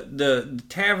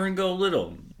tavern go a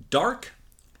little dark?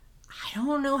 I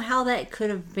don't know how that could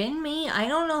have been me. I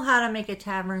don't know how to make a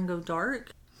tavern go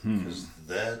dark. Because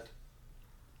that,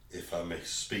 if I may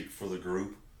speak for the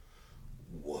group,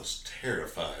 was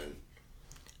terrifying.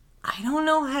 I don't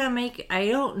know how to make... I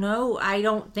don't know. I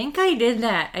don't think I did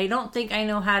that. I don't think I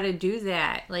know how to do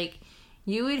that. Like,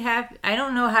 you would have... I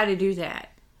don't know how to do that.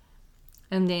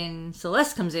 And then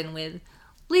Celeste comes in with,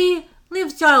 Leave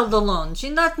child alone.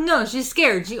 She's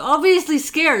scared. She obviously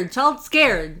scared. Child's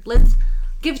scared. Let's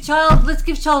give child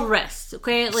rest.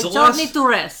 Okay? Like, Celeste? child needs to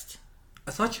rest.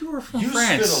 I thought you were from You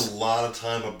France. spent a lot of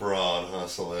time abroad, huh,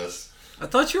 Celeste? I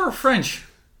thought you were French.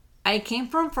 I came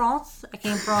from France. I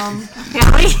came from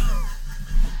Paris.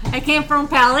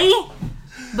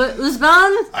 But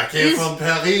Uzban I came from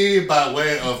Paris by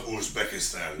way of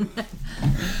Uzbekistan.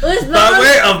 By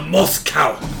way of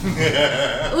Moscow.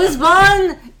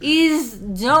 Uzban is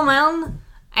German,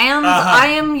 and I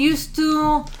am used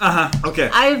to... Okay.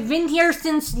 I've been here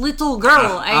since little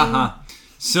girl.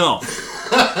 So,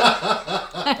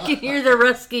 I can hear the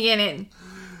Rusky in it.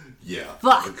 Yeah.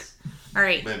 Fuck. All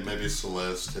right. Maybe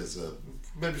Celeste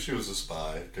maybe she was a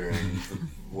spy during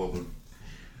what would...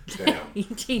 Damn.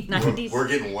 1890s. We're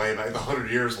getting way back, the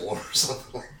 100 Years War or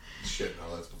something like that. Shit,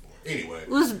 no, that's before. Anyway.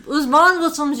 Uzban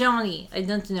was from Germany. I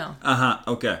don't know.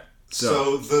 okay.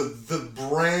 So the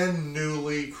brand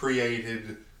newly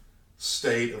created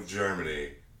state of Germany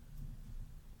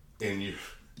in you...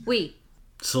 Wait.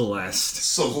 Celeste.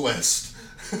 Celeste.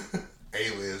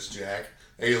 Alias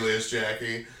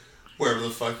Jackie, wherever the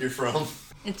fuck you're from.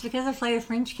 It's because I played a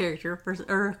French character,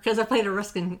 or because I played a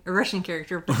Russian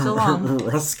character for so long.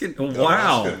 Ruskin?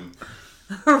 Wow. Ruskin.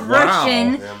 A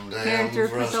Russian Them damn character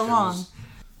for so long. Ruskins.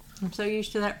 I'm so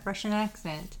used to that Russian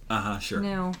accent. Sure.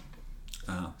 No.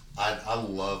 I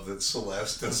love that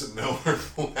Celeste doesn't know her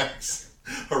full accent.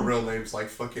 Her real name's like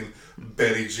fucking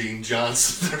Betty Jean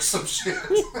Johnson or some shit.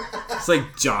 It's like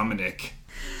Dominic.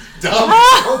 Dominic.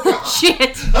 Oh, God.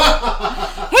 Shit.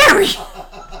 Harry.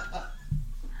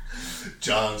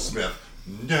 John Smith.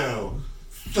 No.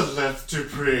 Celeste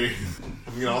Dupree.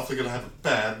 I'm also going to have a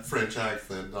bad French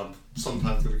accent. I'm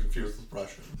sometimes going to confuse with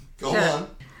Russian. Go on.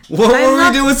 What were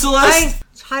we doing, Celeste? My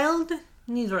child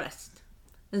needs rest.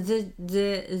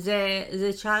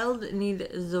 The child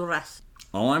needs the rest.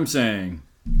 All I'm saying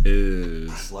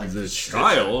is Like the to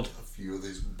child. stitch up a few of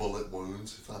these bullet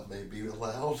wounds, if I may be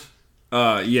allowed.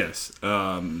 Yes.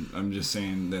 I'm just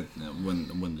saying that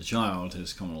when the child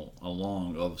has come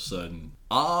along, all of a sudden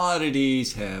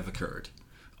oddities have occurred.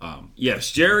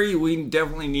 Yes, Jerry, we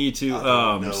definitely need to I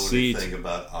don't know see. anything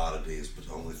about oddities, but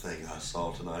the only thing I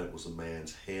saw tonight was a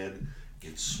man's head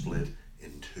get split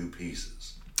in 2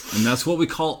 pieces. And that's what we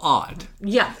call odd.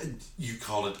 Yeah. You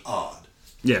call it odd.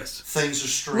 Yes. Things are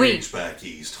strange back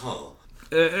east, huh?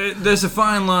 There's a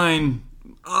fine line.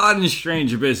 Odd and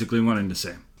strange are basically one and the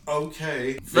same.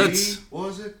 Okay. Let's- V,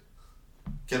 was it?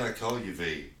 Can I call you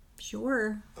V?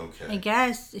 Sure. Okay. I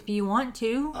guess if you want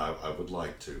to. I would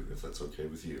like to, if that's okay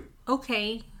with you.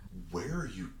 Okay. Where are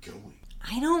you going?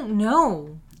 I don't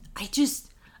know. I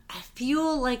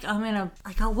feel like I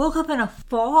woke up in a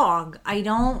fog. I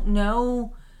don't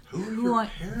know. Who are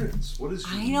your parents? What is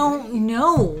your I don't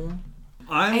know.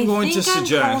 I'm going to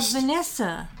suggest. I'm called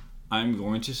Vanessa. I'm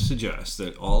going to suggest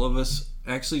that all of us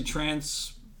actually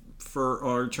transfer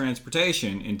our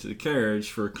transportation into the carriage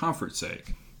for comfort's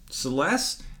sake.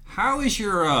 Celeste, how is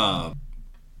your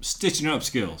stitching up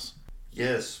skills?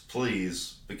 Yes,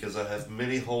 please, because I have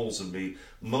many holes in me,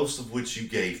 most of which you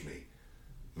gave me,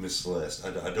 Miss Celeste.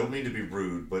 I don't mean to be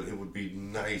rude, but it would be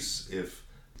nice if...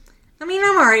 I mean,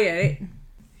 I'm alright at it.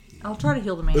 I'll try to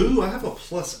heal the man. Ooh, I have a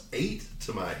 +8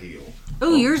 to my heal.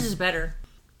 Ooh, yours is better.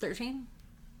 13?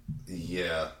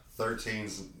 Yeah,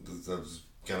 13's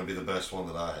going to be the best one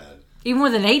that I had. Even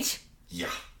with an 8? Yeah.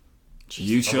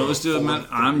 You chose to admit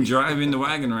I'm driving the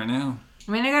wagon right now.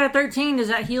 I mean, I got a 13. Does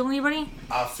that heal anybody?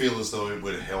 I feel as though it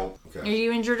would help. Are Okay.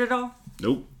 you injured at all?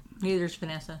 Nope. Neither's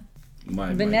Vanessa.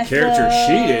 My Vanessa. character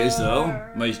sheet is, though.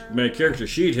 My character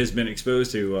sheet has been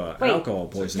exposed to alcohol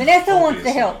poisoning. Vanessa wants to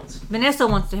Obvious help. odds. Vanessa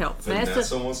wants to help.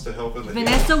 Vanessa wants to help in the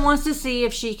Vanessa wants to see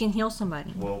if she can heal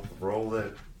somebody. Well, roll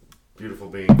that beautiful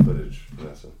bean footage,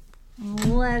 Vanessa.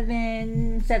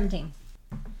 11, 17.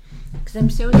 Because I'm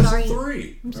so That's sorry. a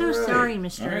 3. I'm so All right. sorry,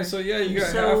 mister. All right, so yeah, you got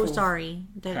I'm so half of, sorry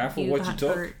that half of you what got you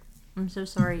took. hurt. I'm so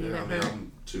sorry you Yeah, got I mean, hurt.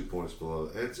 I'm 2 points below.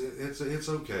 It's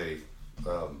okay.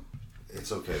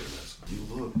 It's okay, Vanessa. You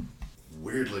look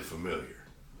weirdly familiar,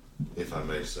 if I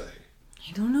may say.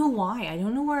 I don't know why. I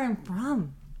don't know where I'm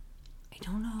from. I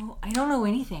don't know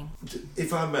anything.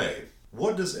 If I may,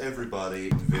 what does everybody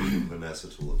envision Vanessa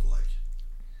to look like?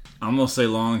 I'm going to say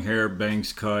long hair,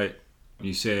 bangs cut.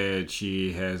 You said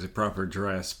she has a proper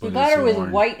dress. We But got it's her with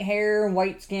worn. white hair,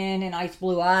 white skin, and ice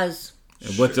blue eyes.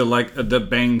 With the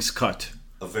bangs cut.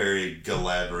 A very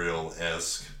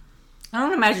Galadriel-esque. I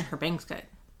don't imagine her bangs cut.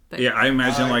 But Yeah, I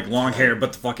imagine like long hair,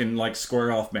 but the fucking like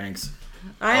square off bangs.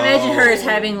 I imagine her as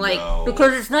having like no.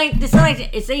 because it's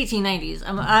 1890s.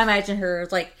 I imagine her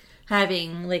as like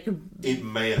having like It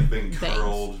may have been Bangs.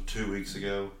 curled 2 weeks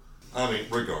ago. I mean,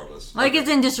 regardless. like it's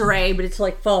in disarray, but it's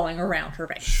like falling around her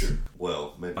face. Sure.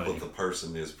 Well, maybe what the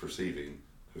person is perceiving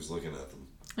who's looking at them.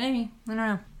 Maybe I don't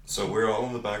know. So we're all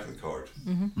in the back of the cart.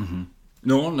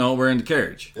 No, we're in the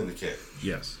carriage. In the carriage.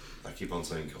 Yes. I keep on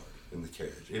saying cart. In the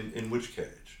carriage. In which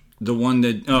carriage? The one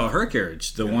that, her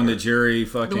carriage. The one that Jerry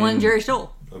fucking... The one Jerry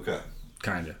stole. Okay.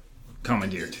 Kinda.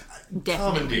 Commandeered.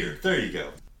 Definitely. Commandeer. There you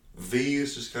go. V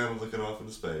is just kind of looking off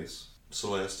into space.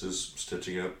 Celeste is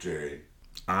stitching up Jerry.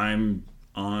 I'm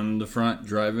on the front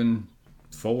driving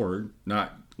forward.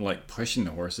 Not like pushing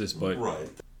the horses, but... Right.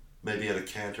 Maybe at a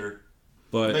canter.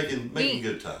 But Making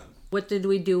good time. What did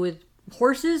we do with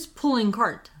horses pulling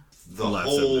cart? The Left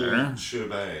whole it there.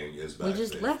 shebang is back We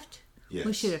just there. left. Yes.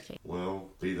 We should have taken. Well,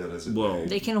 be that as it Whoa. may.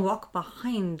 They can walk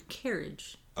behind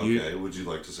carriage. Okay, would you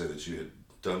like to say that you had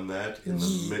done that in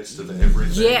the midst of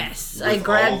everything? Yes, With I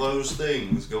grabbed- all those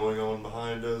things going on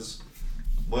behind us?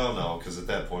 Well, no, because at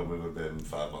that point we would have been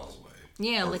 5 miles away.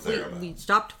 Yeah, Or like thereabout. we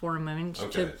stopped for a moment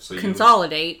Okay, so to you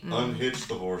consolidate. Unhitched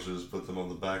the horses, put them on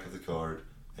the back of the cart,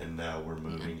 and now we're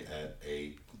moving at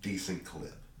a decent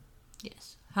clip.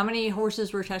 Yes. How many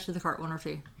horses were attached to the cart? 1 or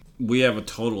 2? we have a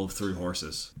total of 3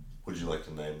 horses. Would you like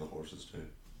to name the horses too?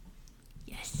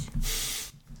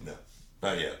 Yes. No,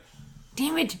 not yet.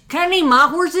 Damn it. Can I name my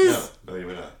horses? No,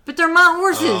 you're not. But they're my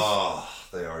horses. Oh,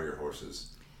 they are your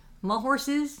horses. My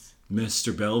horses?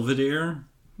 Mr. Belvedere?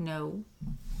 No.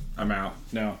 I'm out.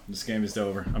 No, this game is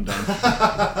over. I'm done.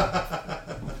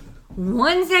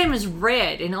 One's name is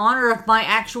Red in honor of my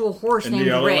actual horse And named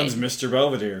the other Red. one's Mr.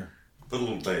 Belvedere. Put a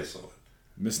little bass on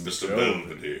it. Mr.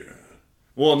 Belvedere.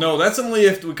 Well, no, that's only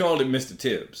if we called it Mr.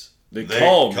 Tibbs. They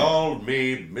called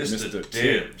me Mr.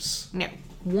 Tibbs. No.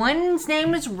 One's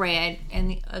name is Red and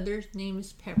the other's name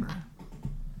is Pepper.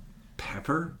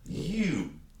 Pepper?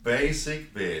 You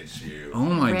basic bitch, you. Oh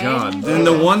my Red? god. Then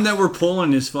the one that we're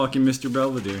pulling is fucking Mr.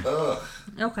 Belvedere. Ugh.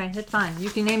 Okay, that's fine. You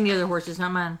can name the other horses,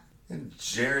 not mine. And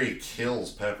Jerry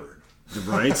kills Pepper.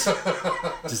 Right?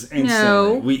 Just instantly.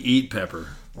 No. We eat Pepper.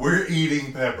 We're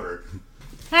eating Pepper.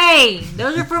 Hey,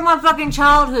 those are from my fucking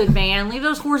childhood, man. Leave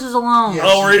those horses alone. Yes,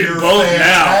 Oh, we're eating your both now.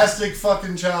 fantastic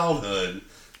fucking childhood.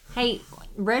 Hey,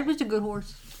 Red was a good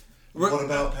horse. What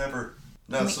about Pepper?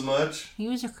 Not so much? He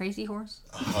was a crazy horse.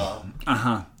 Uh-huh.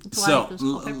 Uh-huh. That's why So, it was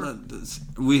called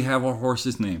Pepper. we have our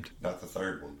horses named. Not the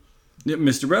third one. Yeah,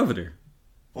 Mr. Belvedere.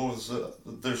 What was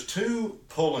there's two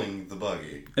pulling the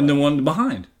buggy. And the one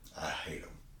behind. I hate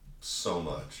them so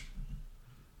much.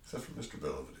 Except for Mr.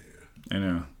 Belvedere. I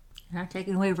know. You're not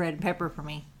taking away Red and Pepper from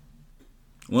me.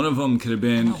 One of them could have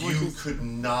been... You could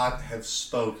not have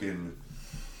spoken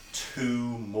two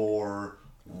more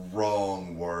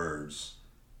wrong words.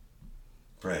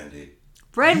 Brandy.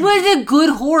 Red was a good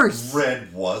horse.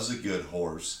 Red was a good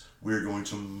horse. We're going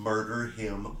to murder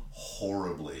him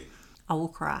horribly. I will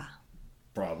cry.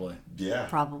 Probably. Yeah.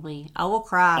 Probably. I will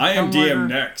cry. I am Don't DM murder.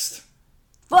 next.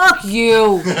 Fuck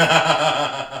you.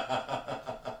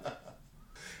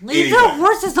 Leave the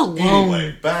horses alone.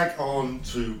 Anyway, back on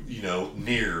to,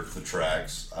 near the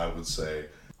tracks, I would say.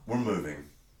 We're moving.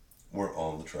 We're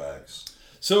on the tracks.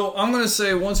 So I'm going to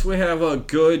say once we have a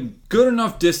good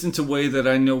enough distance away that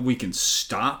I know we can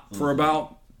stop for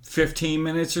about 15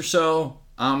 minutes or so,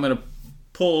 I'm going to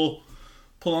pull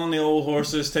on the old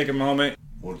horses, take a moment.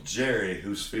 Well, Jerry,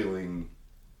 who's feeling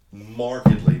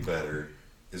markedly better,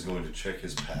 is going to check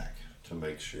his pack to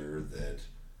make sure that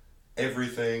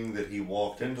everything that he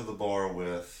walked into the bar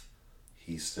with,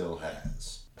 he still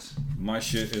has. My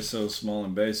shit is so small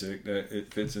and basic that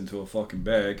it fits into a fucking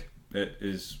bag that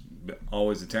is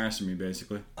always attached to me,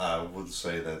 basically. I would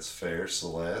say that's fair.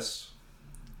 Celeste,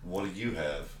 what do you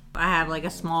have I have like a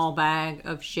small bag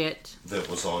of shit that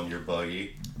was on your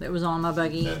buggy that was on my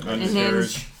buggy. That And then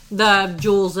undercarriage. the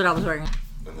jewels that I was wearing.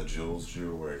 and the jewels you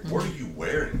were wearing? What are you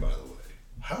wearing, by the way?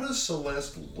 How does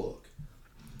Celeste look?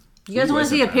 You guys Ooh, want that's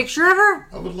to see a a bag. picture of her?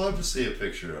 I would love to see a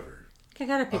picture of her I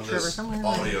got a on picture of her this somewhere.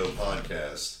 audio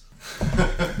podcast.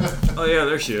 Oh, yeah,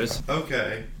 there she is.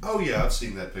 Okay. Oh, yeah, I've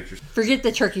seen that picture. Forget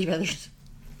the turkey feathers.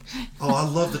 Oh, I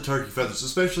love the turkey feathers,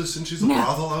 especially since she's a No.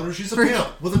 brothel owner. She's a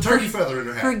pimp with a turkey feather in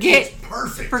her hat. Forget- It's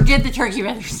perfect. Forget the turkey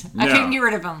feathers. I No. couldn't get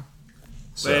rid of them.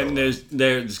 So, And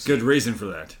there's good reason for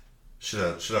that. should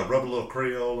I rub a little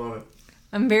Creole on it?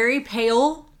 I'm very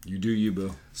pale. You do you,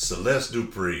 boo. Celeste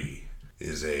Dupree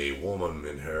is a woman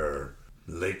in her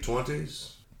late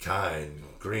 20s, kind,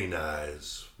 green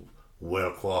eyes,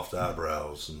 well-coiffed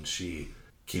eyebrows, and she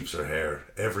keeps her hair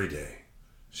every day.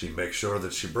 She makes sure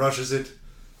that she brushes it.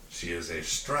 She is a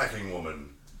striking woman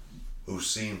who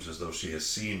seems as though she has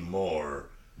seen more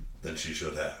than she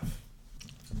should have.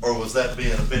 Or was that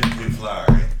being a bit too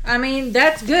flowery? I mean,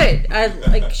 that's good.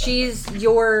 She's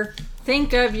your...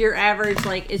 Think of your average,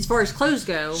 as far as clothes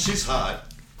go. She's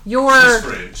hot. Your... She's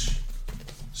French.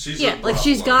 She's Yeah, a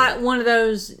she's brothel owner. got one of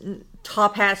those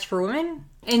top hats for women.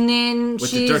 And then With the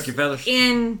she's turkey feathers?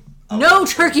 in... I No love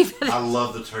turkey I feathers.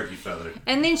 love the turkey feather.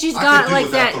 And then she's I got could do like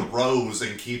without that... the rose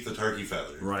and keep the turkey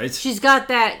feather. Right? She's got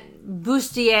that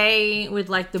bustier with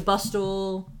the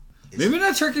bustle. Maybe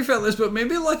not turkey feathers, but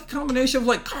maybe a combination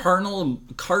of cardinal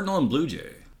and blue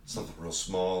jay. Something real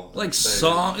small.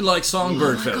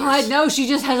 Songbird feathers. God, no, she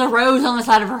just has a rose on the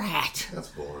side of her hat. That's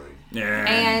boring. Yeah.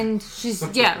 And she's,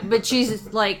 but she's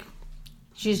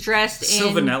she's dressed So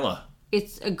in... vanilla.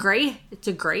 It's a gray hat. It's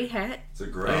a great hat.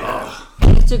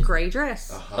 It's a gray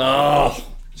dress. Oh.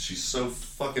 She's so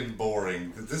fucking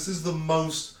boring. This is the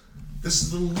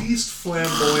least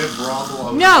flamboyant brothel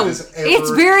owner No, that has ever... it's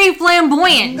very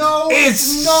flamboyant. No, it's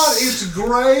It's- not. It's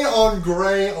gray on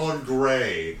gray on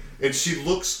gray. And she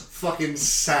looks fucking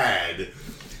sad.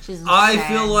 She's I sad.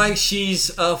 feel like she's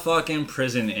a fucking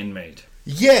prison inmate.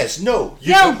 Yes, no.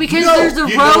 No, because there's a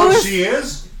you know what rose. she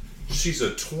is? She's a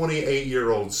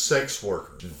 28-year-old sex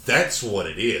worker. That's what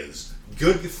it is.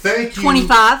 Good, thank you.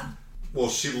 25. Well,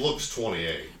 she looks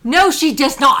 28. No, she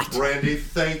does not. Brandy,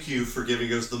 thank you for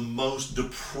giving us the most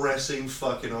depressing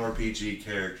fucking RPG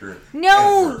character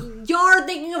ever. You're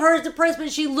thinking of her as depressed, but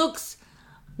she looks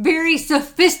very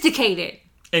sophisticated.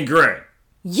 And gray.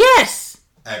 Yes.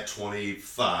 At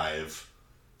 25,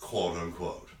 quote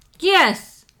unquote.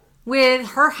 Yes.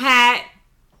 With her hat,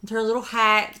 her little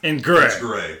hat. And gray. It's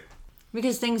gray.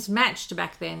 Because things matched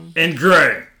back then. And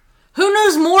gray. Who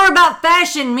knows more about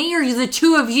fashion, me or the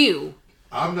two of you?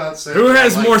 I'm not saying who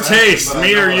has more fashion, taste,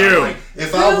 me or you? Like.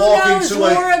 If I walk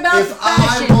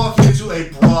into a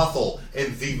brothel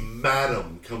and the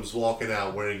madam comes walking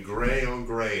out wearing gray on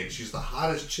gray and she's the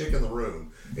hottest chick in the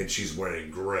room and she's wearing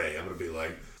gray, I'm gonna be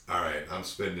like, all right, I'm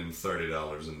spending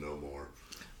 $30 and no more.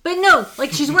 But no,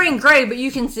 like she's wearing gray, but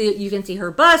you can see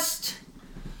her bust,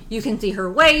 you can see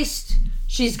her waist.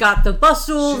 She's got the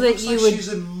bustle She's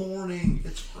in mourning.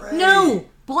 It's gray. No.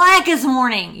 Black as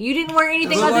mourning. You didn't wear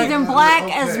anything other than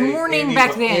black as mourning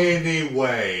back then.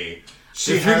 Anyway.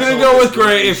 If you're going to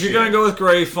go with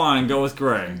gray, fine. Go with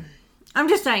gray. I'm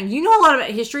just saying, you know a lot about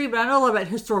history, but I know a lot about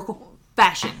historical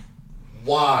fashion.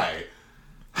 Why?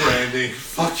 Brandy,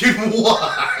 fucking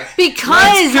why?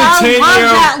 Because I love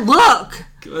that look.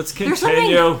 Let's continue.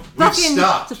 There's something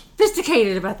fucking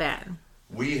sophisticated about that.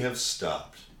 We have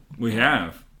stopped. We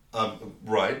have.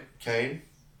 Right, Kane?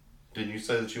 Didn't you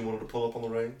say that you wanted to pull up on the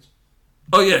reins?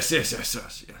 Oh, yes,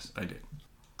 I did.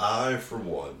 I, for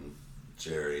one,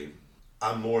 Jerry,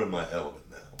 I'm more in my element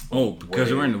now. Oh,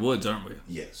 because we're in the woods, aren't we?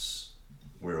 Yes.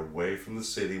 We're away from the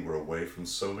city. We're away from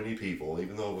so many people,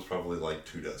 even though it was probably like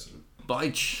 24. By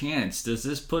chance, does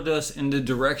this put us in the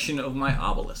direction of my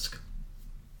obelisk?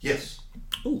 Yes.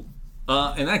 Ooh.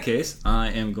 In that case, I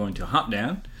am going to hop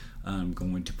down. I'm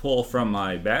going to pull from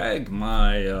my bag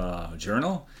my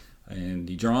journal and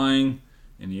the drawing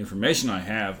and the information I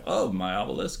have of my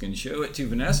obelisk and show it to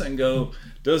Vanessa and go,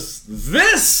 does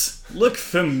this look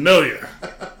familiar?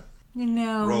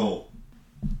 No. Roll.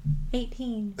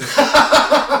 18.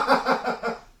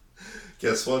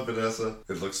 Guess what, Vanessa?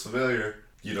 It looks familiar.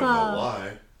 You don't know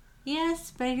why.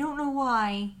 Yes, but I don't know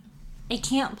why. I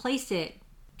can't place it.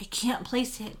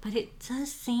 But it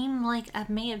does seem like I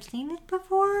may have seen it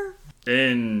before.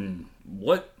 In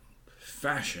what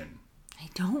fashion? I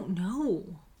don't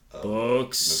know.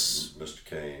 Books, Mr.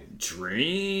 Kane.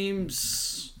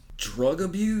 Dreams, drug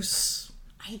abuse.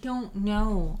 I don't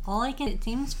know. It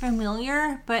seems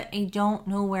familiar, but I don't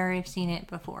know where I've seen it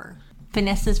before.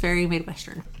 Vanessa's very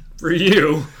Midwestern. For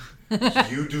you.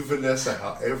 You do Vanessa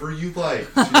however you like.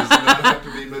 She does not have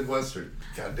to be Midwestern.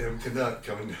 Goddamn Canuck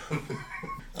coming down.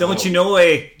 Don't you know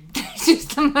a... That's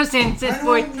just the most innocent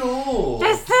voice. I don't know.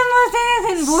 That's the most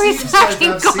innocent voice Seems I like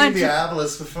can I've seen conjure. the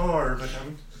obelisk before, but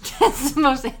That's the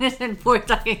most innocent voice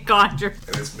I can conjure.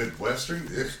 and it's Midwestern?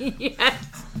 Yes.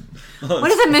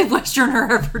 What has a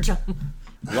Midwesterner ever done?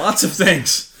 Lots of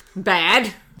things.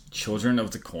 Bad. Children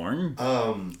of the Corn.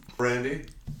 Brandy,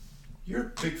 you're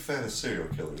a big fan of serial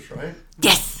killers, right?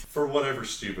 Yes. For whatever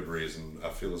stupid reason, I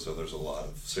feel as though there's a lot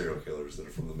of serial killers that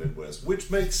are from the Midwest, which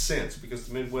makes sense because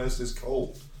the Midwest is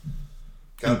cold.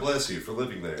 God bless you for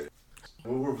living there.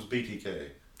 Where was BTK?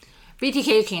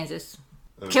 BTK, Kansas.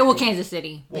 Kansas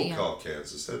City. We'll call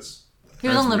Kansas. He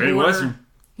was on the Midwestern. border.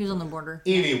 He was on the border.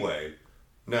 Anyway,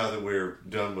 now that we're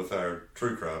done with our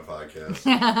true crime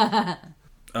podcast,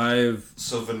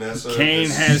 so Vanessa, Kane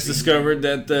has discovered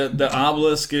that the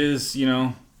obelisk is,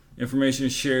 information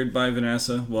is shared by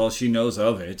Vanessa. Well, she knows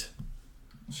of it.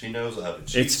 She knows of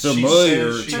it. It's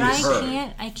familiar she But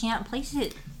says I can't place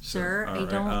it, sir. I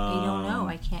don't know.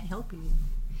 I can't help you.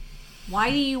 Why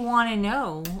do you want to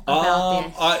know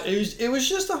about this? It was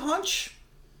just a hunch.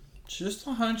 Just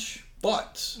a hunch.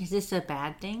 But... Is this a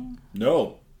bad thing?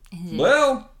 No.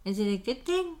 Is it a good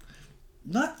thing?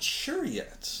 Not sure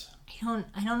yet.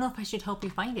 I don't know if I should help you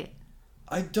find it.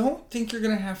 I don't think you're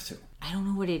going to have to. I don't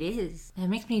know what it is. It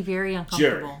makes me very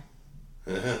uncomfortable.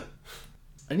 Jerry.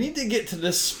 I need to get to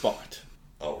this spot.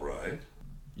 All right.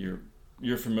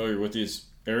 You're familiar with these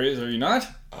areas, are you not?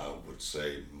 I would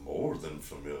say more than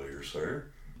familiar, sir.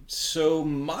 So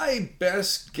my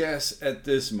best guess at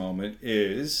this moment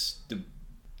is the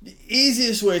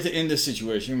easiest way to end a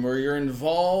situation where you're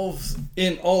involved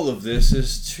in all of this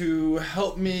is to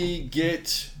help me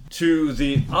get to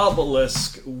the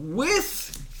obelisk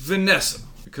with Vanessa.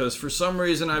 Because for some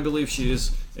reason I believe she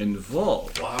is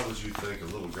involved. Why would you think a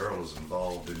little girl is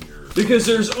involved in your... Because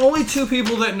there's only two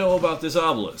people that know about this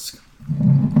obelisk.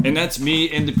 And that's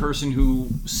me and the person who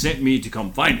sent me to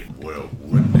come find it. Well,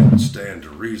 wouldn't it stand to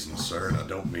reason, sir, and I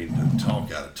don't mean to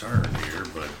talk out of turn here,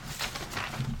 but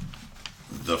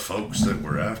the folks that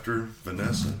were after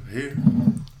Vanessa here,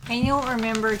 I don't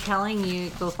remember telling you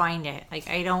to go find it. Like,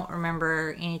 I don't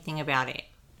remember anything about it.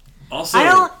 Also,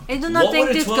 I do not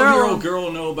think this what would a 12-year-old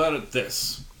girl know about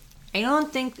this? I do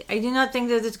not think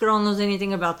that this girl knows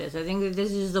anything about this. I think that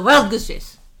this is the wild goose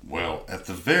chase. Well, at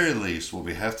the very least, what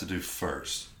we have to do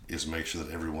first is make sure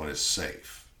that everyone is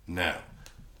safe. Now,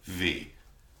 V,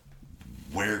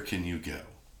 where can you go?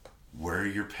 Where are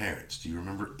your parents? Do you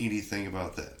remember anything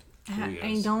about that?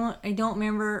 I don't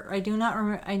remember. I don't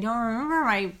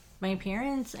remember my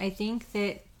parents. I think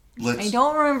that I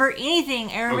don't remember anything.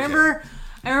 I remember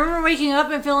waking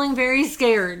up and feeling very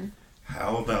scared.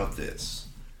 How about this?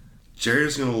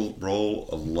 Jerry's going to roll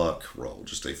a luck roll,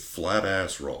 just a flat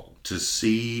ass roll, to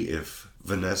see if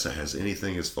Vanessa has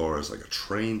anything as far as like a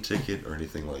train ticket or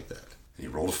anything like that. And he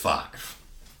rolled a 5.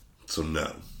 So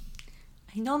no.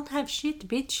 I don't have shit,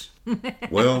 bitch.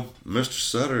 Well, Mr.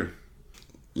 Sutter,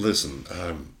 listen,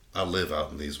 I live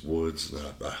out in these woods, and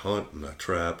I hunt and I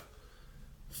trap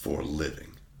for a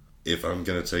living. If I'm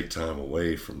going to take time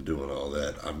away from doing all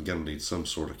that, I'm going to need some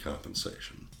sort of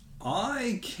compensation.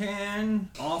 I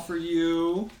can offer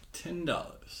you $10.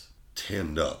 $10.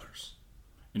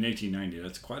 In 1890,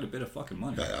 that's quite a bit of fucking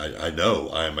money. I know.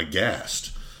 I am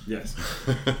aghast. Yes.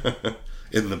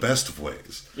 In the best of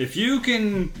ways. If you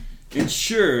can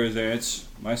ensure that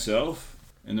myself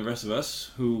and the rest of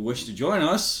us who wish to join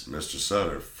us... Mr.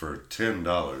 Sutter, for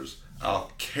 $10,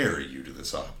 I'll carry you to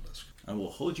this obelisk. I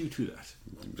will hold you to that.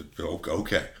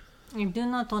 Okay. I do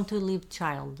not want to leave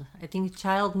child. I think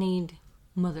child need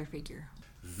mother figure.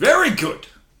 Very good.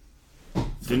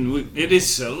 Then it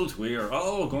is settled. We are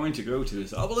all going to go to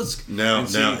this obelisk. Now,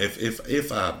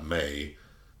 if I may,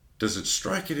 does it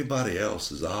strike anybody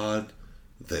else as odd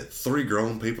that 3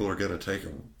 grown people are going to take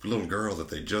a little girl that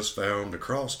they just found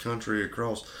across country,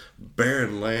 across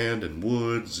barren land and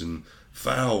woods and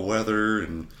foul weather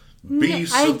and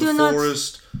beasts of the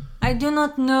forest? I do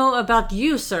not know about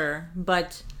you, sir,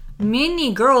 but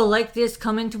many girls like this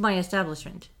come into my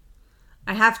establishment.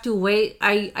 I have to wait.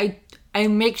 I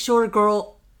make sure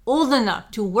girl old enough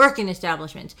to work in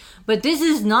establishments. But this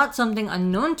is not something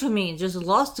unknown to me. Just a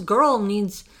lost girl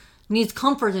needs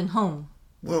comfort and home.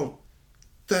 Well,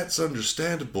 that's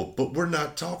understandable, but we're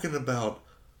not talking about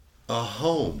a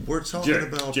home. We're talking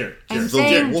about I'm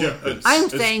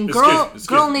saying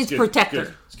girl needs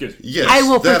protector. Excuse me. Yes, I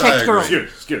will protect girl.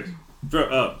 Excuse me.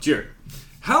 Jared,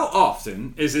 how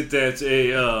often is it that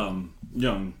a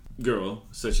young girl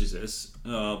such as this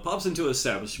pops into an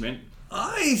establishment,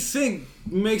 I think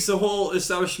makes the whole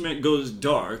establishment goes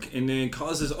dark and then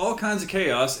causes all kinds of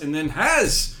chaos and then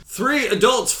has 3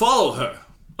 adults follow her,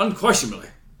 unquestionably?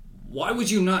 Why would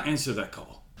you not answer that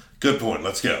call? Good point.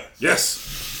 Let's go.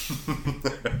 Yes.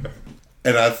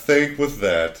 And I think with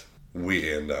that, we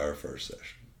end our first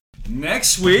session.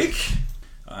 Next week,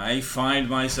 I find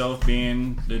myself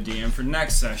being the DM for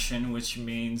next session, which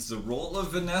means the role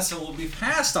of Vanessa will be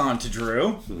passed on to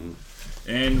Drew. Mm-hmm.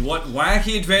 And what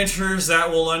wacky adventures that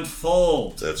will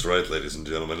unfold. That's right, ladies and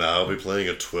gentlemen. I'll be playing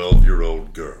a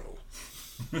 12-year-old girl.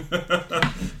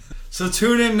 So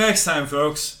tune in next time,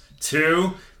 folks,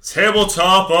 to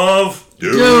Tabletop of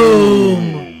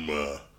Doom.